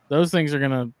 those things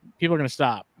people are going to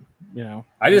stop.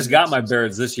 I just got my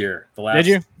Bairds this year. Did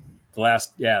you? The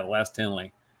last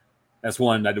Tinley. That's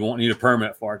one I won't need a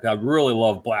permit for because I really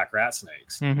love black rat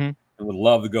snakes and would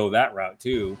love to go that route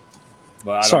too.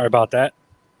 But sorry about that.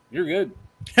 You're good.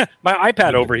 My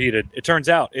iPad overheated. It turns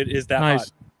out it is that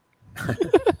nice. Hot.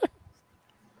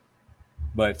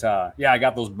 But I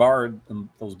got those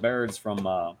Bairds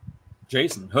from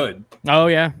Jason Hood. Oh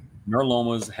yeah,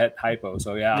 Merloma's het hypo.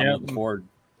 So I'm looking forward.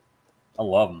 I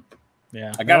love them.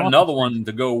 Yeah, I got another one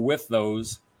to go with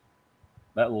those.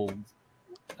 That was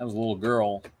a little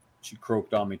girl. She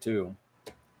croaked on me too.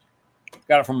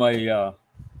 Got it from I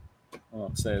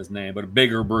won't say his name, but a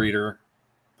bigger breeder.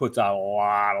 Puts out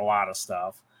a lot of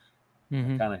stuff.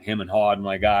 Kind of him and hawed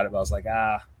when I got it. But I was like,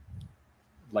 I'd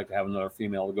like to have another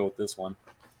female to go with this one.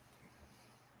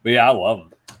 But yeah, I love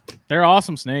them. They're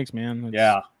awesome snakes, man.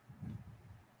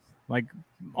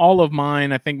 All of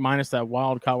mine, I think minus that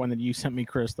wild caught one that you sent me,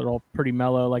 Chris, they're all pretty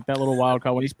mellow. That little wild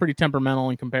caught one, he's pretty temperamental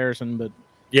in comparison, but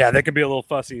yeah, they could be a little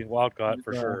fussy wild caught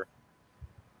for sure.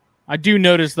 I do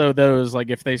notice though those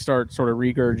if they start sort of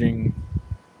regurging,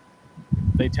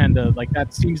 they tend to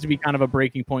that seems to be kind of a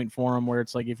breaking point for them where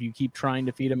it's if you keep trying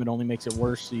to feed them, it only makes it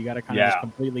worse. So you got to kind of just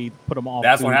completely put them off.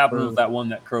 That's what happened with that one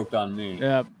that croaked on me.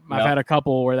 Yeah. I've had a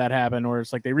couple where that happened where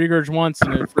it's they regurged once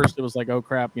and at first it was oh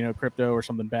crap, crypto or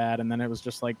something bad. And then it was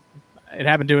just it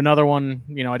happened to another one.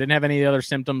 I didn't have any other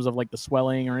symptoms of the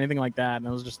swelling or anything like that.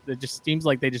 And it just seems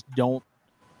like they just don't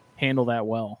handle that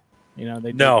well.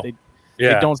 They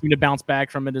don't seem to bounce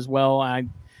back from it as well.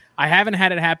 I haven't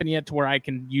had it happen yet to where I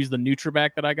can use the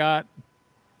Nutrabac that I got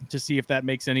to see if that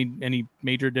makes any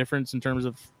major difference in terms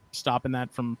of stopping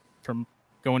that from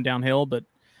going downhill. But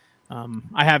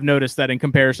I have noticed that in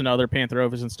comparison to other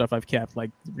Pantherophis and stuff I've kept,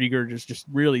 regurg just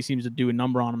really seems to do a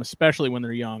number on them, especially when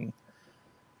they're young.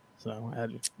 So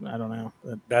I don't know.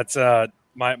 That's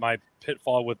my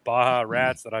pitfall with Baja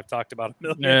rats that I've talked about a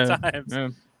million times.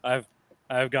 Yeah.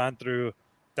 I've gone through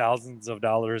thousands of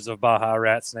dollars of Baja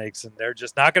rat snakes, and they're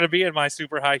just not going to be in my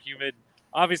super high humid,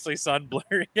 obviously sun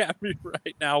blaring at me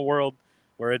right now world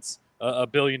where it's a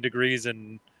billion degrees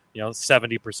and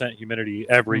 70% humidity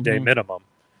every day minimum.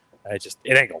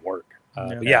 It ain't gonna work.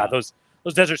 But yeah, those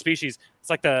desert species,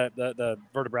 it's like the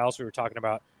vertebrales we were talking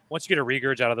about. Once you get a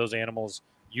regurg out of those animals,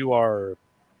 you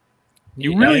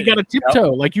really got to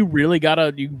tiptoe. Like you really got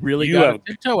to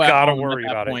tiptoe out. Gotta worry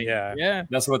about it. Yeah.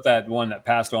 That's what that one that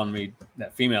passed on me,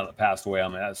 that female that passed away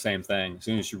on me, that same thing. As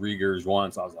soon as she regurged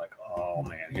once, I was like, oh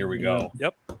man, here we go.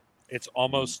 Yep. It's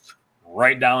almost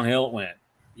right downhill it went.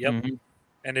 Yep. Mm-hmm.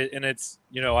 And it's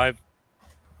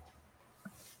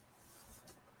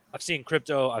I've seen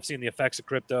crypto. I've seen the effects of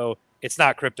crypto. It's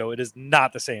not crypto. It is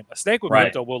not the same. A snake with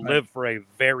crypto will live for a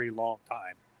very long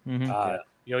time. Mm-hmm.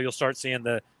 You'll start seeing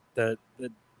the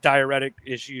diuretic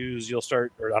issues. You'll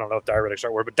start, or I don't know if diuretics are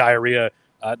a word, but diarrhea,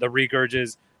 the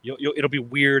regurges. It'll be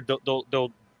weird.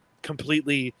 They'll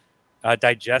completely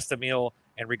digest the meal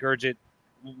and regurgitate.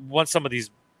 Once some of these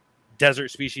desert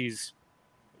species,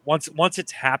 once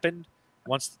it's happened,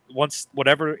 once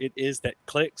whatever it is that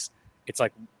clicks,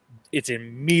 it's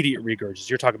immediate regurges.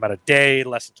 You're talking about a day,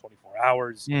 less than 24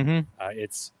 hours. Mm-hmm. And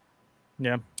it's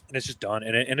just done,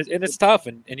 and it's tough,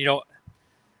 and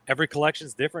every collection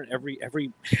is different.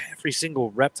 Every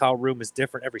single reptile room is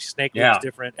different. Every snake room is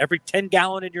different. Every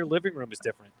 10-gallon in your living room is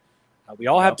different. We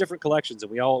all have different collections,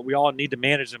 and we all need to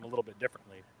manage them a little bit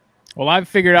differently. Well, I've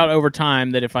figured out over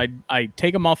time that if I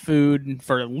take them off food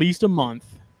for at least a month,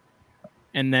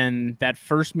 and then that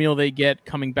first meal they get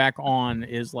coming back on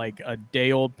is like a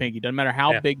day-old pinky. Doesn't matter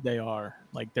how big they are.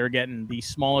 Like they're getting the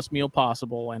smallest meal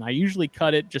possible, and I usually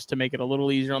cut it just to make it a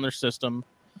little easier on their system.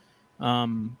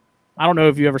 I don't know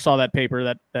if you ever saw that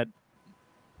paper that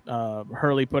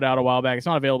Hurley put out a while back. It's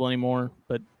not available anymore,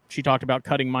 but she talked about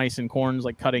cutting mice and corns,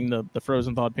 like cutting the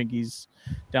frozen thawed pinkies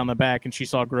down the back, and she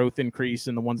saw growth increase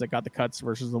in the ones that got the cuts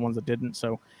versus the ones that didn't.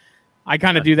 So I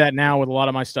kind of do that now with a lot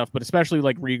of my stuff, but especially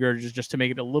like regurges, just to make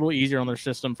it a little easier on their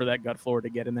system for that gut flora to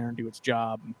get in there and do its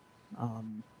job.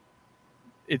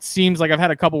 It seems like I've had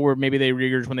a couple where maybe they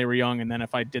regurged when they were young, and then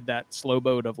if I did that slow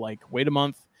boat of like wait a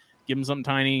month, give them something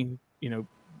tiny,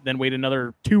 then wait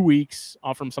another 2 weeks,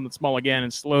 offer them something small again,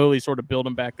 and slowly sort of build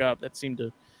them back up, that seemed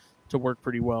to work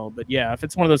pretty well. But yeah, if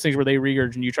it's one of those things where they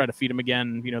regurge and you try to feed them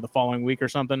again, the following week or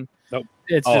something,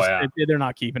 it's they're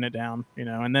not keeping it down,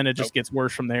 and then it just gets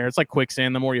worse from there. It's like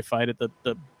quicksand. The more you fight it,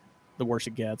 the worse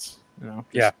it gets, So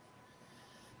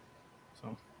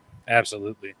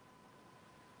absolutely.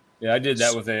 Yeah, I did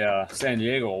that with a San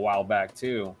Diego a while back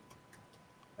too.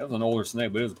 That was an older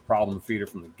snake, but it was a problem feeder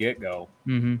from the get-go.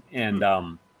 Mm-hmm. And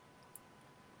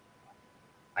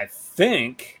I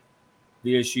think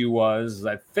the issue was,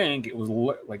 it was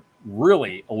like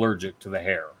really allergic to the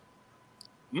hair.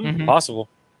 Mm-hmm. Possible.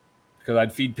 Because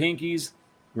I'd feed pinkies,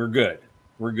 we're good.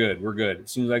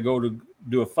 As soon as I go to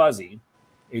do a fuzzy,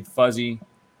 ate fuzzy,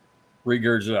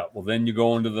 regurge it up. Well, then you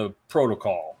go into the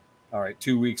protocol. All right,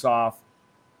 2 weeks off,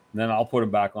 and then I'll put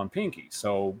them back on pinkies.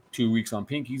 So 2 weeks on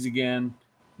pinkies again.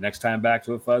 Next time back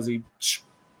to a fuzzy,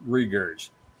 regurge.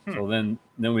 So then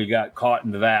we got caught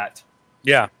into that.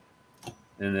 Yeah.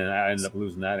 And then I ended up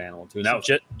losing that animal too. And that was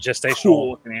gestational cool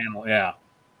looking animal. Yeah.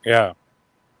 Yeah.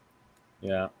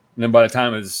 Yeah. And then by the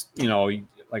time it's,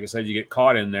 like I said, you get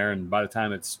caught in there, and by the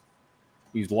time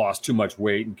he's lost too much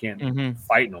weight and can't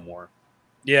fight no more.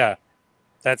 Yeah.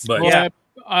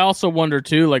 I also wonder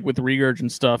too, like with regurg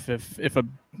and stuff, if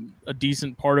a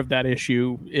decent part of that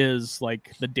issue is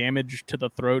like the damage to the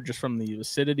throat just from the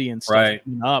acidity and stuff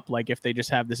up. Like if they just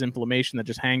have this inflammation that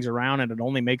just hangs around and it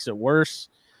only makes it worse.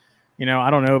 I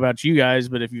don't know about you guys,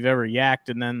 but if you've ever yacked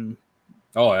and then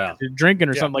you're drinking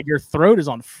or something, like your throat is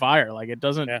on fire. Like it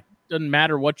doesn't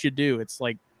matter what you do. It's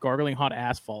like gargling hot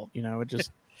asphalt. It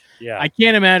just I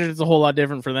can't imagine it's a whole lot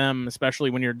different for them,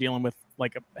 especially when you're dealing with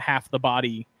like half the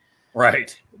body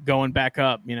going back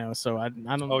up, so I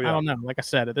don't know. Like I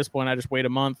said, at this point I just wait a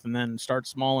month and then start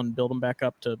small and build them back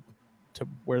up to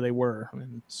where they were.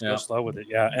 Go slow with it.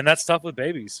 And that's tough with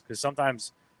babies because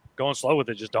sometimes going slow with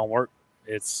it just don't work.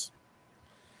 It's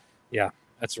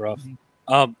that's rough.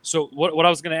 So what I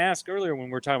was going to ask earlier when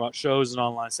we were talking about shows and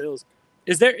online sales,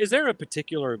 is there a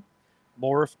particular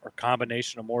morph or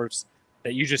combination of morphs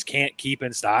that you just can't keep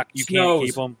in stock? You can't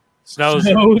keep them. Snows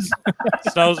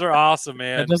are awesome,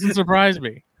 man. That doesn't surprise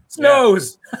me.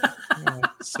 Snows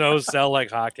sell like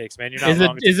hotcakes, man. You're not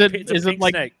wrong. Is it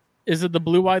like snake. Is it the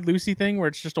blue-eyed Lucy thing where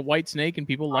it's just a white snake and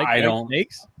people like white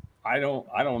snakes? I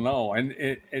don't know. And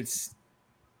it's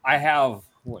I have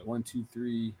 1, 2,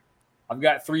 3. I've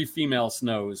got 3 female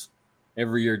snows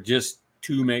every year just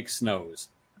to make snows.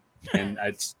 and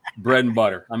it's bread and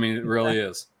butter. I mean, it really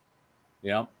is.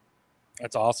 Yep.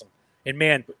 That's awesome. And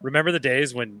man, remember the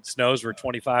days when snows were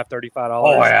 $25, $35?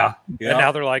 Oh yeah. And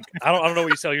now they're like, I don't know what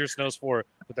you sell your snows for,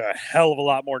 but they're a hell of a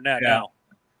lot more than that now.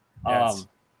 Yes.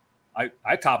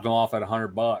 I topped them off at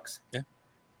 $100. Yeah.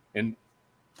 And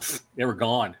they were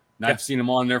gone. And I've seen them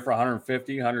on there for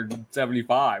 150,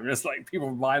 175. And it's like people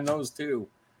are buying those too.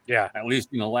 Yeah. At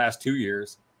least last 2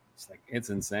 years. It's like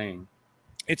it's insane.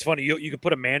 It's funny. You could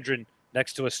put a mandarin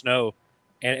next to a snow,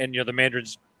 and the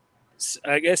mandarin's,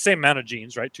 I guess, same amount of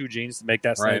genes, right? 2 genes to make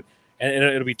that snake. Right. And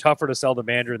it'll be tougher to sell the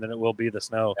mandarin than it will be the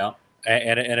snow. Yeah.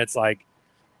 And it's like,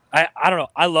 I don't know.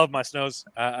 I love my snows.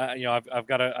 I've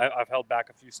held back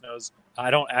a few snows. I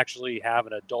don't actually have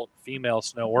an adult female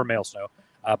snow or male snow,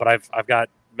 but I've got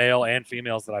male and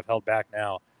females that I've held back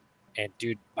now. And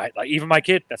dude, even my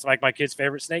kid, that's like my kid's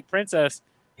favorite snake, Princess,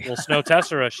 little snow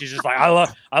tessera. She's just like,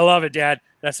 I love it, Dad.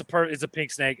 It's a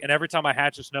pink snake. And every time I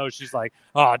hatch a snow, she's like,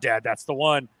 oh, Dad, that's the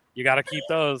one. You got to keep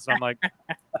those. And I'm like,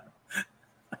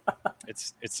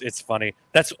 it's funny.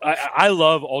 I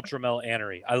love ultramel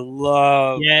anery. I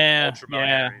love ultramel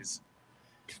aneries.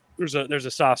 There's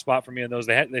a soft spot for me in those.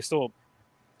 They still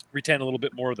retain a little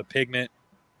bit more of the pigment.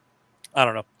 I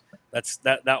don't know. That's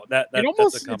a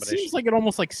combination. It seems like it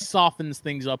almost like softens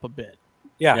things up a bit.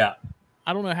 Yeah.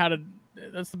 I don't know how to.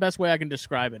 That's the best way I can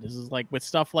describe it. Is like with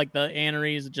stuff like the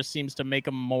aneries, it just seems to make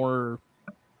them more.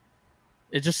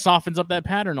 It just softens up that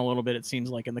pattern a little bit. It seems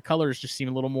like, and the colors just seem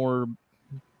a little more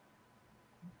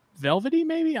velvety.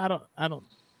 Maybe I don't know.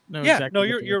 Yeah, exactly no,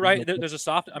 you're right. There's a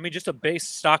soft. I mean, just a base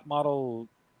stock model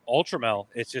ultramel.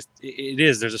 It's just it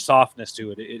is. There's a softness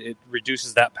to it. It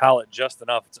reduces that palette just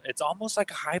enough. It's almost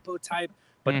like a hypo type,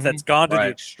 but that's gone to the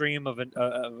extreme of an.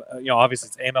 Obviously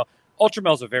it's AML.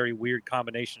 Ultramel is a very weird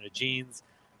combination of genes.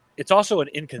 It's also an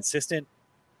inconsistent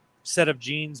set of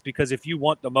genes because if you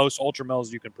want the most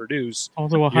ultramels you can produce,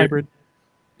 also a hybrid.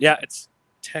 Yeah, it's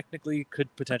technically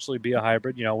could potentially be a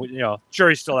hybrid.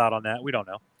 Jury's still out on that. We don't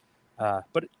know,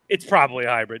 but it's probably a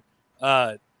hybrid.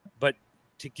 But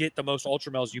to get the most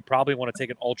ultramels, you probably want to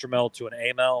take an ultramel to an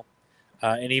AML,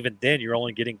 and even then, you're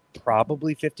only getting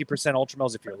probably 50%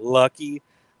 ultramels if you're lucky.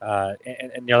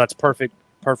 And that's perfect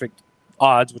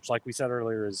odds, which, like we said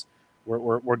earlier, is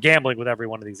we're gambling with every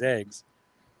one of these eggs.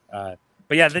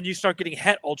 But yeah, then you start getting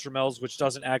het ultramels, which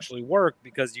doesn't actually work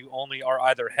because you only are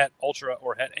either het ultra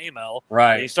or het AML.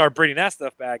 Right. And you start breeding that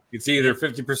stuff back. It's either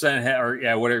 50% het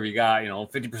or whatever you got.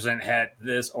 50% het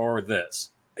this or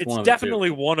this. It's definitely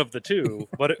one of the two,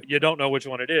 but you don't know which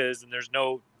one it is, and there's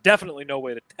definitely no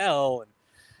way to tell. And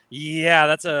yeah,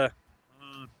 that's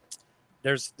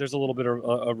there's a little bit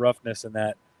of roughness in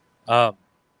that.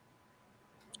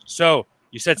 So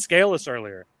you said scaleless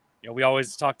earlier. We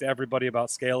always talk to everybody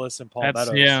about scaleless and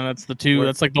palmettos. Yeah, that's the two.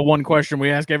 That's like the one question we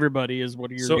ask everybody is,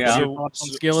 what are your thoughts on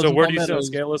scaleless? So where do you sit on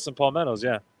scaleless and palmettos?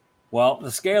 Yeah. Well,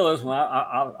 the scaleless, when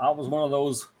I was one of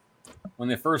those when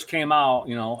they first came out,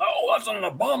 that's an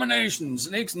abomination.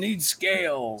 Snakes need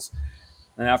scales.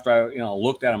 And after I,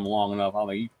 looked at them long enough, I'm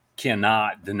like, you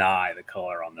cannot deny the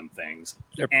color on them things.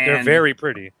 They're very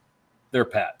pretty. They're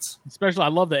pets. Especially, I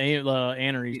love the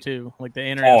aneries too. Like the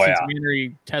aneries. Oh, yeah.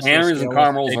 Aneries and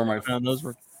caramels are my those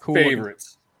were cool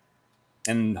favorites.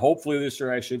 And hopefully this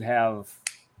year I should have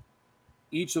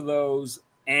each of those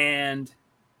and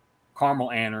caramel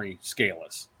anery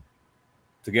scaleless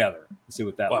together. See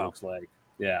what that looks like.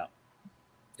 Yeah.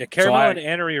 Yeah, caramel and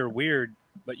anery are weird,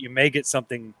 but you may get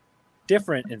something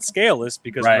different in scaleless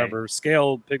because remember,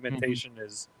 scale pigmentation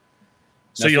is.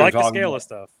 So you like the scaleless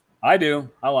stuff? I do.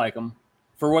 I like them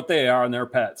for what they are, and they're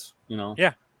pets.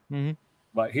 Yeah. Mm-hmm.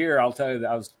 But here, I'll tell you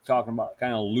that I was talking about,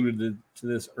 kind of alluded to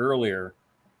this earlier.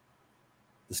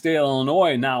 The state of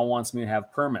Illinois now wants me to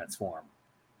have permits for them.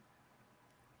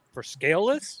 For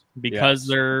scaleless? Because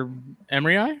they're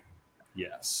emery?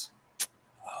 Yes.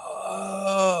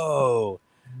 Oh.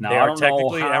 Now, they are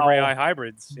technically emery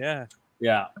hybrids. Yeah.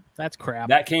 Yeah. That's crap.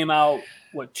 That came out,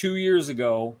 2 years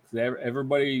ago?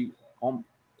 Everybody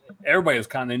was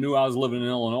they knew I was living in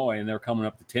Illinois, and they're coming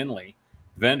up to Tinley,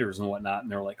 vendors and whatnot,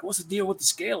 and they're like, what's the deal with the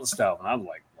scaleless stuff? And I'm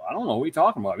like, well, I don't know what you're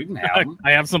talking about. You can have them.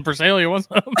 I have some for sale. You want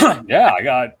some? Yeah, I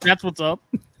got that's what's up.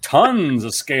 Tons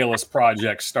of scaleless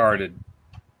projects started.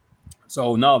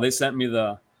 So no, they sent me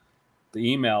the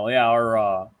email. Yeah,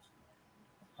 our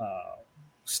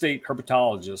state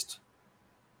herpetologist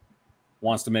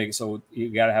wants to make it so you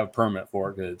got to have a permit for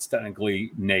it because it's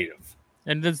technically native.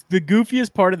 And the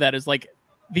goofiest part of that is like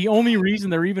the only reason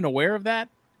they're even aware of that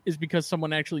is because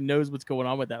someone actually knows what's going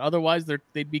on with that. Otherwise,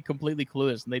 they'd be completely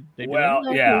clueless, and they'd be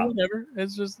like, yeah, whatever.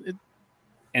 It's just it.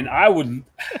 And I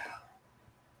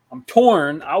I'm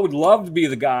torn. I would love to be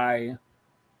the guy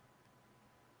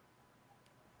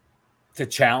to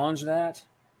challenge that.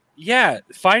 Yeah,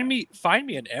 find me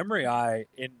an emery eye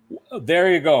in.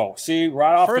 There you go. See,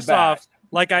 right off First the bat. off,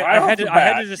 like I Right had off to the I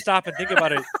had bat. to just stop and think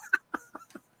about it.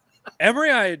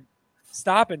 Emery eye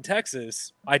stop in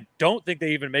Texas. I don't think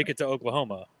they even make it to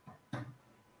Oklahoma.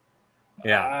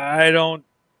 Yeah. I don't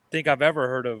think I've ever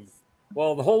heard of.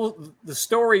 Well, the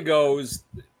story goes,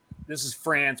 this is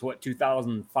France,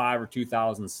 2005 or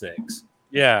 2006.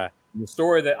 Yeah. The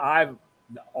story that I've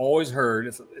always heard,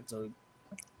 it's a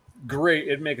great,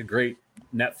 it'd make a great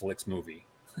Netflix movie.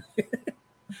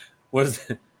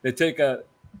 Was they take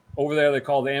over there, they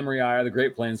call the Emery Eye, the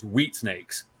Great Plains, wheat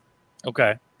snakes.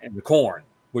 Okay. And the corn,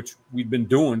 which we've been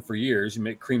doing for years. You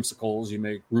make creamsicles, you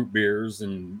make root beers,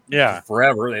 and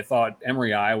forever they thought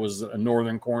Emery Eye was a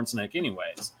northern corn snake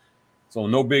anyways. So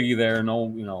no biggie there,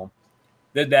 no,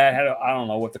 did that, I don't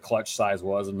know what the clutch size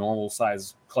was, a normal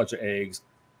size clutch of eggs.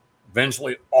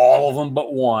 Eventually all of them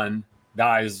but one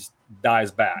dies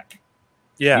back.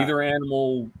 Yeah. Neither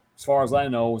animal, as far as I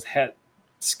know, was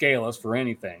scaleless for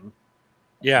anything.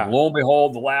 Yeah. And lo and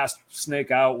behold, the last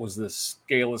snake out was this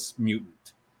scaleless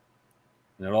mutant.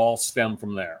 And it all stemmed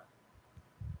from there.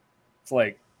 It's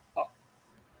like,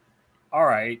 all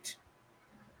right.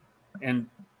 And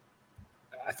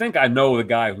I think I know the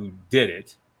guy who did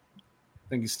it. I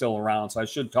think he's still around, so I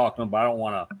should talk to him, but I don't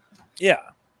want to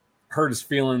hurt his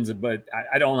feelings, but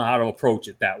I don't know how to approach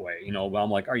it that way, but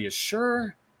I'm like, are you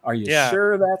sure? Are you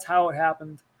sure that's how it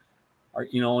happened?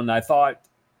 And I thought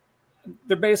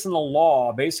they're basing the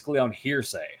law basically on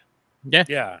hearsay.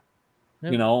 Yeah.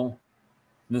 And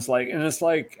it's like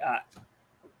I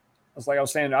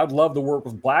was saying, I'd love to work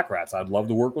with black rats. I'd love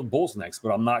to work with bull snakes, but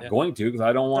I'm not going to, because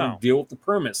I don't want to deal with the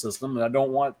permit system. And I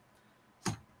don't want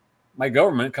my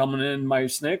government coming in my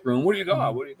snake room. What do you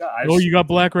got? What do you got? You got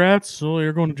black rats? Oh,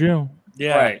 you're going to jail.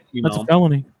 Yeah. Right. That's a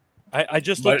felony. I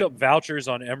just looked up vouchers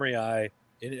on Emery Eye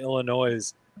in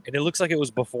Illinois, and it looks like it was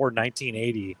before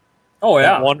 1980. Oh,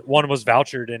 yeah. One was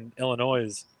vouchered in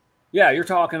Illinois. Yeah, you're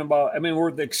talking about, we're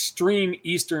at the extreme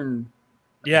eastern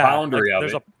boundary of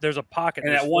it. There's a pocket.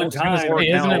 And at one time,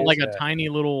 isn't it like a tiny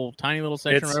little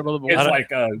section right above the It's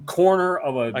like a corner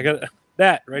of a. I got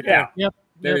that right there. Yep.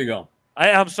 There you go.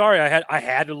 I'm sorry. I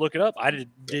had to look it up. I did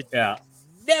Yeah.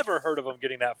 Never heard of them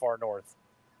getting that far north.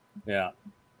 Yeah.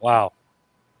 Wow.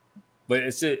 But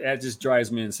it just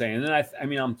drives me insane. And then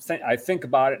I think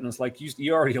about it, and it's like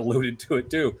you already alluded to it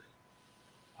too.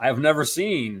 I've never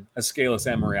seen a scaleless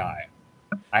Emery Eye.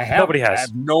 I have. Nobody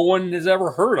has. No one has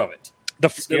ever heard of it.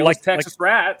 Like Texas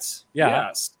rats. Yeah.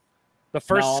 Yes. The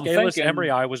first scaleless Emery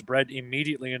Eye was bred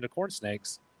immediately into corn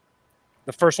snakes.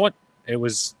 The first one. It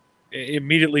was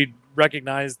immediately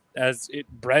recognized as it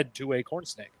bred to a corn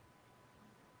snake.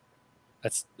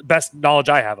 That's the best knowledge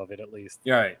I have of it, at least.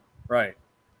 Yeah, right.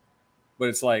 But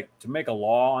it's like, to make a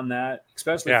law on that,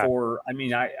 especially for,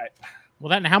 well,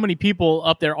 then how many people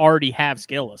up there already have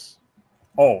scaleless?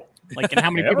 Oh. And how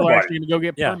many people are actually going to go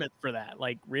get permits for that?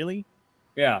 Like, really?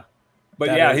 Yeah.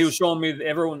 But he was showing me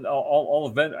everyone,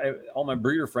 all my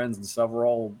breeder friends and stuff were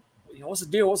all, what's the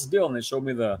deal? What's the deal? And they showed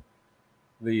me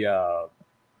the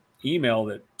email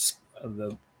that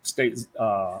the state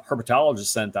herpetologist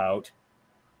sent out.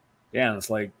 Yeah, and it's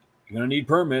like, you're going to need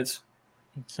permits.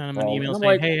 Send them an email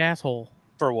saying, hey, asshole.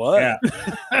 For what? Yeah.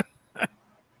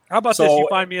 How about this? You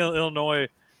find me in Illinois,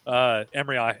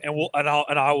 Emery Eye,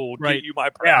 and I will get you my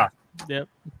permit. Yeah. Yep.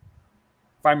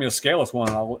 Find me a scaleless one,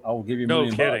 and I'll give you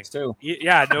 $1 million too.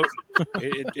 Yeah, no.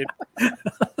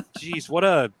 Jeez, what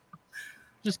a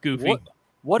just goofy.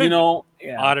 What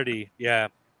oddity. Yeah.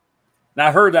 Now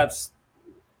I heard I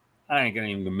ain't gonna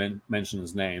even mention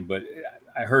his name, but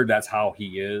I heard that's how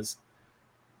he is.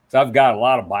 So I've got a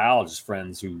lot of biologist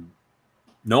friends who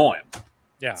know him.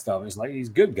 Yeah. Stuff. He's like, he's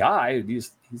a good guy. He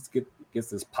gets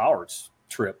this power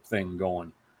trip thing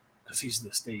going because he's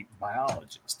the state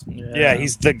biologist. Yeah,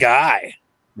 he's the guy.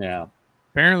 Yeah.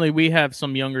 Apparently, we have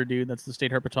some younger dude that's the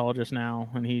state herpetologist now,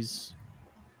 and he's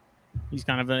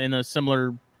kind of in a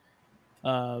similar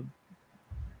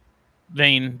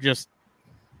vein. Just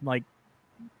like,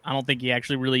 I don't think he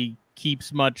actually really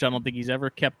keeps much. I don't think he's ever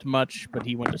kept much, but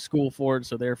he went to school for it,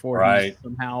 so therefore he's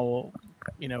somehow,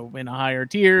 in a higher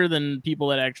tier than people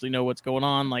that actually know what's going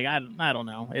on. Like, I don't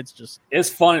know. It's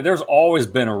funny. There's always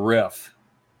been a riff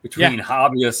between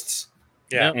hobbyists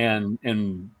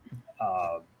and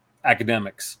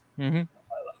academics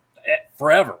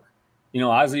forever.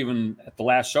 I was even at the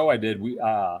last show I did. We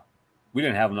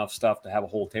didn't have enough stuff to have a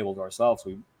whole table to ourselves.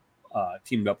 We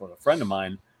teamed up with a friend of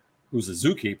mine who's a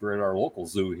zookeeper at our local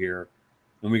zoo here,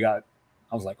 and I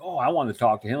was like, I wanted to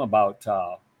talk to him about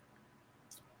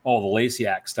all the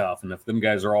Lasiak stuff, and if them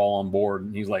guys are all on board,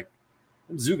 and he's like,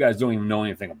 zoo guys don't even know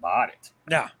anything about it.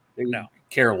 They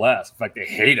care less. In fact, they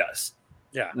hate us.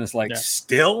 Yeah. And it's like,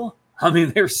 still? I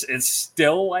mean, it's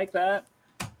still like that?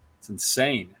 It's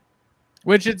insane.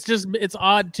 Which it's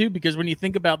odd too, because when you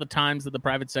think about the times that the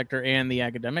private sector and the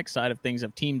academic side of things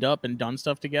have teamed up and done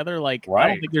stuff together, like I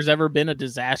don't think there's ever been a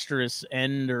disastrous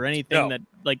end or anything that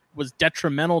like was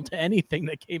detrimental to anything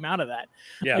that came out of that.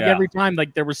 Yeah. Like every time,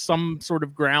 like there was some sort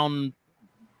of ground,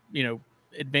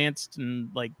 advanced and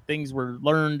like things were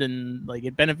learned and like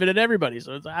it benefited everybody.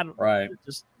 So it's I don't know.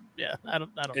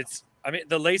 It's I mean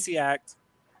the Lacey Act,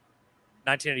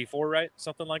 1984, right?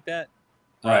 Something like that.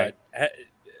 Right.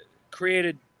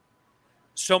 Created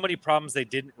so many problems they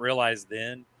didn't realize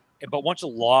then. But once a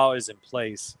law is in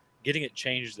place, getting it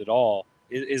changed at all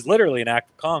is literally an act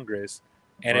of Congress.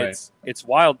 And it's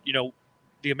wild.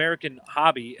 The American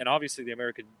hobby and obviously the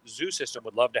American zoo system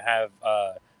would love to have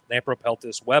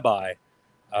Lampropeltis webi.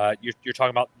 You're talking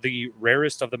about the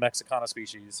rarest of the Mexicana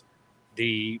species.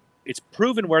 It's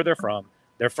proven where they're from.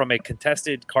 They're from a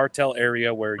contested cartel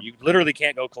area where you literally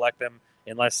can't go collect them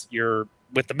unless you're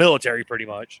with the military pretty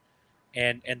much.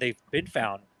 And they've been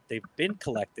found. They've been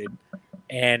collected.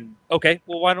 And, okay,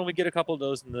 well, why don't we get a couple of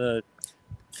those in the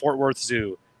Fort Worth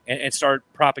Zoo and start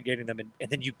propagating them? And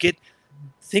then you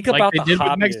think like about the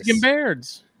hobbyists. Mexican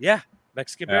bears. Yeah,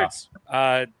 Mexican bears.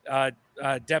 Jani,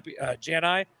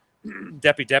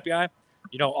 Depi.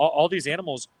 All these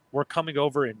animals were coming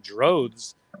over in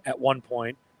droves at one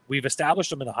point. We've established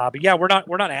them in the hobby. Yeah, we're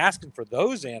not asking for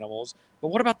those animals, but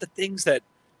what about the things that?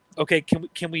 Okay,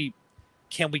 can we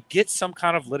get some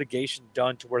kind of litigation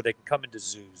done to where they can come into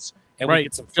zoos and we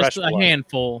get some fresh just a blood?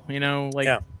 handful,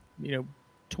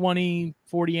 20,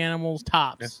 40 animals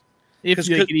tops. Yeah. If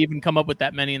they could even come up with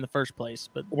that many in the first place,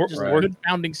 but just good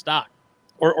founding stock.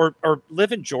 Or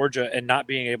live in Georgia and not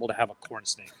being able to have a corn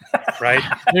snake, right?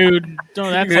 Dude, that's you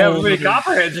can have as many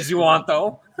copperheads as you want,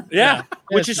 though. Yeah,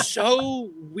 which is so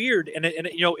weird. And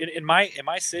in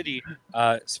my city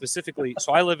specifically,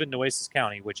 so I live in Nueces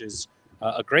County, which is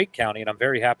a great county, and I'm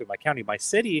very happy with my county. My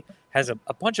city has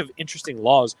a bunch of interesting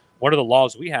laws. One of the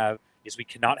laws we have is we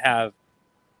cannot have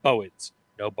boids,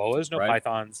 no boas, no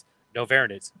pythons, no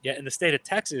varanids. Yet in the state of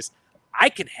Texas, I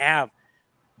can have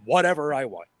whatever I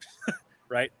want.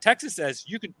 Right? Texas says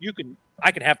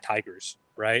I can have tigers,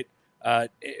 right?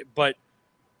 But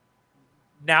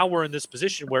now we're in this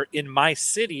position where in my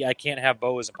city I can't have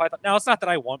boas and pythons. Now it's not that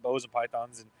I want boas and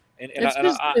pythons, and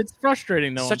it's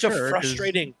frustrating though. Such a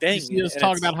frustrating thing. You just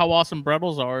talk about how awesome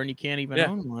Brettles are, and you can't even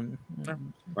own one.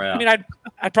 I mean,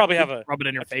 I'd probably have a rub it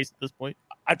in your face at this point.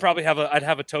 I'd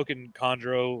have a token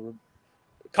chondro.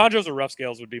 Chondros or rough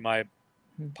scales would be my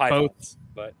pythons,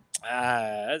 but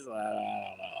I don't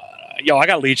know. Yo, I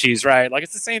got lychees, right? Like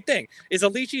it's the same thing. Is a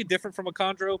lychee different from a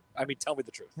chondro? I mean, tell me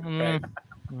the truth. Okay?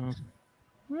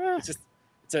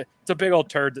 It's a big old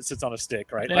turd that sits on a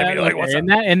stick, right? Yeah, I mean, what's in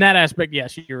that aspect,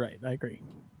 yes, you're right. I agree.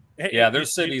 Yeah,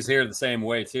 there's cities here the same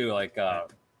way too. Like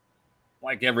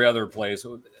every other place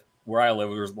where I live,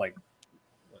 there's like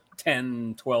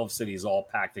 10, 12 cities all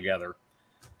packed together.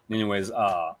 Anyways,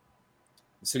 the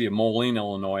city of Moline,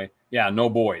 Illinois. Yeah, no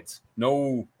boids,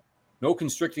 no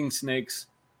constricting snakes.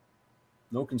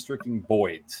 No constricting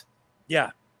boids. Yeah.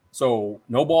 So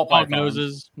no ball pythons. Hog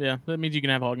noses. Yeah, that means you can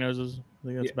have hog noses. I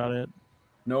think that's about it.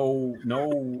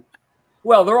 No.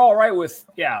 Well, they're all right with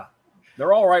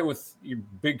your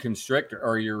big constrictor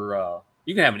or your.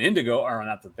 You can have an indigo, or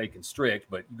not that they constrict,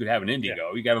 but you could have an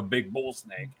indigo. You can have a big bull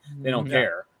snake. They don't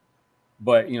care.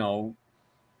 But no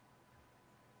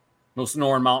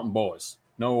Sonoran mountain boas.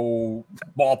 No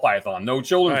ball python. No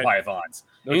children's pythons.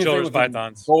 No children's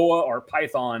pythons. Boa or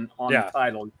python on the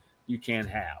title, you can't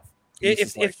have.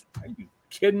 Are you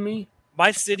kidding me?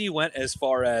 My city went as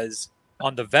far as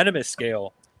on the venomous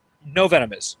scale, no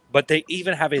venomous, but they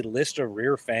even have a list of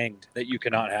rear fanged that you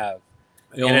cannot have.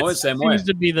 Illinois, same way. Seems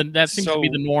to be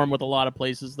the norm with a lot of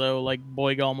places, though. Like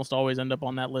Boiga almost always end up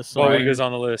on that list. Boiga's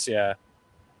on the list, yeah.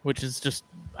 Which is just,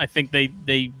 I think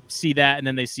they see that and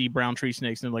then they see brown tree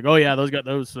snakes and they're like, oh yeah, those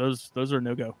are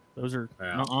no go. Those are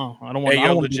I don't want. I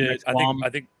don't legit. I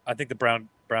think the brown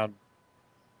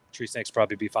tree snakes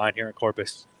probably be fine here in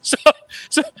Corpus.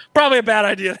 So probably a bad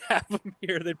idea to have them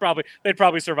here. They'd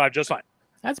probably survive just fine.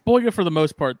 That's Boiga for the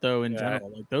most part, though. In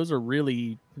general, like those are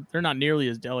they're not nearly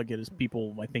as delicate as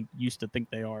people I think used to think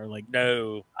they are. Like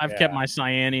I've kept my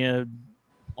Cyanea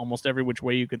almost every which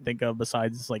way you could think of,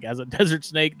 besides like as a desert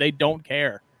snake. They don't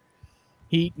care.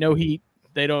 Heat, no heat,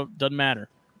 doesn't matter.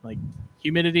 Like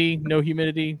humidity, no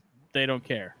humidity, they don't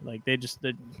care. Like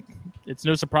it's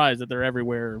no surprise that they're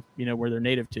everywhere, where they're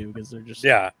native to, because they're just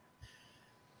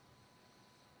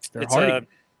They're it's hardy.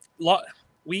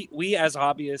 We as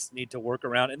hobbyists need to work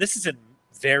around, and this is in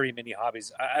very many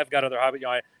hobbies. I've got other hobbies.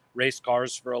 I raced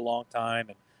cars for a long time,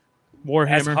 and as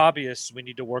Warhammer. hobbyists, we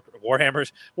need to work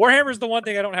Warhammers. Warhammer's the one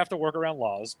thing I don't have to work around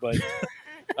laws, but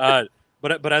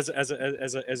but as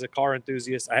a car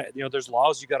enthusiast, there's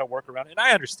laws you got to work around, and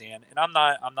I understand. And I'm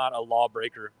not a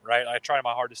lawbreaker, right? I try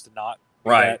my hardest to not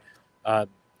do Right. that.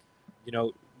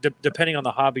 Depending on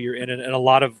the hobby you're in, and a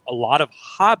lot of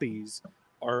hobbies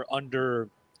are under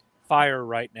fire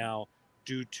right now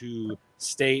due to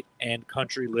state and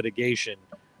country litigation.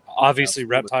 Obviously,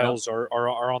 Absolutely. reptiles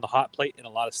are on the hot plate in a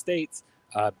lot of states.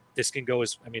 This can go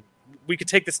we could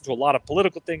take this into a lot of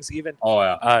political things even. Oh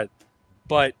yeah.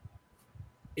 But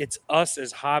it's us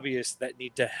as hobbyists that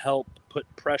need to help put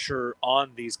pressure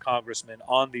on these congressmen,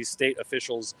 on these state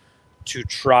officials, to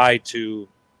try to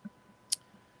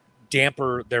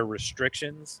damper their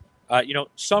restrictions.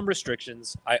 Some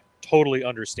restrictions I totally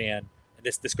understand, and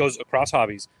this goes across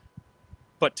hobbies.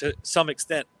 But to some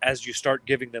extent, as you start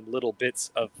giving them little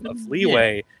bits of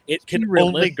leeway, it can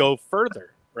only go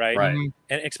further, right? Right.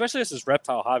 And especially as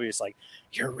reptile hobbyists, like,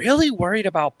 you're really worried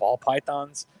about ball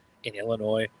pythons in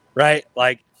Illinois, right?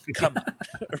 Like, come on.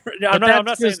 I'm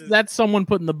not saying that's someone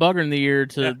putting the bugger in the ear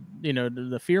to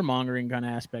the fear mongering kind of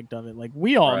aspect of it. Like,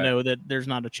 we all Right. know that there's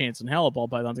not a chance in hell a ball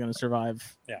python's going to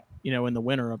survive. Yeah. In the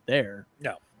winter up there.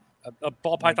 No. A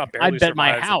ball python barely bet my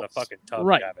survives in house. the fucking tub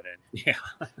Right. you have it in. Yeah.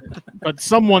 But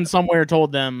someone somewhere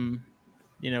told them,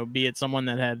 be it someone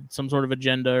that had some sort of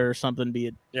agenda or something, be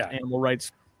it animal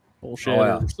rights bullshit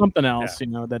or something else,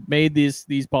 that made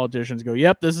these politicians go,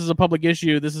 yep, this is a public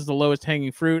issue. This is the lowest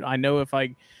hanging fruit. I know if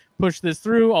I push this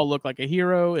through, I'll look like a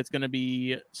hero. It's going to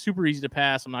be super easy to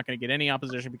pass. I'm not going to get any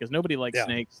opposition because nobody likes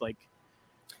snakes. Like,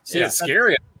 See, it's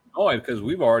scary because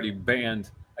we've already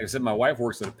banned, like I said, my wife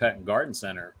works at a pet and garden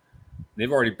center.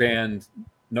 They've already banned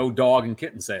no dog and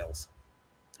kitten sales.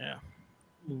 Yeah.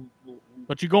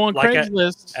 But you go on Like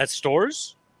Craigslist. At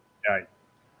stores? Right.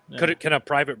 Yeah. Can a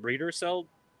private breeder sell?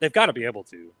 They've got to be able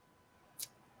to.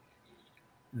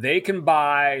 They can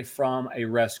buy from a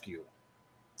rescue.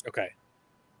 Okay.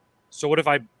 So what if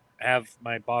I have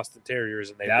my Boston Terriers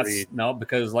and they breed? No,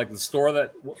 because like the store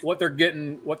that what they're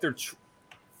getting, what they're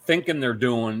thinking they're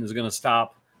doing is going to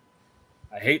stop.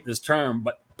 I hate this term,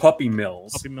 but puppy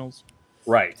mills. Puppy mills.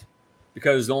 Right.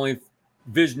 Because the only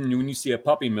vision when you see a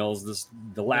puppy mill is this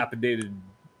dilapidated.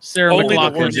 Sarah Only the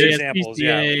McLachlan, worst examples,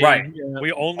 PCA, Right.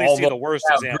 We only see the worst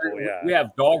example, We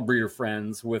have dog breeder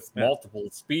friends with multiple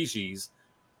species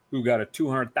who got a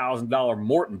 $200,000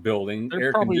 Morton building.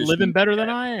 They're probably living better than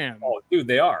I am. Oh, dude,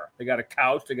 they are. They got a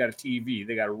couch, they got a TV,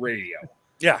 they got a radio.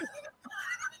 Yeah.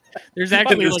 There's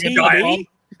actually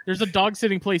There's a dog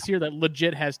sitting place here that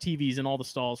legit has TVs in all the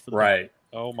stalls for the right.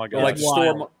 Oh my Well, god! like the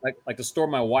store, like the store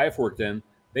my wife worked in,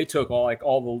 they took all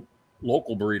the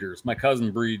local breeders. My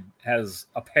cousin has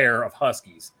a pair of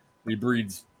huskies. He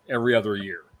breeds every other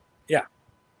year. Yeah,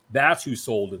 that's who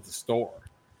sold at the store.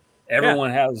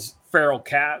 Everyone has feral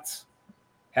cats,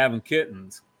 having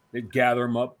kittens. They'd gather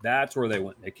them up. That's where they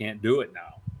went. They can't do it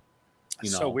now.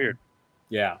 So weird.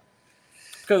 Yeah,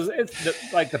 because it's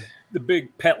the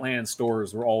big Petland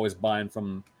stores were always buying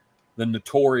from the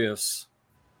notorious.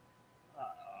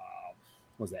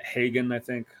 Was that Hagen? I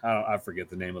think I forget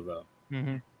the name of the.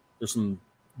 Mm-hmm. There's some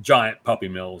giant puppy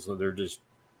mills that they're just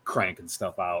cranking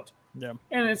stuff out. Yeah,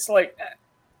 and it's like,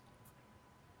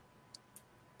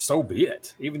 so be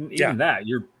it. Even that,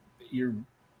 you're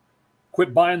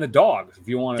quit buying the dogs if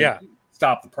you want to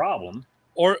stop the problem.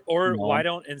 Or why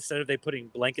don't, instead of they putting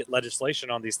blanket legislation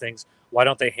on these things, why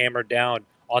don't they hammer down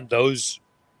on those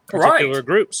particular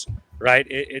groups? Right?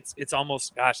 It's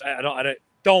almost, gosh, I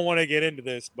don't want to get into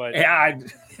this, but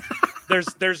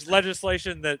there's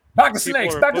legislation that back to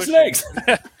snakes.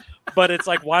 But it's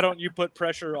like, why don't you put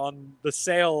pressure on the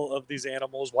sale of these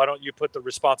animals? Why don't you put the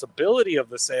responsibility of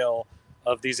the sale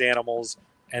of these animals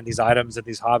and these items and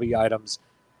these hobby items?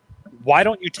 Why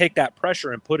don't you take that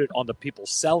pressure and put it on the people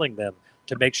selling them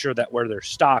to make sure that where their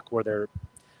stock, where their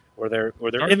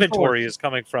inventory is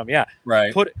coming from? Yeah,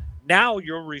 right. Now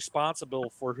you're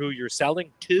responsible for who you're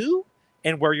selling to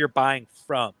and where you're buying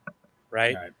from,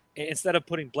 right? Instead of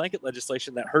putting blanket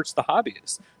legislation that hurts the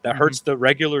hobbyist, that hurts the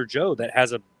regular Joe that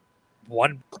has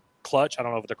one clutch. I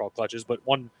don't know if they're called clutches, but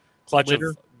one clutch of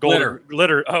golden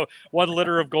litter. Oh, one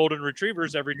litter of golden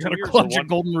retrievers every 2 years. Clutch of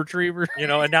golden retriever.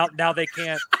 And now they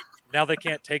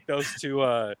can't take those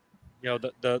to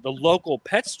the local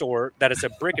pet store that is a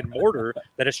brick and mortar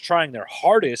that is trying their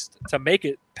hardest to make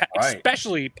it,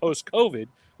 especially post COVID,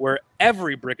 where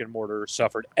every brick and mortar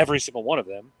suffered, every single one of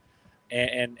them.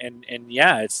 And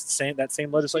it's saying that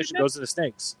same legislation goes into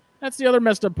snakes. That's the other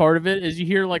messed up part of it is you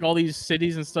hear like all these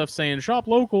cities and stuff saying shop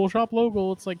local, shop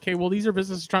local. It's like, okay, well, these are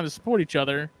businesses trying to support each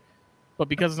other, but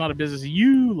because it's not a business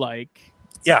you like,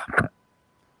 Yeah,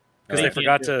 because they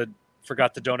can't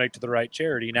forgot to donate to the right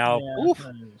charity. Now,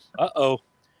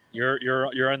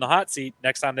 you're in the hot seat.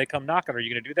 Next time they come knocking, are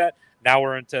you going to do that? Now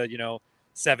we're into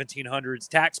 1700s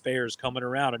taxpayers coming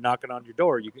around and knocking on your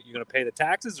door. You going to pay the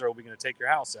taxes, or are we going to take your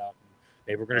house out?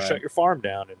 Maybe we're going to shut your farm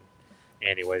down. And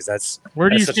anyways, where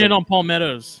do you stand on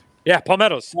palmettos? Yeah,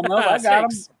 palmettos. Well, no, I got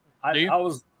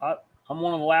them. I'm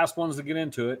one of the last ones to get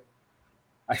into it.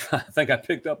 I think I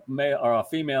picked up a male or a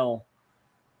female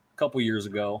a couple years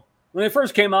ago. When they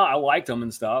first came out, I liked them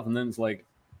and stuff, and then it's like,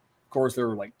 of course, there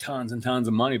were like tons and tons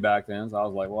of money back then. So I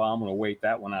was like, well, I'm going to wait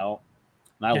that one out,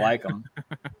 and I like them.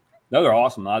 No, they're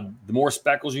awesome. The more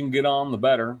speckles you can get on, the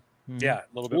better. Yeah, a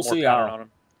little bit We'll more see pattern on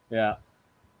them. Yeah.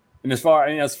 And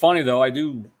it's funny though.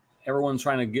 Everyone's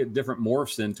trying to get different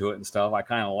morphs into it and stuff. I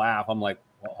kind of laugh. I'm like,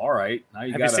 well, all right. Now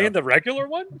Have you seen the regular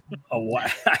one?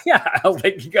 Yeah,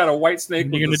 like you got a white snake.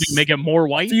 You're going to make it more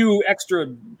white. A few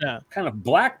extra kind of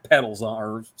black petals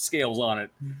or scales on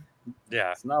it.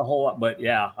 Yeah, it's not a whole lot, but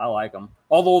yeah, I like them.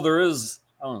 Although there is,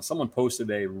 I don't know, someone posted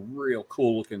a real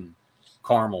cool looking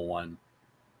caramel one,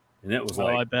 and it was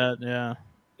I bet, yeah.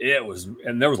 It was,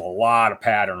 and there was a lot of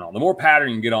pattern on. The more pattern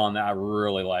you can get on that, I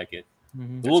really like it.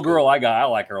 Mm-hmm. The little girl I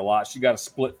like her a lot. She got a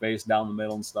split face down the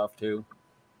middle and stuff too.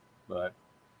 But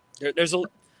there's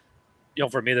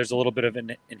for me, there's a little bit of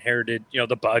an inherited,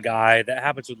 the bug eye that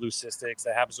happens with leucistics,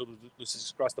 that happens with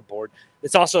leucistics across the board.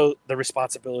 It's also the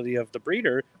responsibility of the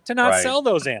breeder to not sell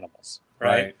those animals,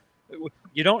 right?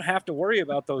 You don't have to worry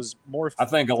about those morph. I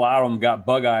think a lot of them got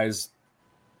bug eyes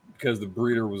because the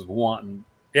breeder was wanting.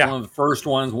 Yeah. One of the first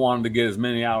ones wanted to get as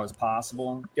many out as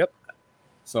possible. Yep.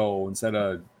 So instead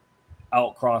of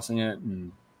outcrossing it,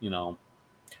 and I don't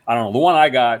know. The one I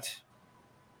got,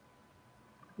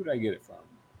 who did I get it from?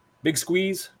 Big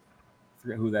Squeeze. I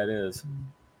forget who that is.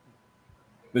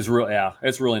 It's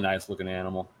really nice looking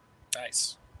animal.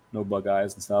 Nice. No bug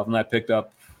eyes and stuff. And I picked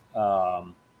up.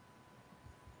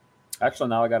 Actually,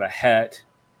 now I got a het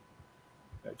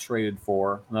that I traded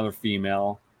for another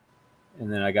female.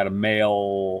 And then I got a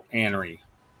male anery.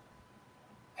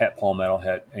 Het palmetto,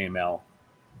 het AML.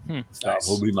 Stuff. Nice.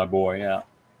 He'll be my boy, yeah.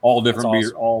 All different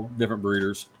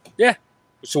breeders. Yeah.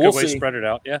 So we'll see. Spread it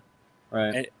out, yeah.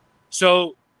 Right. And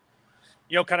so,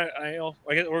 I guess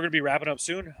we're going to be wrapping up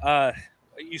soon.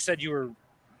 You said you were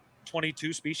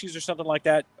 22 species or something like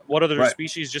that. What other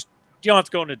species? Just you don't have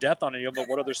to go into depth on any of them, but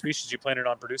what other species you planning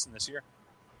on producing this year?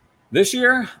 This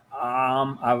year,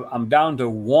 I'm down to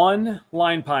one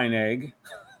line pine egg.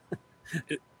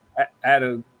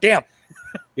 Damn.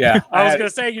 Yeah, I was gonna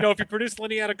say, if you produce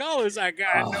lineata gallas, I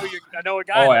know a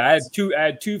guy. Oh, I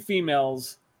had two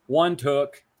females. One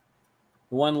took.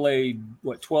 One laid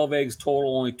 12 eggs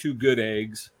total. Only 2 good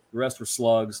eggs. The rest were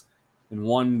slugs, and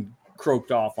one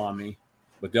croaked off on me.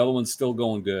 But the other one's still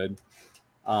going good.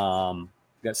 Got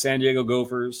San Diego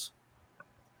Gophers.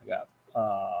 I got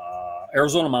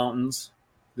Arizona Mountains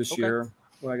this year.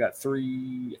 Well, I got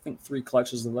 3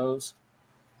 clutches of those.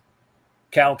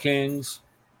 Cal Kings,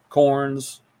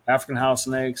 corns, African house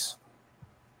snakes,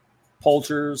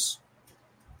 poultures,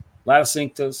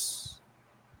 Laticinctus.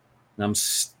 And I'm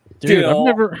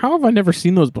still... how have I never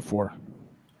seen those before?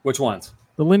 Which ones?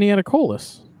 The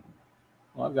Lineaticolus.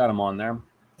 Well, I've got them on there.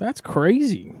 That's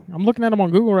crazy. I'm looking at them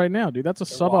on Google right now, dude. That's a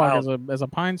suboc as a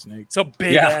pine snake. It's a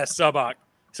big ass suboc.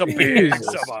 It's a big ass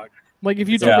suboc. Like if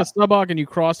you took a suboc and you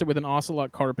crossed it with an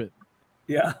ocelot carpet.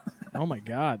 Yeah. Oh my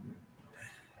god.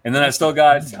 And then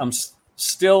I'm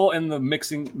still in the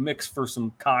mix for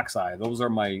some cockeye. Those are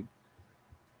my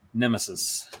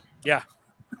nemesis. Yeah.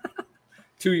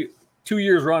 2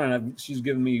 years running, she's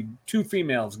given me 2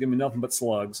 females, giving me nothing but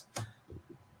slugs.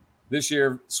 This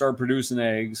year, started producing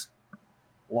eggs.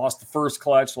 Lost the first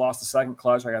clutch, lost the second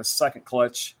clutch. I got a second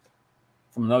clutch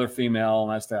from another female,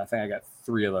 and I think I got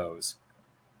 3 of those.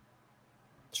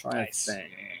 Trying to think.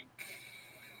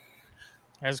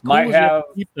 As cool as you have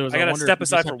to keep those, I got to step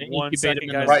aside for 1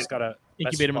 second, guys. Just got to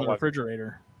incubate them in the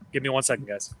refrigerator. Give me 1 second,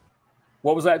 guys.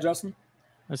 What was that, Justin?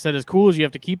 I said, as cool as you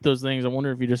have to keep those things, I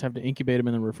wonder if you just have to incubate them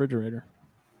in the refrigerator.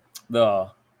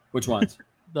 Which ones?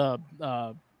 The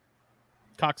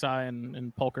cockeye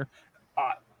and pulker.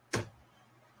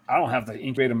 I don't have to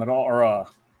incubate them at all or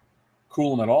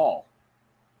cool them at all.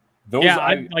 Those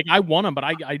I want them, but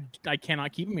I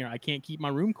cannot keep them here. I can't keep my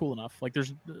room cool enough. Like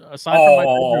there's aside from my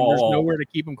bedroom, there's nowhere to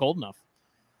keep them cold enough.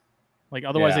 Like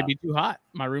otherwise they'd be too hot.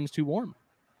 My room's too warm.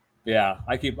 Yeah,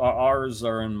 I keep ours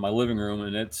are in my living room,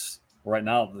 and it's right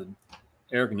now the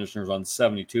air conditioner's on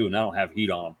 72, and I don't have heat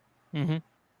on them.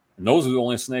 Mm-hmm. And those are the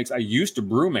only snakes. I used to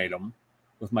brewmate them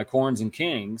with my corns and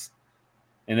kings.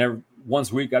 And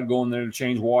once a week, I'd go in there to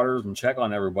change waters and check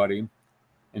on everybody.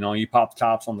 You pop the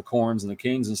tops on the corns and the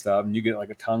kings and stuff, and you get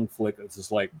like a tongue flick. It's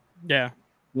just like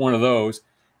one of those.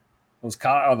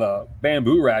 The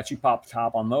bamboo rats, you pop the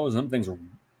top on those, and them things are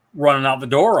running out the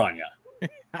door on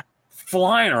you,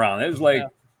 flying around. It was like,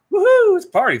 woohoo! It's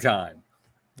party time.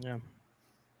 Yeah,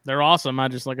 they're awesome.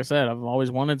 Like I said, I've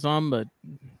always wanted some, but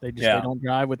they don't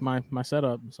drive with my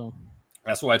setup. So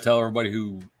that's what I tell everybody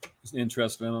who is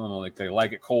interested in them. Like they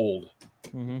like it cold.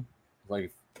 Mm-hmm.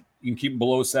 Like you can keep them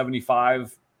below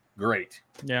 75. Great.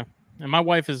 Yeah. And my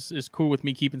wife is cool with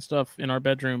me keeping stuff in our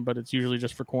bedroom, but it's usually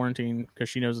just for quarantine because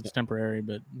she knows it's temporary.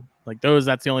 But like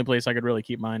that's the only place I could really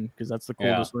keep mine because that's the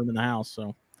coldest room in the house.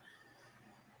 So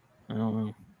I don't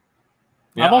know.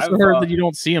 Yeah, I've also heard that you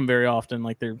don't see them very often.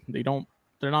 Like they're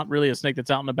not really a snake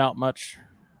that's out and about much.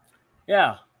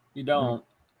 Yeah, you don't.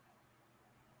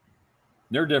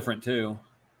 They're different too.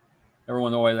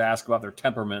 Everyone always asks about their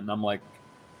temperament, and I'm like,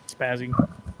 spazzy.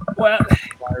 Well,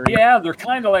 yeah, they're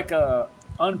kind of like a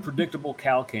unpredictable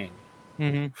cow king.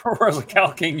 Mm-hmm. Whereas a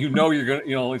cow king, you're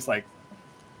gonna, it's like,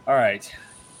 all right,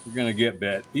 you're gonna get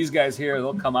bit. These guys here,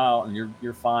 they'll come out and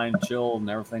you're fine, chill, and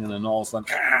everything, and then all of a sudden,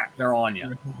 they're on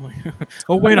you.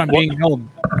 Oh wait, I'm being held.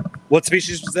 What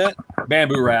species was that?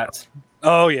 Bamboo rats.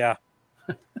 Oh yeah,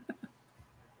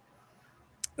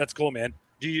 that's cool, man.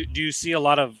 Do you see a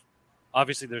lot of?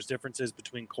 Obviously, there's differences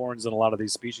between corns and a lot of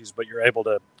these species, but you're able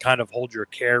to kind of hold your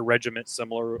care regiment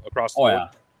similar across the board.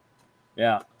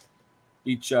 Yeah.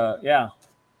 Each, I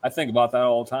think about that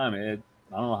all the time. I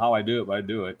don't know how I do it, but I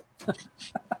do it.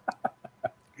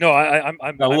 No, I'm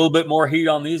got a little bit more heat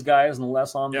on these guys and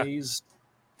less on these.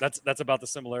 That's about the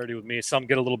similarity with me. Some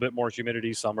get a little bit more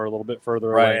humidity, some are a little bit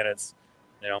further away, and it's,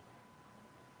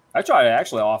 I try to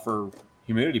actually offer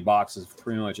humidity boxes for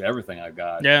pretty much everything I've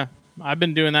got. Yeah. I've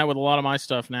been doing that with a lot of my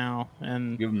stuff now,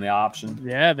 and give them the option.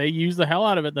 Yeah, they use the hell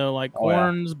out of it though, like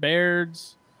corns,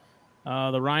 bears,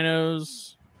 the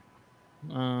rhinos.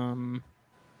 I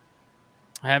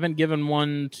haven't given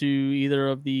one to either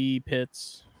of the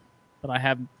pits, but I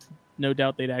have no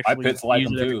doubt they'd actually. My pits like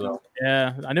them too, though.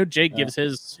 Yeah, I know Jake gives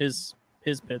his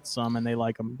pits some, and they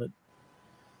like them, but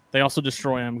they also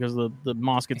destroy them because the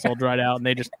moss gets all dried out, and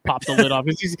they just pop the lid off.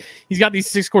 He's got these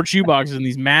 6-quart shoe boxes and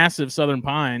these massive southern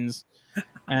pines,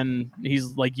 and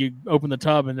he's like, you open the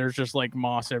tub and there's just like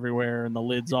moss everywhere, and the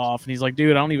lid's off. And he's like,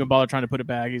 dude, I don't even bother trying to put it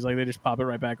back. He's like, they just pop it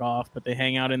right back off, but they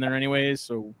hang out in there anyways.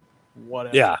 So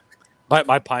whatever. Yeah,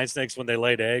 my pine snakes, when they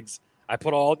laid eggs, I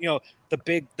put all the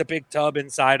big tub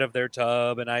inside of their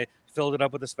tub, and I filled it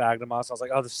up with the sphagnum moss. I was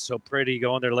like, oh, this is so pretty.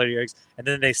 Go in there, lay your eggs, and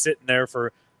then they sit in there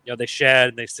for. They shed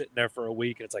and they sit in there for a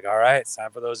week, and it's like, all right, it's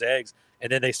time for those eggs.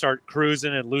 And then they start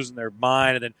cruising and losing their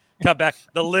mind, and then come back,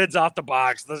 the lid's off the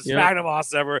box, the sphagnum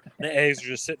moss ever, the eggs are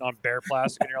just sitting on bare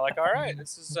plastic, and you're like, all right,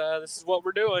 this is what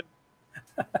we're doing.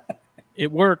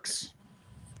 It works.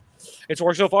 It's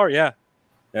worked so far, yeah.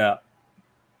 Yeah.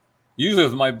 Usually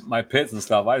with my pits and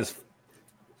stuff, I just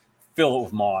fill it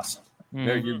with moss.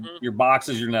 Mm-hmm. Your box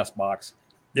is your nest box.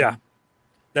 Yeah.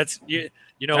 That's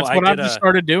that's what I've just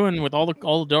started doing with all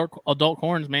the adult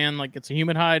corns, man. Like, it's a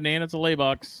humid hide and it's a lay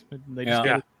box. They just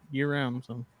go year round.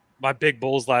 So my big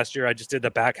bulls last year, I just did the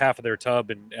back half of their tub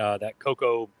and that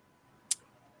cocoa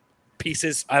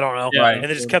pieces. I don't know, and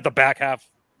they just kept the back half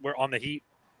on the heat,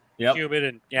 humid,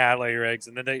 and lay your eggs,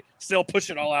 and then they still push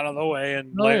it all out of the way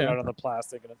and lay it out on the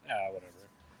plastic, and whatever.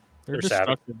 They're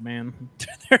destructive, man.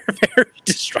 They're very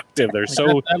destructive. They're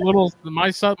like that little my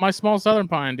small southern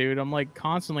pine, dude. I'm like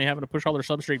constantly having to push all their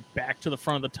substrate back to the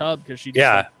front of the tub because she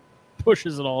just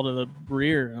pushes it all to the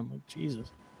rear. I'm like, Jesus.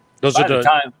 Those are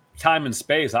the time and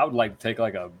space. I would like to take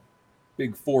like a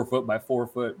big 4 foot by 4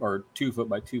 foot or 2 foot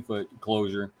by 2 foot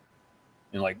enclosure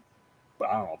and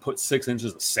put 6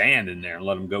 inches of sand in there and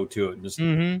let them go to it and just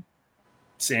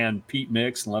sand peat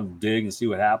mix and let them dig and see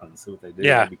what happens. See what they do.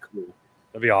 Yeah, that'd be cool.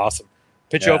 That'd be awesome.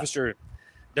 Pitch officer,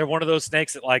 they're one of those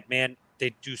snakes that, like, man,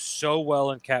 they do so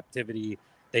well in captivity.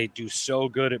 They do so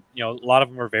good at, a lot of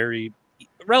them are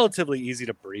relatively easy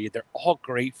to breed. They're all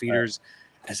great feeders,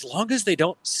 as long as they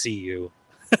don't see you.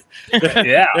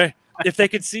 If they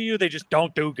can see you, they just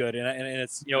don't do good. And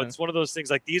it's, it's one of those things,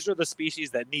 like, these are the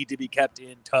species that need to be kept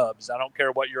in tubs. I don't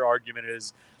care what your argument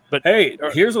is, but hey,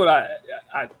 here's what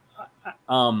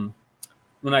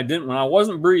when I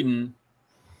wasn't breeding.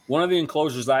 One of the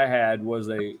enclosures I had was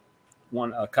a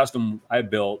custom I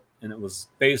built, and it was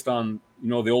based on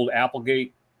the old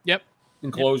Applegate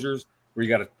enclosures where you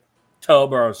got a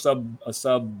tub or a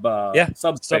sub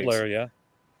layer. Yeah,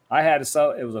 I had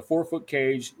it was a 4 foot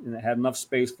cage, and it had enough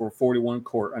space for a 41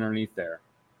 quart underneath there.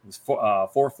 It was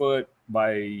 4 foot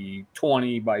by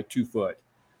 20 by 2 foot.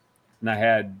 And I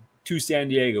had 2 San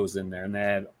Diegos in there, and they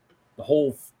had the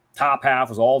whole top half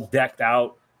was all decked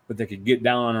out, but they could get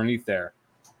down underneath there.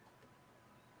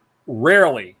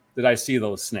 Rarely did I see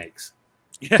those snakes.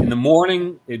 In the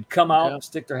morning, they'd come out,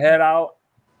 stick their head out,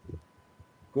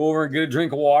 go over and get a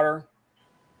drink of water.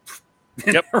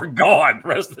 Yep. They're gone the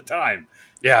rest of the time.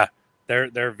 Yeah.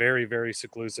 They're very, very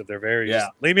seclusive. They're very just,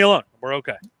 leave me alone. We're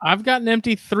okay. I've got an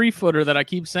empty 3-footer that I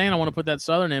keep saying I want to put that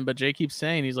Southern in, but Jay keeps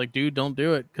saying, he's like, dude, don't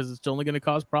do it because it's only going to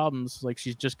cause problems. Like,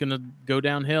 she's just going to go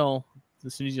downhill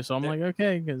as soon as you. So I'm like,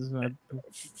 okay, because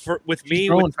with me,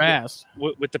 growing fast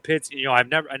with the pits, I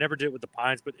never did it with the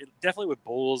pines, but definitely with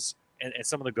bulls and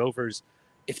some of the gophers.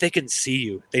 If they can see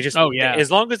you, they just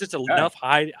as long as it's enough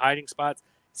hiding spots.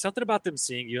 Something about them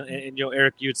seeing you, and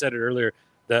Eric, you had said it earlier.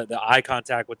 The eye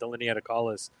contact with the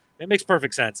Lineata, it makes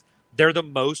perfect sense. They're the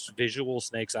most visual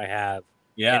snakes I have.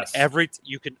 Yes.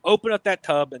 You can open up that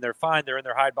tub and they're fine. They're in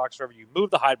their hide box forever. You move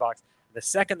the hide box. The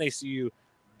second they see you,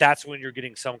 that's when you're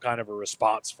getting some kind of a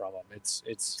response from them.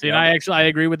 See, I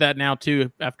agree with that now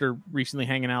too. After recently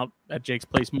hanging out at Jake's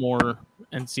place more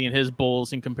and seeing his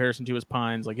bulls in comparison to his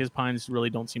pines, like his pines really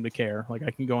don't seem to care. Like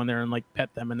I can go in there and like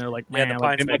pet them, and they're like, man,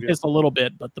 the they might piss a little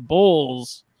bit, but the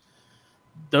bulls,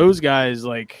 those guys,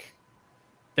 like,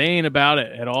 they ain't about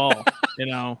it at all.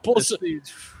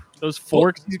 Those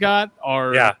forks he's got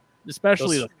are,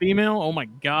 especially the female. Oh my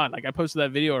god! Like I posted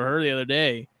that video of her the other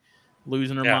day,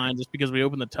 losing her mind just because we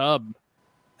opened the tub.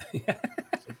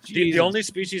 The only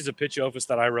species of Pitchophis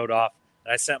that I wrote off,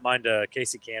 and I sent mine to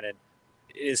Casey Cannon,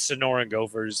 is Sonoran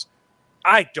gophers.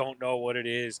 I don't know what it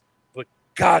is, but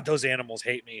God, those animals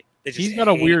hate me. He's got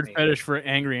a weird fetish for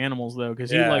angry animals, though,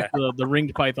 because he likes the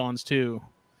ringed pythons too.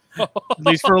 At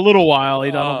least for a little while. I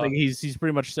don't think he's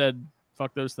pretty much said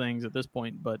fuck those things at this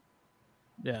point. But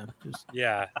there's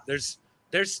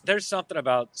something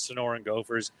about Sonoran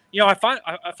gophers. I find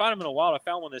them in a wild. I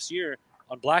found one this year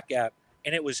on Black Gap,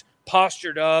 and it was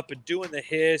postured up and doing the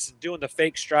hiss and doing the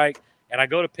fake strike. And I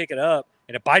go to pick it up,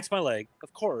 and it bites my leg.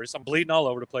 Of course, I'm bleeding all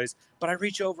over the place. But I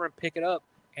reach over and pick it up.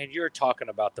 And you're talking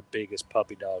about the biggest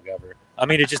puppy dog ever. I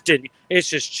mean, it's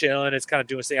just chilling. It's kind of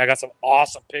doing its thing. I got some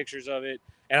awesome pictures of it.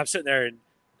 And I'm sitting there, and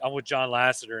I'm with John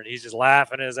Lasseter, and he's just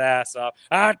laughing his ass off.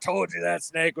 I told you that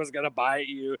snake was going to bite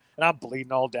you. And I'm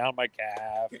bleeding all down my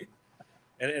calf.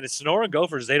 And the Sonoran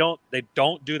gophers, they don't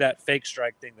do that fake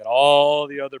strike thing that all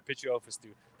the other Pitchophis do.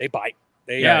 They bite.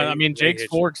 Jake's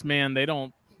forks, man, they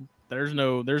don't. There's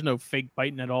no fake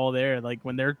biting at all there. Like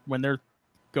when they're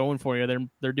going for you,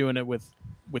 they're doing it with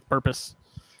purpose.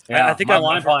 Yeah, I think my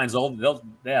line pines,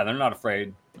 they're not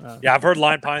afraid. I've heard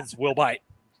line pines will bite.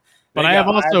 But I have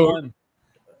also.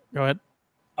 Go ahead.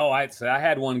 Oh, I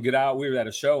had one get out. We were at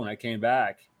a show, and I came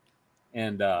back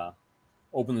and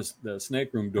opened the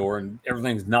snake room door, and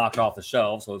everything's knocked off the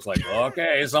shelf. So it's like,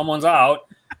 okay, someone's out.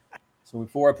 So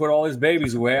before I put all these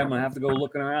babies away, I'm gonna have to go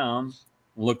looking around.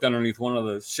 I looked underneath one of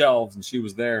the shelves, and she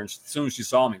was there. And as soon as she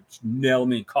saw me, she nailed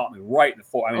me and caught me right in the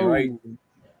foot. Right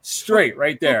straight,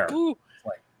 right there. It's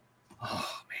like,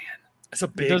 oh man, that's a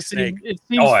big snake. It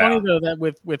seems funny though that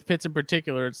with pits in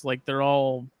particular, it's like they're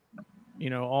all,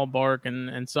 all bark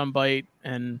and some bite,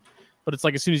 but it's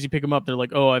like as soon as you pick them up, they're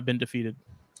like, oh, I've been defeated.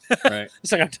 Right.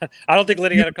 It's like I don't think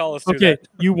Lineata Collis do that.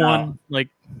 You won. No. Like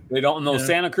they don't know.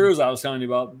 Santa Cruz, I was telling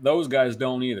you about, those guys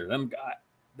don't either.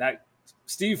 That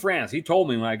Steve France, he told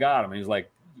me when I got him, he's like,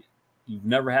 you've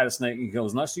never had a snake. He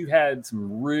goes, unless you had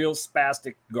some real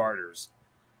spastic garters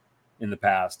in the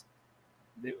past,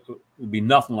 it would be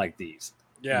nothing like these.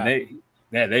 Yeah.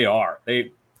 And they are.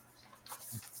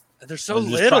 They're so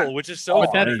little, which is so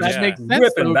that makes sense,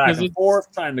 whipping back and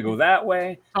forth, trying to go that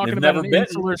way. Talking about an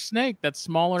insular snake that's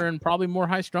smaller and probably more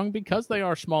high strung because they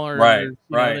are smaller.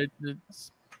 Right. It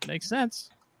makes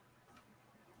sense.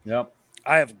 Yep.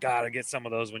 I have got to get some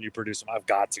of those when you produce them. I've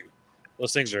got to.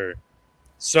 Those things are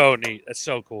so neat. That's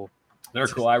so cool. They're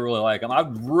cool. I really like them.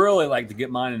 I'd really like to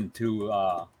get mine into.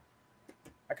 I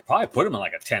could probably put them in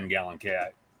like a 10-gallon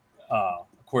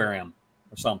aquarium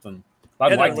or something.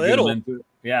 I'd like to get them into.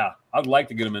 Yeah, I'd like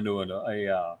to get them into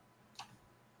a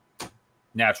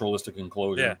naturalistic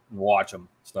enclosure and watch them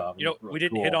stuff. We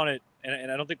didn't hit on it,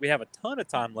 and I don't think we have a ton of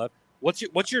time left.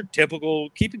 What's your typical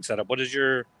keeping setup? What is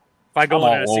your? If I go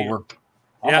I'm all over.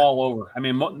 I'm all over. I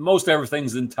mean, most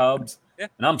everything's in tubs, and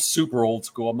I'm super old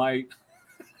school. What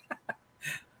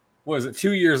was it?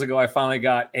 2 years ago, I finally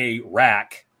got a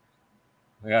rack.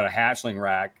 I got a hatchling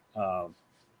rack. It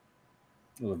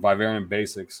was Vivarium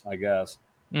Basics, I guess.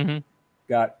 Mm-hmm.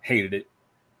 Hated it.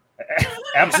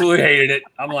 Absolutely hated it.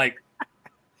 I'm like,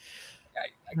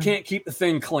 I can't keep the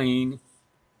thing clean.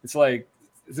 It's like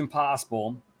It's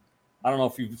impossible. I don't know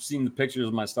if you've seen the pictures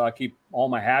of my stock. All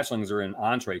my hatchlings are in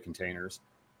entree containers.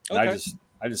 And Okay.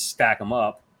 I just stack them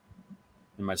up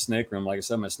in my snake room. Like I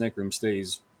said, my snake room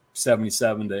stays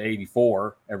 77 to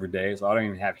 84 every day, so I don't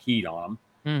even have heat on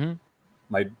them.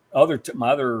 The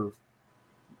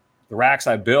racks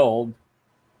I build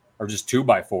are just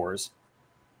 2x4s.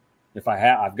 If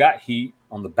I've got heat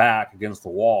on the back against the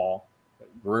wall, but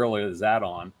rarely is that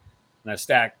on. And I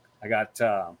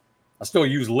still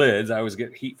use lids. I always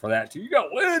get heat for that too. You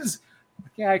got lids?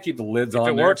 Yeah, I keep the lids on. If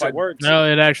it works, it works.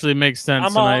 No, it actually makes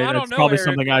sense. I don't it's know, probably Eric.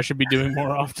 something I should be doing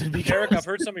more often. Because... Eric, I've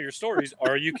heard some of your stories.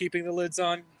 Are you keeping the lids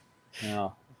on?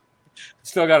 No.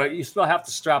 You still have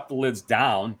to strap the lids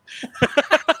down.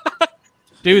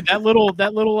 Dude, that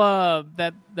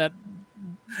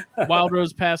Wild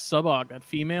Rose Pass Subhawk, that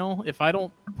female, if I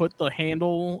don't put the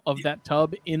handle of that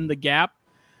tub in the gap,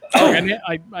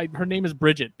 her name is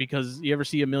Bridget, because you ever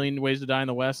see A Million Ways to Die in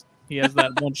the West? He has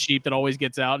that one sheep that always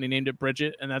gets out, and he named it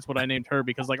Bridget, and that's what I named her,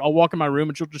 because I'll walk in my room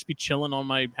and she'll just be chilling on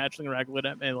my hatchling rack lit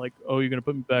at me like, oh, you're going to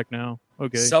put me back now?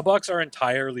 Okay. Subbucks are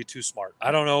entirely too smart.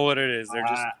 I don't know what it is. They're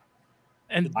just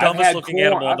and the dumbest looking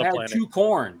animal on the I've planet. had 2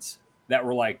 corns that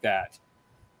were like that.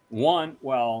 Both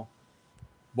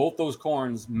those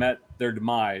corns met their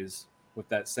demise with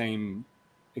that same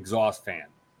exhaust fan.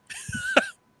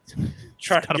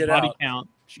 Trying to get body out. count.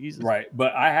 Jesus. Right.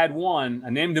 But I had one, I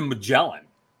named him Magellan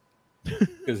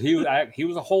because he was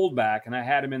a holdback, and I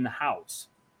had him in the house.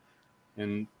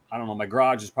 And I don't know, my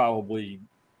garage is probably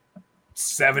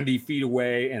 70 feet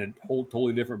away in a whole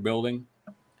totally different building.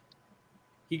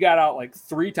 He got out like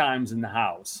 3 times in the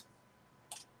house.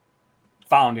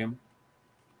 Found him.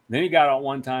 Then he got out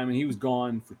one time, and he was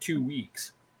gone for 2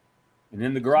 weeks. And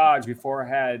in the garage, before I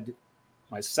had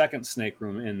my second snake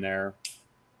room in there,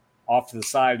 off to the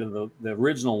side of the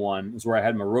original one is where I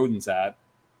had my rodents at.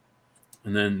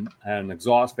 And then I had an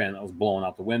exhaust fan that was blowing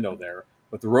out the window there.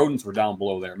 But the rodents were down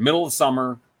below there. Middle of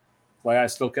summer, I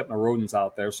still kept my rodents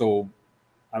out there. So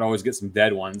I'd always get some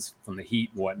dead ones from the heat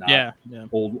and whatnot. Yeah.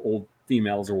 Old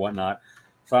females or whatnot.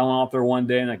 So I went out there one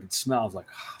day, and I could smell. I was like,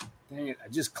 oh, dang it, I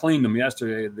just cleaned them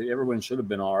yesterday. Everyone should have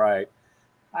been all right.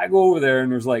 I go over there,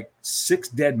 and there's like 6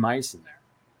 dead mice in there.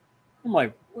 I'm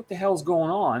like, what the hell's going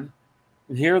on?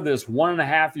 And here this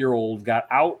 1.5-year-old got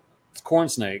out, it's corn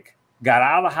snake, got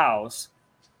out of the house.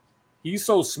 He's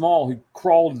so small, he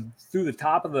crawled through the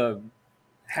top of the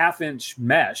 1/2-inch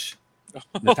mesh,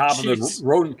 the top of the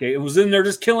rodent cage. It was in there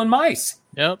just killing mice.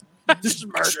 Yep. Just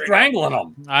strangling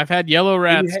them. I've had yellow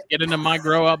rats get into my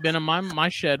grow out bin in my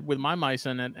shed with my mice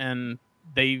in it, and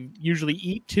they usually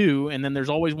eat 2, and then there's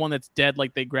always one that's dead,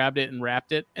 like they grabbed it and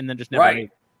wrapped it and then just never ate.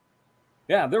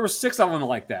 Yeah, there were 6 of them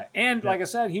like that. And like I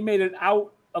said, he made it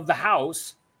out of the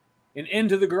house and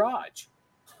into the garage.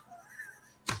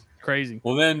 Crazy.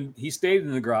 Well, then he stayed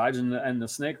in the garage and the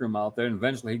snake room out there, and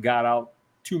eventually he got out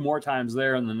 2 more times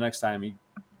there, and the next time he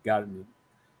got it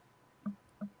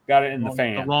in the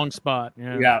fan. The wrong spot.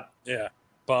 Yeah. Yeah.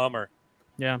 Bummer.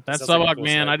 Yeah, that's Sounds like a Subhawk, cool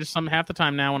man. snake. Half the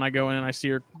time now when I go in and I see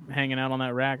her hanging out on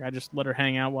that rack, I just let her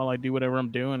hang out while I do whatever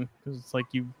I'm doing, because it's like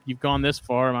you've gone this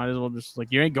far, might as well just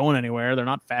you ain't going anywhere. They're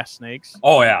not fast snakes.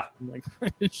 Oh yeah,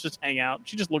 just hang out.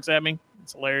 She just looks at me.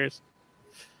 It's hilarious.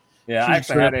 Yeah, I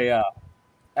actually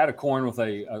had a corn with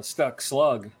a stuck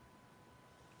slug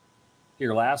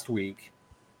here last week,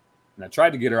 and I tried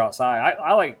to get her outside.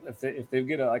 I like if they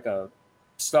get a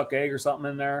stuck egg or something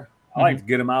in there, I like to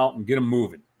get them out and get them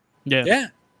moving. Yeah.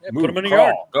 Put them in the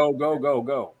yard.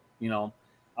 Go.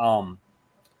 I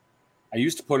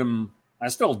used to put them. I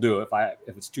still do if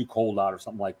it's too cold out or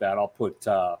something like that. I'll put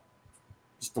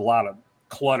just a lot of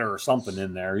clutter or something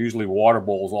in there. Usually water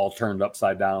bowls all turned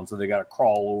upside down, so they got to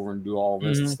crawl over and do all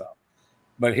this stuff.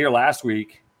 But here last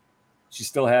week, she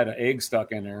still had an egg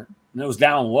stuck in there, and it was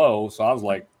down low. So I was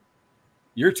like,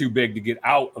 "You're too big to get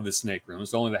out of the snake room.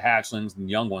 It's only the hatchlings and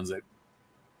young ones that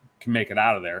can make it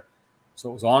out of there." So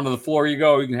it was onto the floor you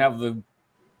go. You can have the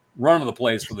run of the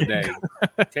place for the day.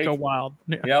 Go wild.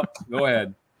 Yeah. Yep, go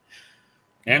ahead.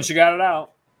 And she got it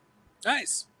out.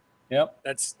 Nice. Yep.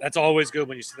 That's always good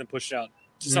when you see them pushed out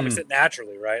to some extent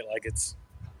naturally, right? Like it's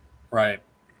right.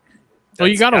 Well,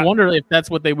 you got to wonder if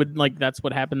that's what they would like. That's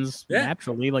what happens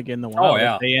naturally, like in the wild. Oh,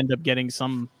 yeah. If they end up getting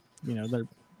some, they're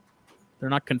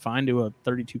not confined to a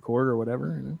 32 quart or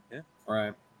whatever. Yeah.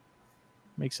 Right.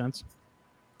 Makes sense.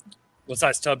 What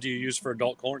size tub do you use for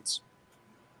adult corns?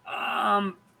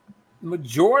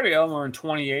 Majority of them are in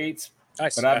 28s,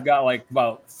 Nice. but I've got like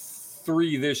about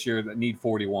 3 this year that need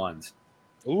 41s.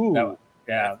 Ooh.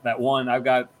 That one, I've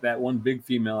got that one big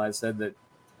female I said that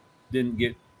didn't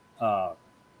get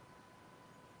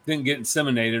didn't get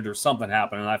inseminated or something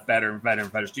happened, and I fed her and fed her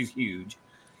and fed her. She's huge.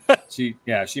 She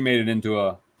made it into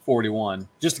a 41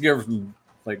 just to give her some,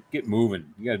 like, get moving.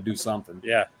 You got to do something.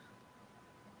 Yeah.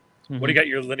 Mhm. What do you got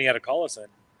your lineaticollis in?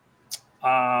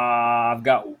 I've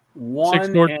got one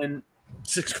 6 quart. and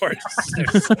 6 quarters.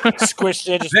 Squished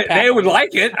in. Just they would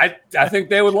like it. I think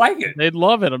they would like it. They'd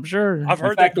love it, I'm sure. I've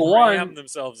heard fact, they the one- cram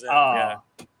themselves in. Yeah.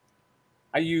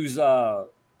 I use oil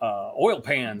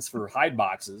pans for hide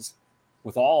boxes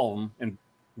with all of them, and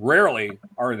rarely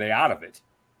are they out of it.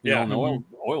 You know, and the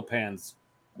oil pans,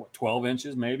 12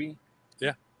 inches maybe?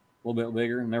 Yeah. A little bit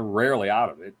bigger, and they're rarely out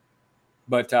of it.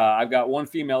 But I've got one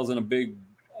female's in a big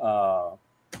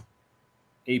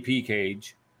AP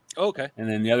cage, Okay. and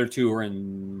then the other two are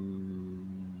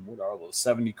in, what are those,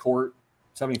 75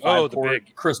 quart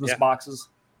big. Christmas Yeah. boxes.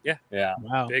 Yeah. Yeah.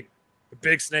 Wow.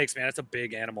 Big snakes, man. It's a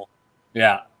big animal.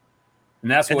 Yeah. And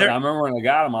that's And what they're- I remember when I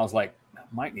got them. I was like, I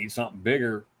might need something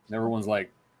bigger. And everyone's like,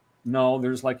 no,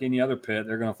 there's like any other pit.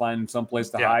 They're going to find some place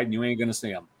to hide, and you ain't going to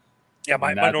see them. Yeah, my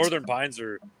And that's- northern pines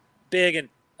are big, and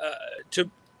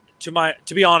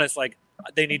to be honest, like,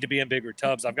 they need to be in bigger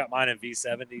tubs. I've got mine in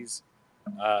V70s,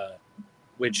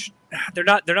 which they're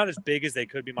not as big as they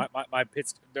could be. My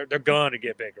pits, they're going to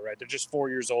get bigger, right? They're just 4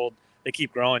 years old. They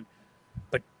keep growing,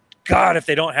 but God, if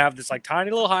they don't have this like tiny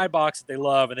little hide box that they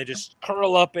love, and they just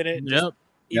curl up in it, and just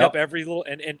eat up every little,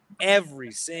 and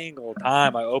every single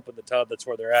time I open the tub, that's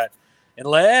where they're at.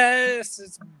 Unless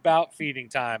it's about feeding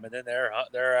time, and then they're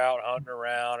out hunting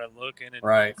around and looking and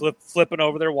Right. flipping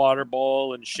over their water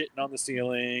bowl and shitting on the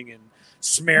ceiling and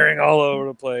smearing all over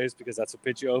the place, because that's what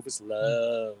Pitiophis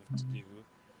love to do.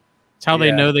 It's how they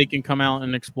Yeah. know they can come out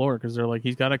and explore, because they're like,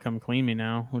 he's got to come clean me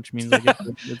now, which means like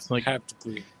it's like Have to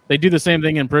clean. they do the same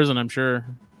thing in prison, I'm sure.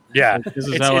 Yeah, Like, this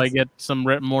is It's- how I it's- get some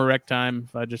more rec time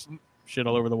if I just shit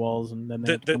all over the walls and then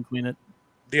they have to come clean it.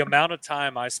 the amount of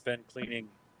time I spend cleaning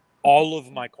all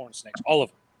of my corn snakes, all of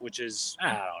them, which is, I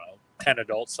don't know, 10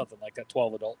 adults, something like that,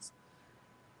 12 adults,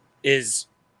 is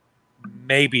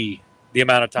maybe the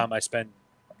amount of time I spend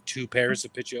 2 pairs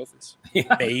of Pitiophis.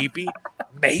 Yeah.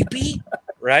 Maybe,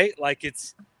 right? Like,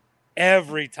 it's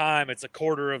every time it's a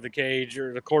quarter of the cage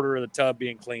or a quarter of the tub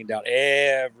being cleaned out.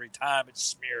 Every time it's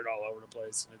smeared all over the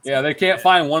place. It's, Yeah, they can't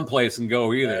find one place and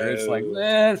go either. It's like, No.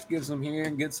 let's get some here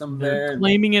and get some there. They're and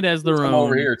claiming it as their some own.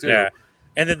 over here too. Yeah.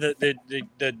 And then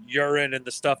the urine and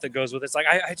the stuff that goes with it. It's like,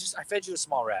 I fed you a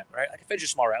small rat, right? Like, I fed you a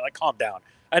small rat. Like, calm down.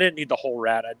 I didn't need the whole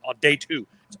rat on day 2.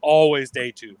 It's always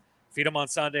day 2. Feed them on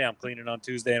Sunday. I'm cleaning on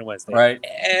Tuesday and Wednesday. Right.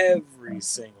 Every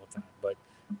single time. But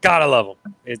gotta love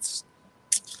them. It's,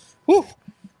 whew.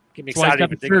 Get me That's why he's excited got even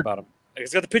the thinking shirt. about them.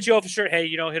 He's got the Pitiophis shirt. Hey,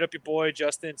 hit up your boy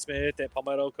Justin Smith at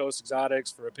Palmetto Coast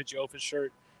Exotics for a Pitiophis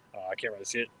shirt. I can't really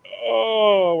see it.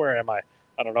 Oh, where am I?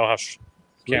 I don't know how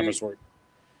cameras work.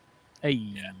 Hey.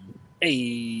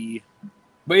 Hey.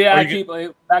 But yeah, Are I you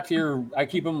keep back here. I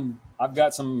keep them. I've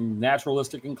got some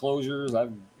naturalistic enclosures.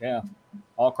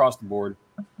 All across the board.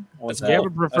 What's Do you ever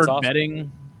That's prefer awesome.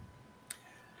 bedding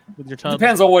with your tub?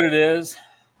 Depends on what it is.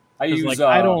 I 'Cause, use. like,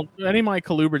 I don't any of my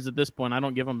colubrids at this point. I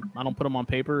don't put them on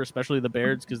paper, especially the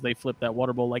Bairds, because they flip that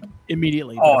water bowl like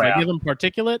immediately. But Oh, if yeah. I give them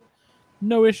particulate,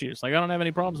 no issues. Like, I don't have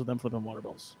any problems with them flipping water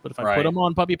bowls. But if I Right. put them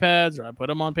on puppy pads or I put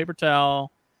them on paper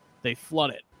towel, they flood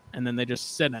it and then they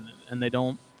just sit in it and they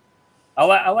don't.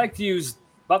 I like to use.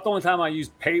 About the only time I use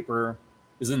paper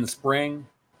is in the spring.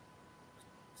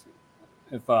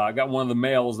 If I got one of the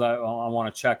males that I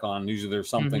want to check on, usually there's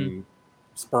something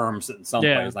sperm sitting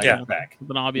someplace. And I Yeah. get it back.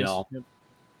 Something obvious. know. Yep.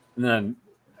 And then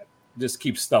just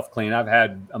keep stuff clean. I've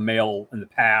had a male in the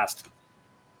past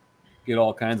get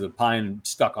all kinds of pine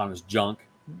stuck on his junk.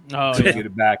 Oh to yeah. get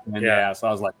it back. And Yeah. so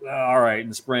I was like, all right, in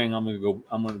the spring, I'm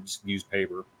gonna just use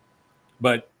paper.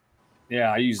 But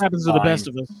yeah, I use Happens to the pine. best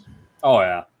of us. Oh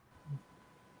yeah,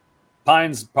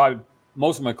 pine's probably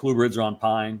most of my colubrids are on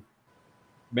pine.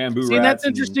 Bamboo See, rats. that's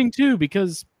and- interesting too,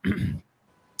 because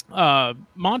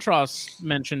Montross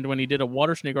mentioned when he did a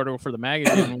water snake article for the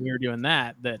magazine when we were doing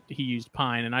that he used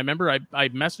pine, and I remember I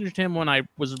messaged him when I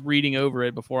was reading over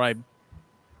it before I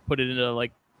put it into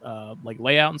like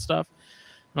layout and stuff,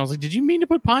 and I was like, "Did you mean to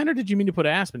put pine or did you mean to put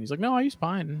aspen?" He's like, "No, I use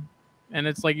pine," and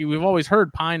it's like we've always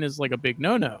heard pine is like a big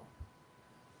no-no,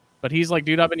 but he's like,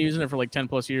 "Dude, I've been using it for like 10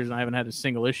 plus years and I haven't had a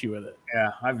single issue with it."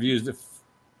 Yeah, I've used it.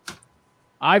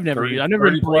 I've never 30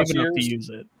 been brave 30 enough to years? use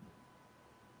it.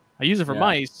 I use it for Yeah.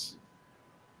 mice,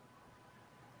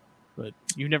 but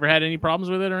you've never had any problems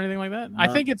with it or anything like that. I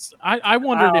No. think it's. I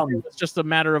wondered if Um, it was just a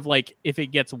matter of like if it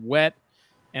gets wet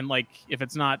and like if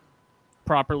it's not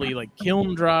properly like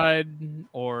kiln dried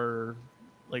or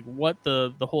like what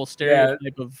the whole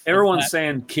stereotype of Everyone's that-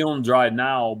 saying kiln dried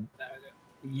now.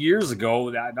 years ago,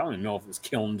 I don't even know if it was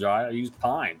kiln dry. I used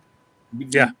pine.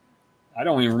 Yeah. I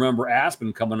don't even remember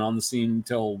aspen coming on the scene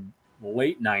until the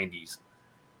late 90s.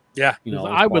 Yeah. You know,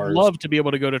 I would love to be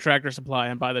able to go to Tractor Supply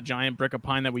and buy the giant brick of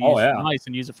pine that we use for mice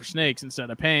and use it for snakes instead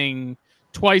of paying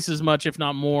twice as much, if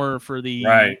not more, for the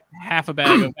half a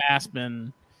bag of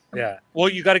aspen. Yeah. Well,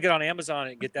 you got to get on Amazon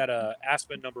and get that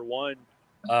aspen #1,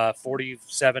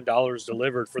 $47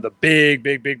 delivered for the big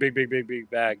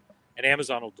bag, and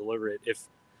Amazon will deliver it.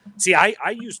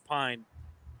 I use pine,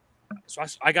 so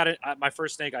I got it. My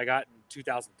first snake I got in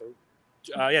 2003.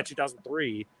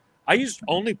 2003. I used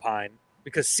only pine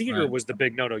because cedar was the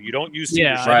big no. You don't use cedar.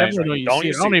 Yeah, I definitely don't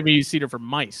use cedar. I don't even use cedar for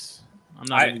mice. I'm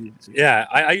not.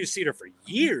 I used cedar for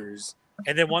years,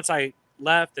 and then once I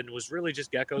left and was really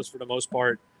just geckos for the most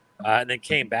part, and then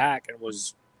came back and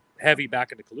was heavy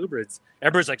back into colubrids.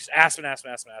 Everybody's like aspen.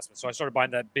 So I started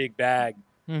buying that big bag,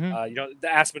 the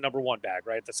aspen #1 bag,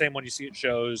 right? The same one you see at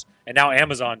shows, and now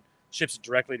Amazon ships it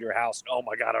directly to your house. And oh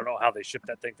my God, I don't know how they ship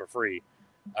that thing for free.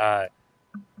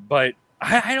 But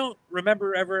I don't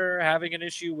remember ever having an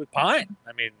issue with pine.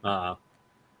 I mean,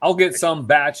 I'll get some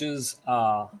batches.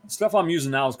 Stuff I'm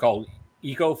using now is called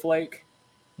Eco Flake.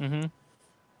 Mm-hmm.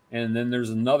 And then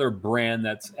there's another brand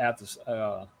that's at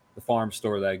the farm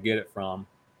store that I get it from.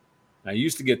 And I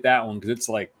used to get that one because it's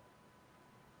like,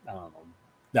 I don't know,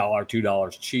 $1,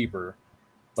 $2 cheaper.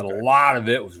 But a lot of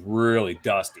it was really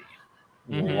dusty.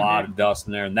 There's a lot of dust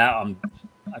in there. And that I'm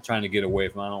trying to get away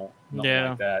from. I don't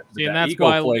like that. See, and that's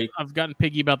why I've gotten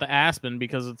piggy about the aspen,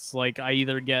 because it's like I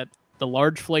either get the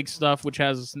large flake stuff, which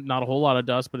has not a whole lot of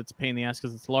dust, but it's a pain in the ass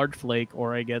because it's large flake,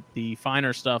 or I get the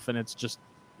finer stuff and it's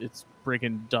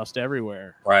freaking dust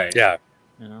everywhere. Right. Yeah.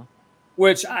 You know,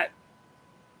 which I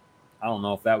don't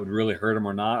know if that would really hurt them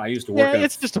or not. I used to work.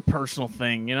 It's just a personal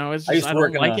thing, you know. It's just, I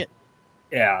don't like it.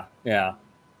 Yeah.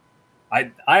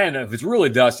 I end up, if it's really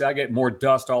dusty, I get more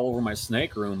dust all over my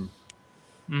snake room,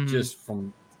 just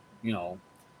from,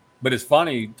 But it's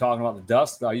funny talking about the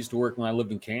dust. I used to work when I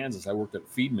lived in Kansas. I worked at a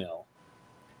feed mill,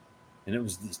 and it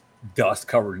was just dust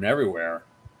covered in everywhere.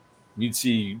 You'd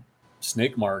see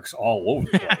snake marks all over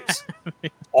the place,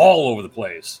 all over the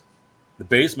place. The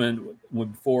basement,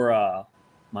 before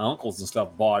my uncles and stuff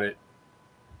bought it,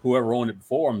 whoever owned it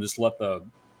before them just let the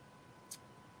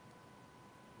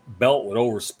belt would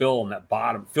overspill, and that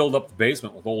bottom filled up the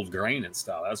basement with old grain and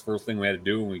stuff. That's the first thing we had to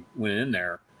do when we went in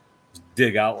there, was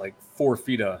dig out like 4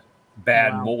 feet of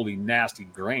bad, moldy, nasty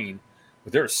grain.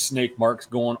 But there are snake marks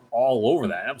going all over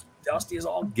that. It was dusty as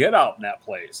all get out in that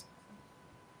place.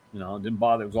 It didn't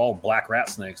bother. It was all black rat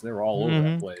snakes. They were all over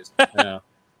that place. Yeah.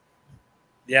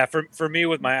 Yeah, for me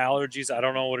with my allergies, I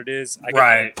don't know what it is. I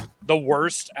get the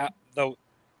worst, the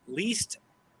least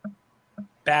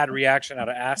bad reaction out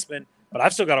of aspen, but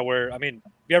I've still got to wear. I mean,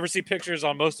 if you ever see pictures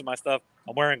on most of my stuff,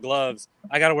 I'm wearing gloves.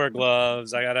 I got to wear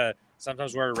gloves. I got to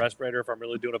sometimes wear a respirator if I'm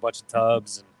really doing a bunch of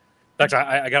tubs. And in fact,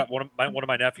 I got one of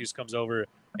my nephews comes over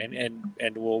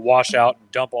and will wash out and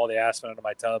dump all the aspen into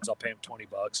my tubs. I'll pay him $20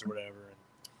 or whatever.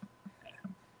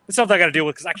 And it's something I got to deal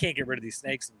with because I can't get rid of these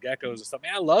snakes and geckos and stuff.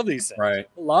 Man, I love these things. Right.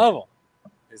 I love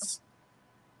them. It's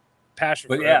passion.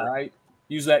 But forever. yeah, I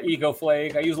use that Eco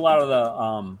Flake. I use a lot of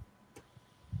the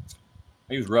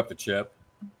I use Reptiles.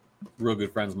 Real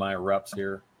good friends of mine are reps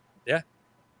here. Yeah.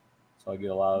 So I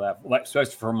get a lot of that, like,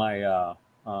 especially for my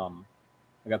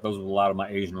I got those with a lot of my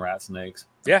Asian rat snakes.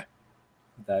 Yeah.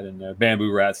 Put that in there.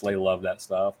 Bamboo rats, they love that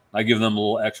stuff. I give them a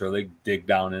little extra. They dig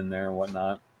down in there and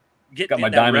whatnot. Got my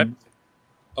diamond.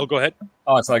 Oh, go ahead.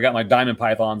 Oh, so I got my diamond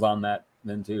pythons on that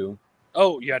then too.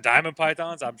 Oh, yeah, diamond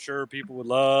pythons. I'm sure people would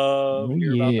love to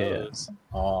hear about those.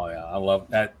 Oh yeah, I love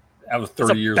that. That was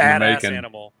 30 years in the making.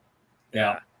 Animal.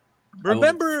 Yeah.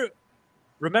 Remember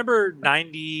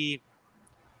 90.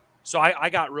 So I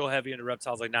got real heavy into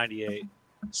reptiles like 98.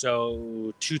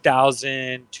 So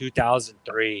 2000,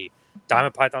 2003,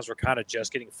 diamond pythons were kind of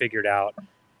just getting figured out.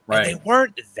 Right. And they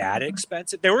weren't that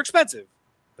expensive. They were expensive,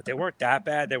 but they weren't that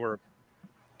bad. They were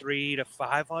 $300 to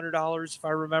 $500 if I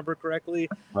remember correctly.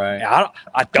 Right.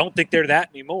 I don't think they're that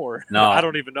anymore. No. I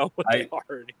don't even know what they are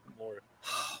anymore.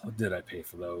 What did I pay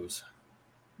for those?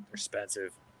 They're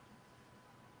expensive.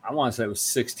 I want to say it was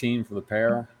 16 for the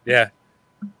pair. Yeah.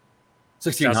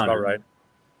 1600. Sounds about right.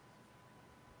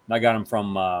 I got them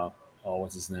from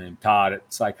what's his name? Todd at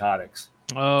Psychotics.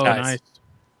 Oh, nice.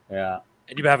 Yeah.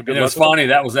 And you've been having good luck. It was funny.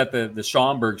 That was at the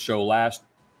Schaumburg show last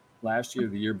year,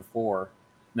 the year before.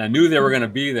 And I knew they were going to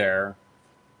be there.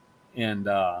 And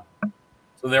so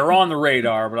they were on the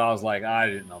radar, but I was like, I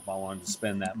didn't know if I wanted to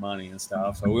spend that money and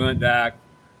stuff. So we went back,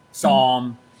 saw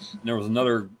them. And there was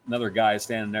another guy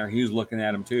standing there. He was looking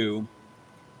at him too.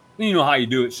 And you know how you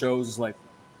do at shows. It's like,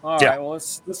 All right, well,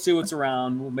 let's see what's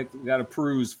around. We got to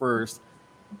peruse first.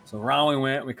 So around we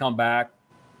went. We come back.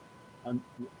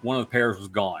 One of the pairs was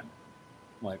gone.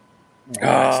 I'm like, all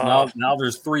right, so now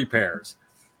there's 3 pairs,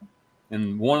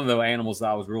 and one of the animals that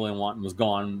I was really wanting was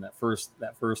gone. That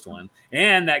first one,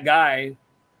 and that guy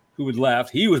who had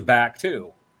left, he was back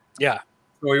too. Yeah.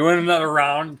 So we went another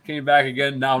round, came back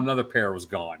again. Now another pair was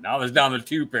gone. Now there's down to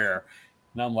 2 pair,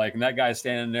 and I'm like, and that guy's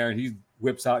standing there, and he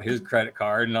whips out his credit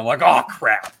card, and I'm like, oh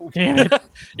crap! Damn it!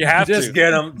 You have just to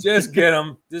get him,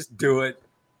 just do it.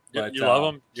 But, you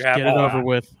love them. You have get it over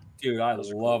with, dude. I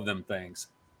love them things.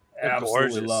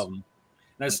 Absolutely love them.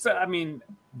 And I mean,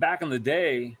 back in the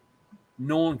day,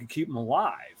 no one could keep them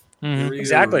alive. Mm-hmm.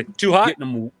 Exactly. Too hot.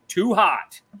 Getting them too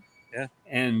hot. Yeah.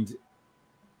 And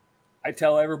I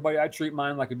tell everybody I treat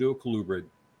mine like I do a colubrid.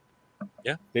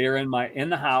 Yeah. They are in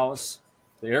the house.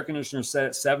 The air conditioner set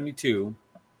at 72.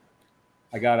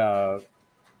 I got a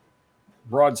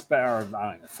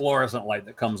fluorescent light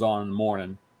that comes on in the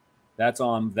morning. That's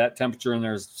on that temperature, and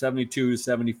there's 72 to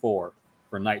 74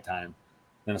 for nighttime.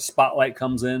 Then a spotlight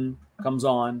comes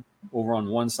on over on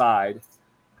one side.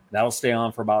 That'll stay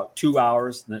on for about 2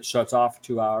 hours, and then it shuts off for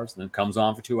 2 hours, and then it comes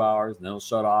on for 2 hours, and then it'll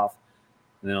shut off,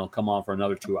 and then it'll come on for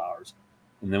another 2 hours.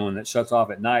 And then when it shuts off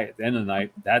at night, at the end of the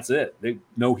night, that's it.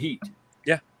 No heat.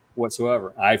 Yeah.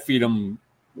 Whatsoever. I feed them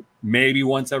maybe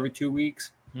once every 2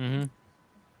 weeks. Mm-hmm.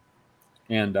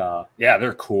 And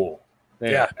they're cool.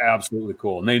 They're absolutely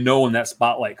cool. And they know when that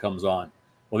spotlight comes on.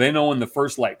 Well, they know when the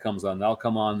first light comes on. They'll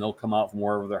come out from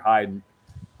wherever they're hiding,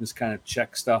 just kind of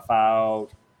check stuff out.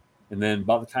 And then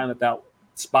by the time that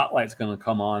spotlight's going to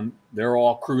come on, they're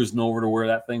all cruising over to where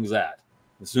that thing's at.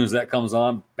 As soon as that comes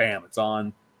on, bam, it's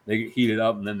on. They get heated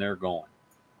up, and then they're going.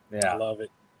 Yeah. I love it.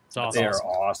 It's awesome. They're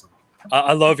awesome.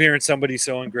 I love hearing somebody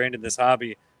so ingrained in this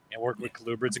hobby and working with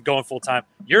colubrids and going full time.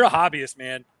 You're a hobbyist,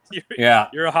 man.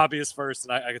 You're a hobbyist first,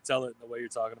 and I could tell it in the way you're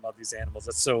talking about these animals.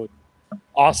 That's so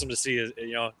awesome to see.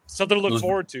 Something to look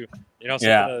forward to. Something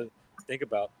to think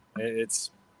about.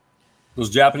 It's those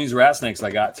Japanese rat snakes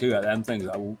I got too. Them things,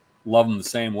 I love them the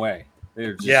same way.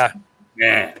 They're just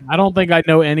man. I don't think I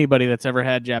know anybody that's ever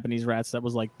had Japanese rats that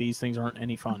was like, these things aren't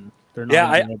any fun. They're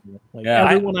not.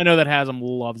 Everyone I know that has them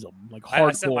loves them. Like hardcore.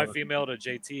 I sent my female to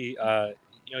JT.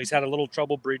 He's had a little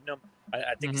trouble breeding them.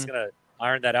 I think he's gonna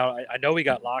iron that out. I know he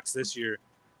got locks this year,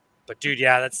 but dude,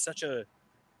 that's such a.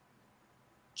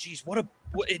 Geez,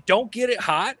 it don't get it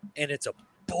hot, and it's a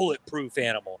bulletproof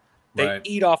animal. They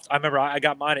eat off. I remember I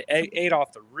got mine. It ate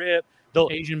off the rip.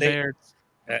 Asian bears.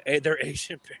 They're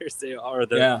Asian bears. They are.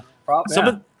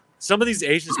 Some of these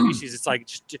Asian species, it's like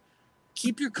just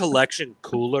keep your collection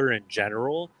cooler in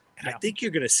general, and I think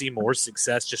you're going to see more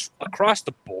success just across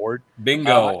the board.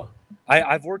 Bingo.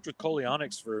 I've worked with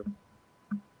Coleonyx for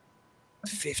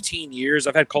 15 years.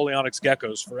 I've had Coleonyx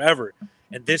geckos forever,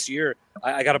 and this year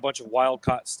I got a bunch of wild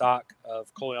caught stock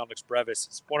of Coleonyx brevis.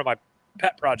 It's one of my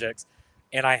pet projects,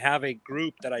 and I have a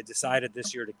group that I decided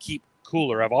this year to keep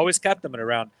cooler. I've always kept them at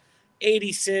around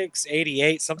 86,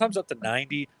 88, sometimes up to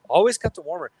 90. Always kept them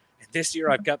warmer. And this year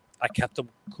I kept them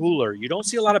cooler. You don't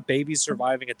see a lot of babies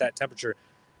surviving at that temperature.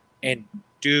 And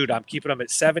dude, I'm keeping them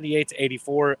at 78 to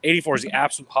 84. 84 is the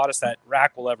absolute hottest that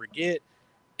rack will ever get.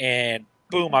 And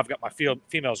boom, I've got my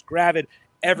females gravid.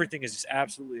 Everything is just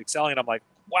absolutely excelling. And I'm like,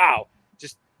 wow,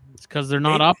 just it's because they're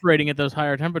not operating at those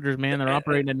higher temperatures, man. They're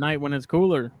operating at night when it's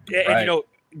cooler. And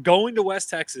going to West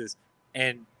Texas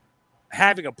and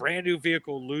having a brand new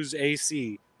vehicle lose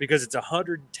AC because it's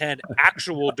 110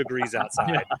 actual degrees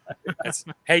outside.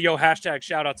 Hashtag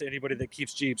shout out to anybody that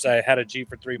keeps Jeeps. I had a Jeep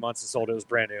for 3 months and sold it. It was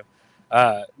brand new.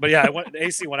 But the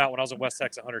AC went out when I was in West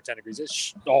Texas, 110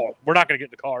 degrees. We're not going to get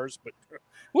in the cars, but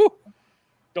whoo,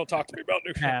 don't talk to me about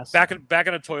new cars. Back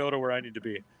in a Toyota where I need to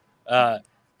be.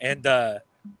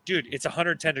 Dude, it's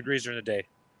 110 degrees during the day.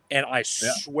 And I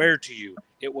swear to you,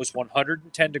 it was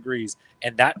 110 degrees.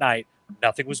 And that night,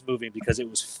 nothing was moving because it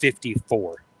was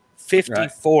 54.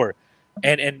 54.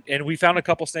 Right. And we found a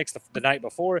couple snakes the night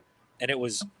before, and it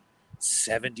was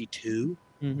 72.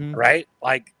 Mm-hmm. Right?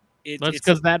 Like that's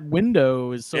because that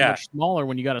window is so much smaller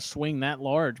when you got to swing that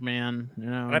large, man.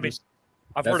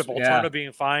 I've heard of Alterna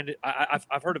being found.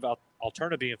 I've heard about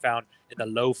Alterna being found in the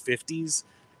low 50s,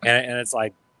 and it's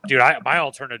like, dude, my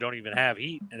Alterna don't even have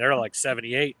heat, and they're like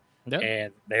 78,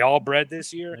 and they all bred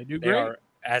this year. They do great. They are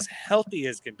as healthy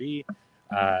as can be.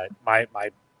 My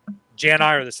Jan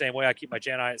I are the same way. I keep my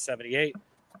Jan I at 78.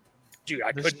 Dude,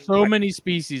 There's many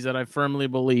species that I firmly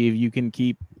believe you can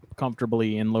keep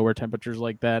comfortably in lower temperatures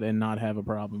like that and not have a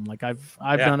problem. Like I've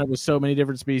done it with so many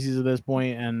different species at this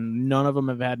point, and none of them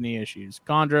have had any issues.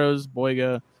 Chondros,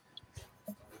 Boiga,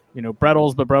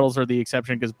 Brettles, but Brettles are the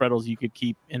exception because Brettles you could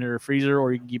keep in a freezer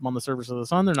or you can keep them on the surface of the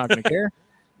sun. They're not going to care.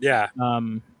 Yeah.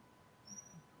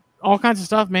 All kinds of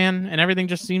stuff, man, and everything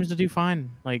just seems to do fine.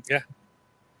 Like,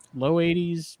 low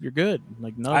 80s, you're good.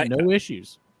 Like, no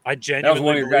issues. I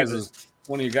genuinely that was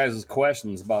one of your guys'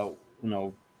 questions about,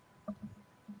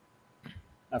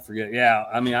 I forget. Yeah,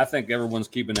 I mean, I think everyone's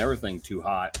keeping everything too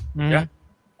hot. Mm-hmm. Yeah.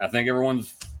 I think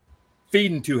everyone's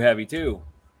feeding too heavy too.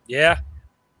 Yeah.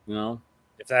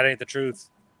 If that ain't the truth.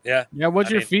 Yeah. Yeah.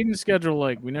 What's your feeding schedule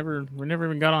like? We never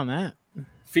even got on that.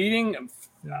 Feeding.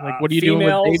 Like, what are you doing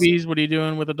with babies? What are you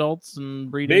doing with adults and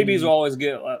breeding? Babies always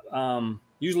get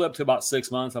usually up to about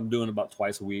 6 months. I'm doing about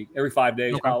twice a week, every 5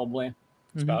 days probably.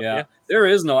 Mm-hmm. Yeah. There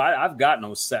is I've got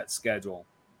no set schedule.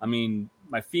 I mean,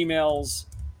 my females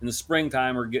in the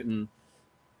springtime are getting,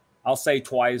 I'll say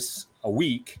twice a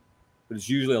week, but it's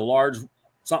usually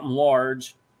something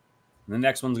large. And the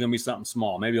next one's going to be something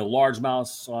small. Maybe a large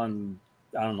mouse on,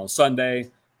 I don't know, Sunday.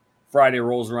 Friday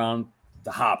rolls around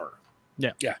the hopper.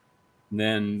 Yeah. Yeah. And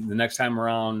then the next time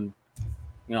around,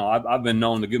 I've been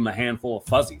known to give them a handful of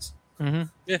fuzzies. Mm-hmm.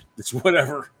 Yeah. It's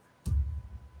whatever.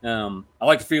 I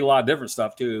like to feed a lot of different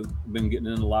stuff too. I've been getting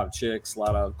into a lot of chicks, a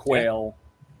lot of quail.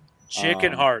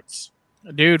 Chicken hearts.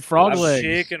 Dude, frog legs.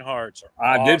 Chicken hearts.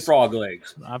 I did frog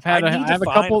legs. I have a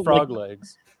couple frog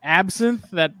legs. Absinthe,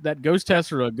 that Ghost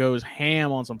Tessera goes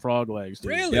ham on some frog legs, dude.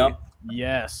 Really? Yep.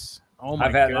 Yes. Oh my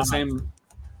god. I've had the same.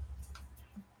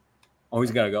 Oh,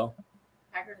 he's got to go.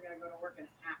 Packer's got to go to work in a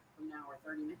half from now or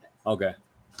 30 minutes. Okay.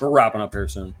 We're wrapping up here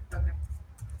soon. Okay.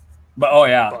 But, oh,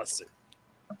 yeah. Busted.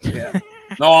 Yeah.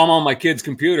 No, I'm on my kid's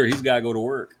computer. He's got to go to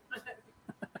work.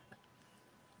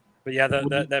 But yeah,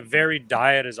 that varied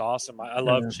diet is awesome. I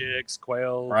love chicks,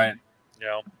 quail. Right.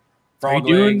 Frog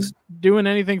legs. Doing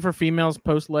anything for females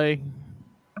post lay?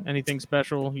 Anything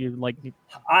special? You like?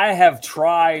 I have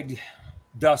tried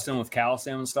dusting with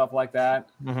calcium and stuff like that.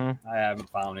 Mm-hmm. I haven't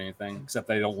found anything except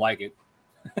they don't like it.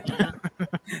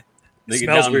 They Smells get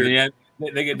down weird. to the end.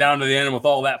 They get down to the end with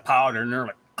all that powder, and they're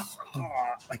like,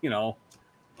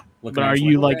 But are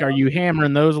you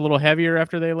hammering those a little heavier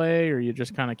after they lay, or are you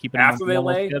just kind of keeping them after they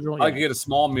lay? schedule? I can get a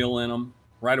small meal in them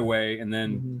right away, and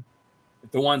then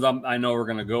the ones I know are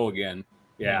going to go again.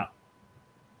 Yeah.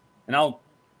 And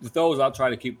with those, I'll try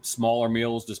to keep smaller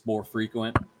meals, just more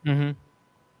frequent. Mm-hmm.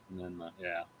 And then,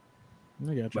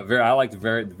 I got you. But I like the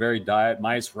varied diet: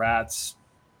 mice, rats,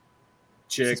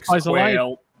 chicks, Spice of life.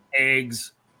 quail,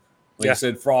 eggs. Like I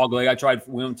said, frog leg.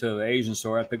 We went to the Asian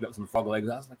store. I picked up some frog legs.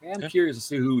 I was like, I'm curious to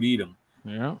see who would eat them.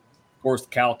 Yeah. Of course, the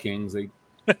Cow Kings. They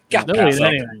They'll pass eat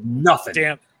up anything. nothing.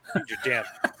 Damn. You're damn.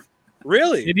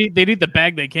 Really? They'd eat the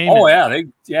bag they came in. Oh yeah,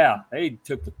 they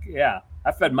took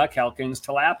I fed my Cow Kings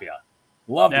tilapia.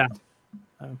 Loved it.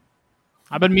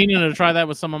 I've been meaning to try that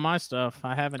with some of my stuff.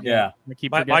 I haven't. Yeah. Yet. I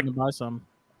keep forgetting to buy some.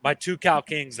 My 2 Cow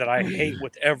Kings that I hate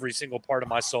with every single part of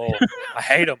my soul. I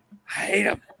hate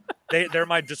them. They're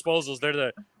my disposals. They're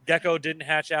the gecko didn't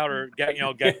hatch out or baby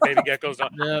geckos.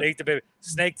 They ate the baby.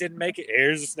 Snake didn't make it.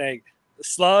 Here's the snake. The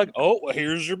slug. Oh, well,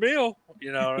 here's your meal.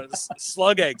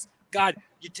 Slug eggs. God,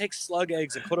 you take slug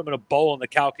eggs and put them in a bowl, and the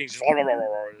Cow Kings just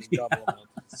gobble them.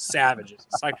 Savages.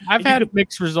 It's like, I've had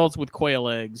mixed results with quail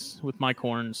eggs with my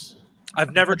corns.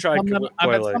 I've never tried I've quail had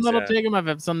eggs. some that'll take them. I've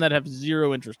had some that have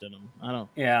zero interest in them. I don't.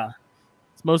 Yeah.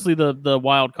 It's mostly the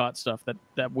wild caught stuff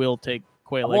that will take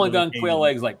quail eggs. I've only done quail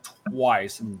eggs like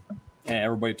twice, and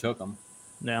everybody took them.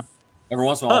 Yeah. Every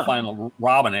once in a while, I'll find a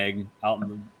robin egg out,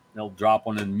 and they'll drop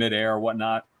one in midair or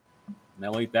whatnot, and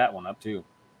they'll eat that one up too.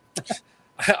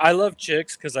 I love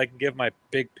chicks because I can give my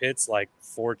big pits like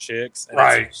 4 chicks.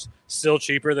 And It's still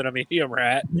cheaper than a medium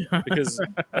rat because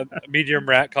a medium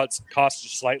rat costs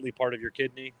slightly part of your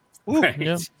kidney. Right.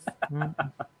 Yeah.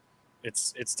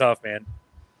 It's tough, man.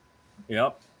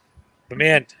 Yep. But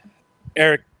man,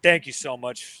 Eric, thank you so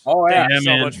much. Oh yeah, Thank you so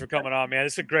man. much for coming on, man.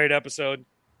 It's a great episode.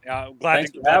 I'm glad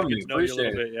Thanks to for having get me. to know you a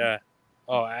little Appreciate bit. Yeah.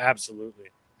 Oh, absolutely.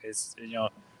 It's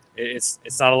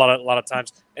it's not a lot of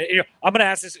times. And, I'm gonna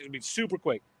ask this. It'll be super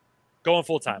quick. Going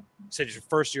full time. You said it's your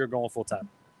first year going full time.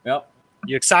 Yep.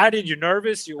 You excited? You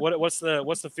nervous? What's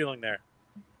the feeling there?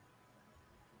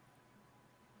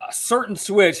 A certain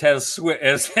switch has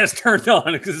turned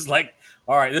on because it's like,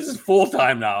 all right, this is full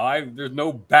time now. There's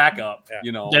no backup.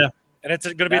 Yeah. Yeah. And it's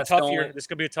going to be a tough year. This is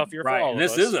going to be a tough year Right. for all And of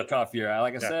this us. is a tough year.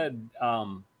 Like I said,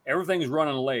 everything's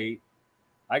running late.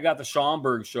 I got the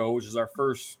Schaumburg show, which is our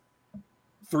first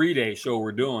 3-day show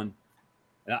we're doing,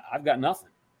 and I've got nothing.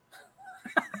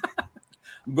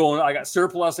 I got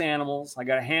surplus animals. I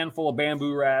got a handful of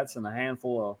bamboo rats and a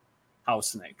handful of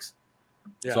house snakes.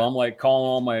 Yeah. So I'm like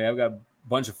calling I've got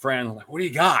bunch of friends. I'm like, what do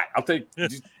you got? I'll take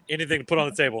anything to put on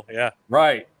the table. Yeah.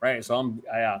 Right. So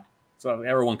so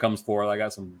everyone comes forward. I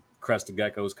got some crested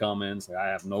geckos coming. So I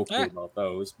have no clue about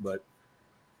those, but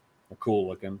they're cool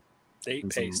looking. Date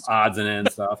And paste. some odds and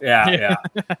ends stuff. Yeah.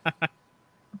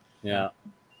 Yeah.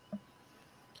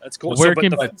 That's cool. Where So,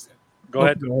 can- go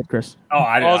ahead. Go ahead, Chris. Oh,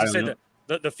 I was don't gonna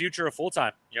know. say the future of full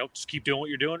time. Just keep doing what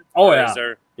you're doing. Oh, Or yeah. Is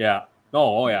there, Yeah.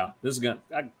 Oh yeah. This is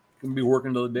I can be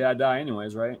working till the day I die,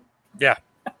 anyways, right? Yeah.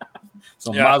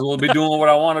 So Yeah. might as well be doing what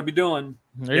I want to be doing.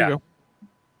 There Yeah. you go.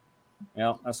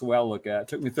 Yeah, that's the way I look at it. It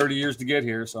took me 30 years to get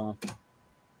here, so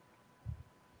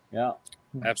yeah.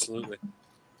 Absolutely.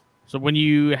 So when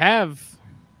you have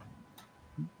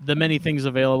the many things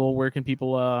available, where can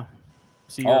people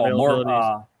see your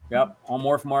availabilities? On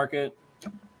Morph Market.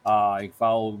 You can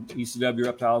follow ECW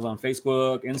Reptiles on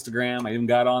Facebook, Instagram. I even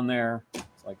got on there.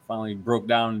 It's like finally broke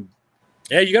down.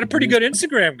 Yeah, you got a pretty good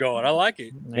Instagram going. I like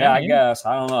it. Yeah, I guess.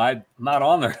 I don't know. I'm not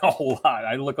on there a whole lot.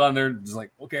 I look on there, just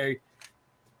like, okay.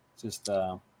 Just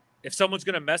If someone's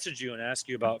going to message you and ask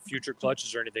you about future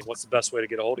clutches or anything, what's the best way to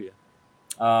get a hold of you?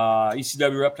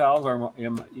 ECW Reptiles or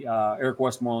Eric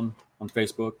Westmorland on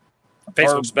Facebook.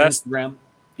 Facebook's Or best. Instagram.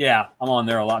 Yeah, I'm on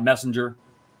there a lot. Messenger.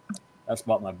 That's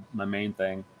about my main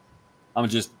thing. I'm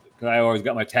just because I always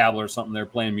got my tablet or something there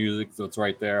playing music, so it's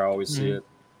right there. I always see it.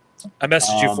 I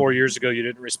messaged you 4 years ago. You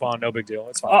didn't respond. No big deal.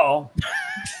 It's fine. Oh,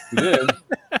 you did.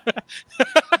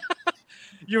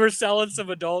 You were selling some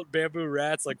adult bamboo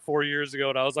rats like 4 years ago,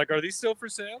 and I was like, "Are these still for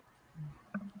sale?"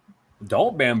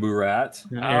 Adult bamboo rat.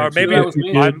 Or maybe that was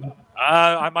me.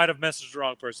 I might have messaged the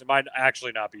wrong person. It might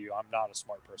actually not be you. I'm not a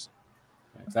smart person.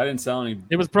 I didn't sell any.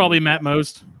 It was probably Matt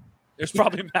Most. It's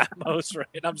probably Matt Most, right?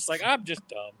 And I'm just like, I'm just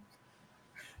dumb.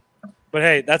 But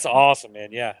hey, that's awesome,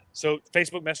 man. Yeah. So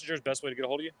Facebook Messenger is the best way to get a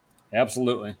hold of you?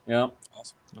 Absolutely. Yeah.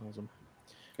 Awesome.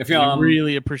 If We you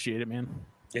really appreciate it, man.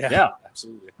 Yeah.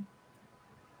 Absolutely.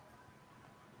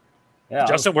 yeah,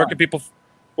 Justin, where can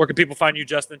people find you,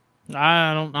 Justin?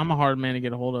 I'm a hard man to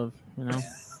get a hold of, you know.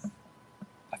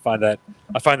 I find that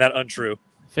untrue.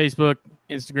 Facebook,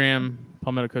 Instagram,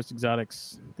 Palmetto Coast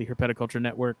Exotics, the Herpeticulture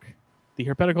Network, the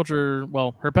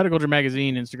Herpeticulture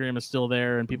Magazine. Instagram is still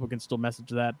there, and people can still message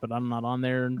that, but I'm not on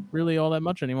there really all that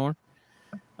much anymore.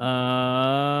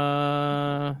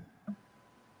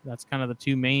 That's kind of the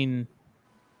two main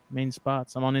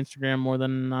spots. I'm on Instagram more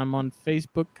than I'm on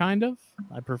Facebook, kind of.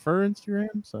 I prefer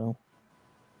Instagram, so.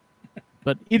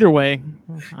 But either way,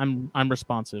 I'm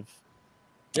responsive.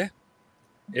 Yeah.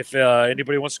 If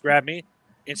anybody wants to grab me,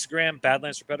 Instagram,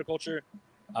 Badlands Herpeticulture.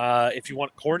 If you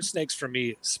want corn snakes from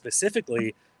me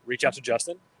specifically, reach out to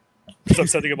Justin. Because I'm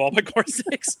sending him all my corn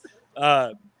snakes.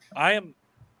 I am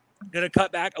going to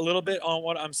cut back a little bit on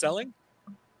what I'm selling.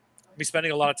 I'll be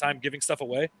spending a lot of time giving stuff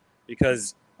away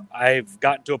because I've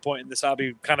gotten to a point in this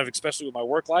hobby, kind of especially with my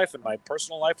work life and my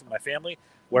personal life and my family,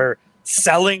 where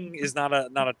selling is not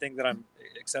a thing that I'm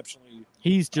exceptionally.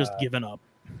 He's just given up.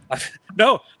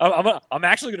 No, I'm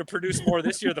actually going to produce more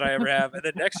this year than I ever have, and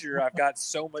then next year I've got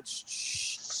so much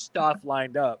stuff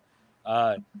lined up.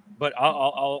 But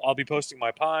I'll be posting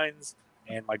my pines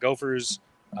and my gophers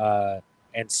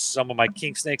and some of my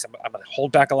king snakes. I'm going to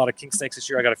hold back a lot of king snakes this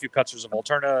year. I got a few cutters of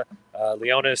Alterna,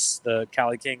 Leonis, the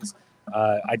Cali Kings.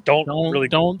 I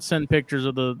don't send pictures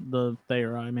of the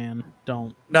Theori, man.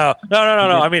 Don't. No.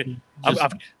 I mean,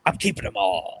 I'm keeping them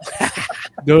all.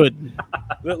 Good.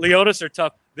 The Leonis are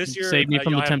tough this year. Save me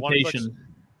from the temptation.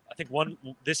 I think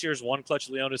this year's one clutch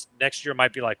Leonis. Next year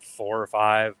might be like 4 or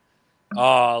 5.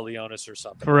 Oh, Leonis or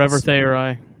something. Forever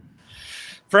Theori.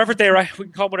 Forever Theori. We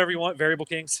can call them whatever you want. Variable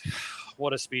Kings.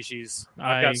 What a species.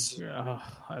 They're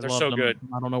so good.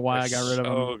 I don't know why I got rid of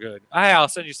them. So good. I'll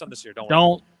send you some this year.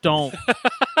 Don't.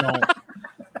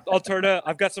 Alterna.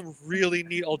 I've got some really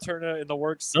neat Alterna in the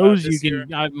works. Those you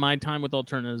can. My time with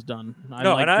Alterna is done. I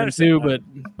understand too,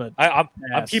 but I'm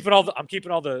keeping all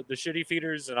the shitty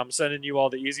feeders, and I'm sending you all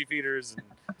the easy feeders.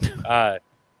 And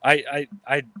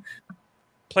I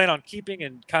plan on keeping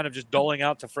and kind of just doling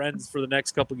out to friends for the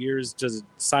next couple of years to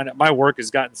sign up. My work has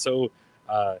gotten so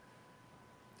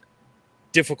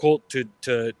difficult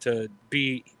to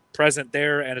be present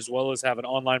there and as well as have an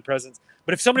online presence.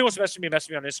 But if somebody wants to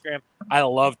message me on Instagram. I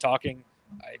love talking.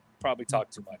 I probably talk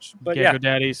too much. But Gecko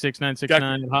Daddy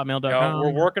 6969 at hotmail.com.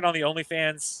 We're working on the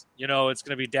OnlyFans. It's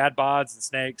going to be dad bods and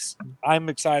snakes. I'm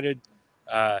excited.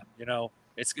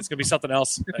 It's going to be something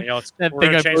else. We're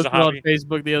going to change the hobby. On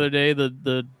Facebook the other day,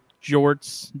 the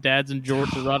jorts, dads and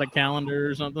jorts erotic calendar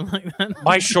or something like that.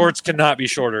 My shorts cannot be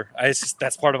shorter.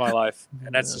 That's part of my life,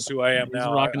 and that's just who I am now.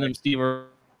 He's rocking them Steve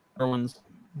Irwins.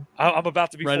 I'm about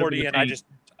to be 40, and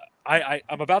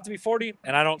I'm about to be 40,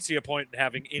 and I don't see a point in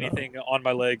having anything on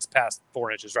my legs past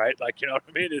 4 inches, right? Like, you know what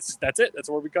I mean? That's it. That's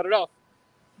where we cut it off.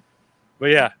 But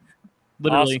yeah,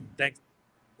 Literally. awesome. Thanks.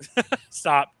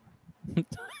 Stop.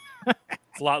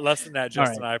 It's a lot less than that,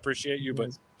 Justin. Right. I appreciate you,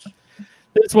 but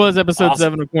this was episode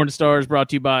Awesome. 7 of CornStars, brought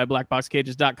to you by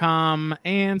BlackBoxCages.com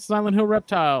and Silent Hill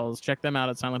Reptiles. Check them out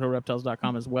at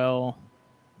SilentHillReptiles.com as well.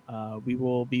 We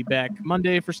will be back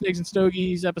Monday for Snakes and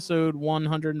Stogies, episode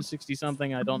 160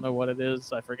 something. I don't know what it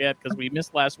is. I forget because we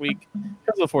missed last week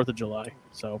because of the 4th of July.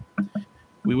 So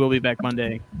we will be back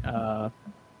Monday.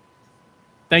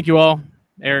 Thank you all.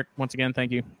 Eric, once again,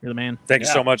 thank you. You're the man. thank you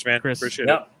so much, man. Chris. Appreciate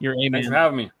it. You're a Thanks for man.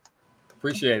 having me.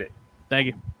 Appreciate it. Thank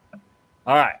you.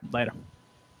 All right. Later.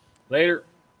 Later.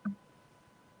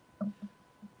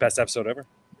 Best episode ever.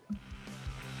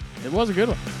 It was a good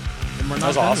one. That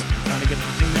was awesome. Trying to get the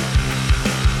thing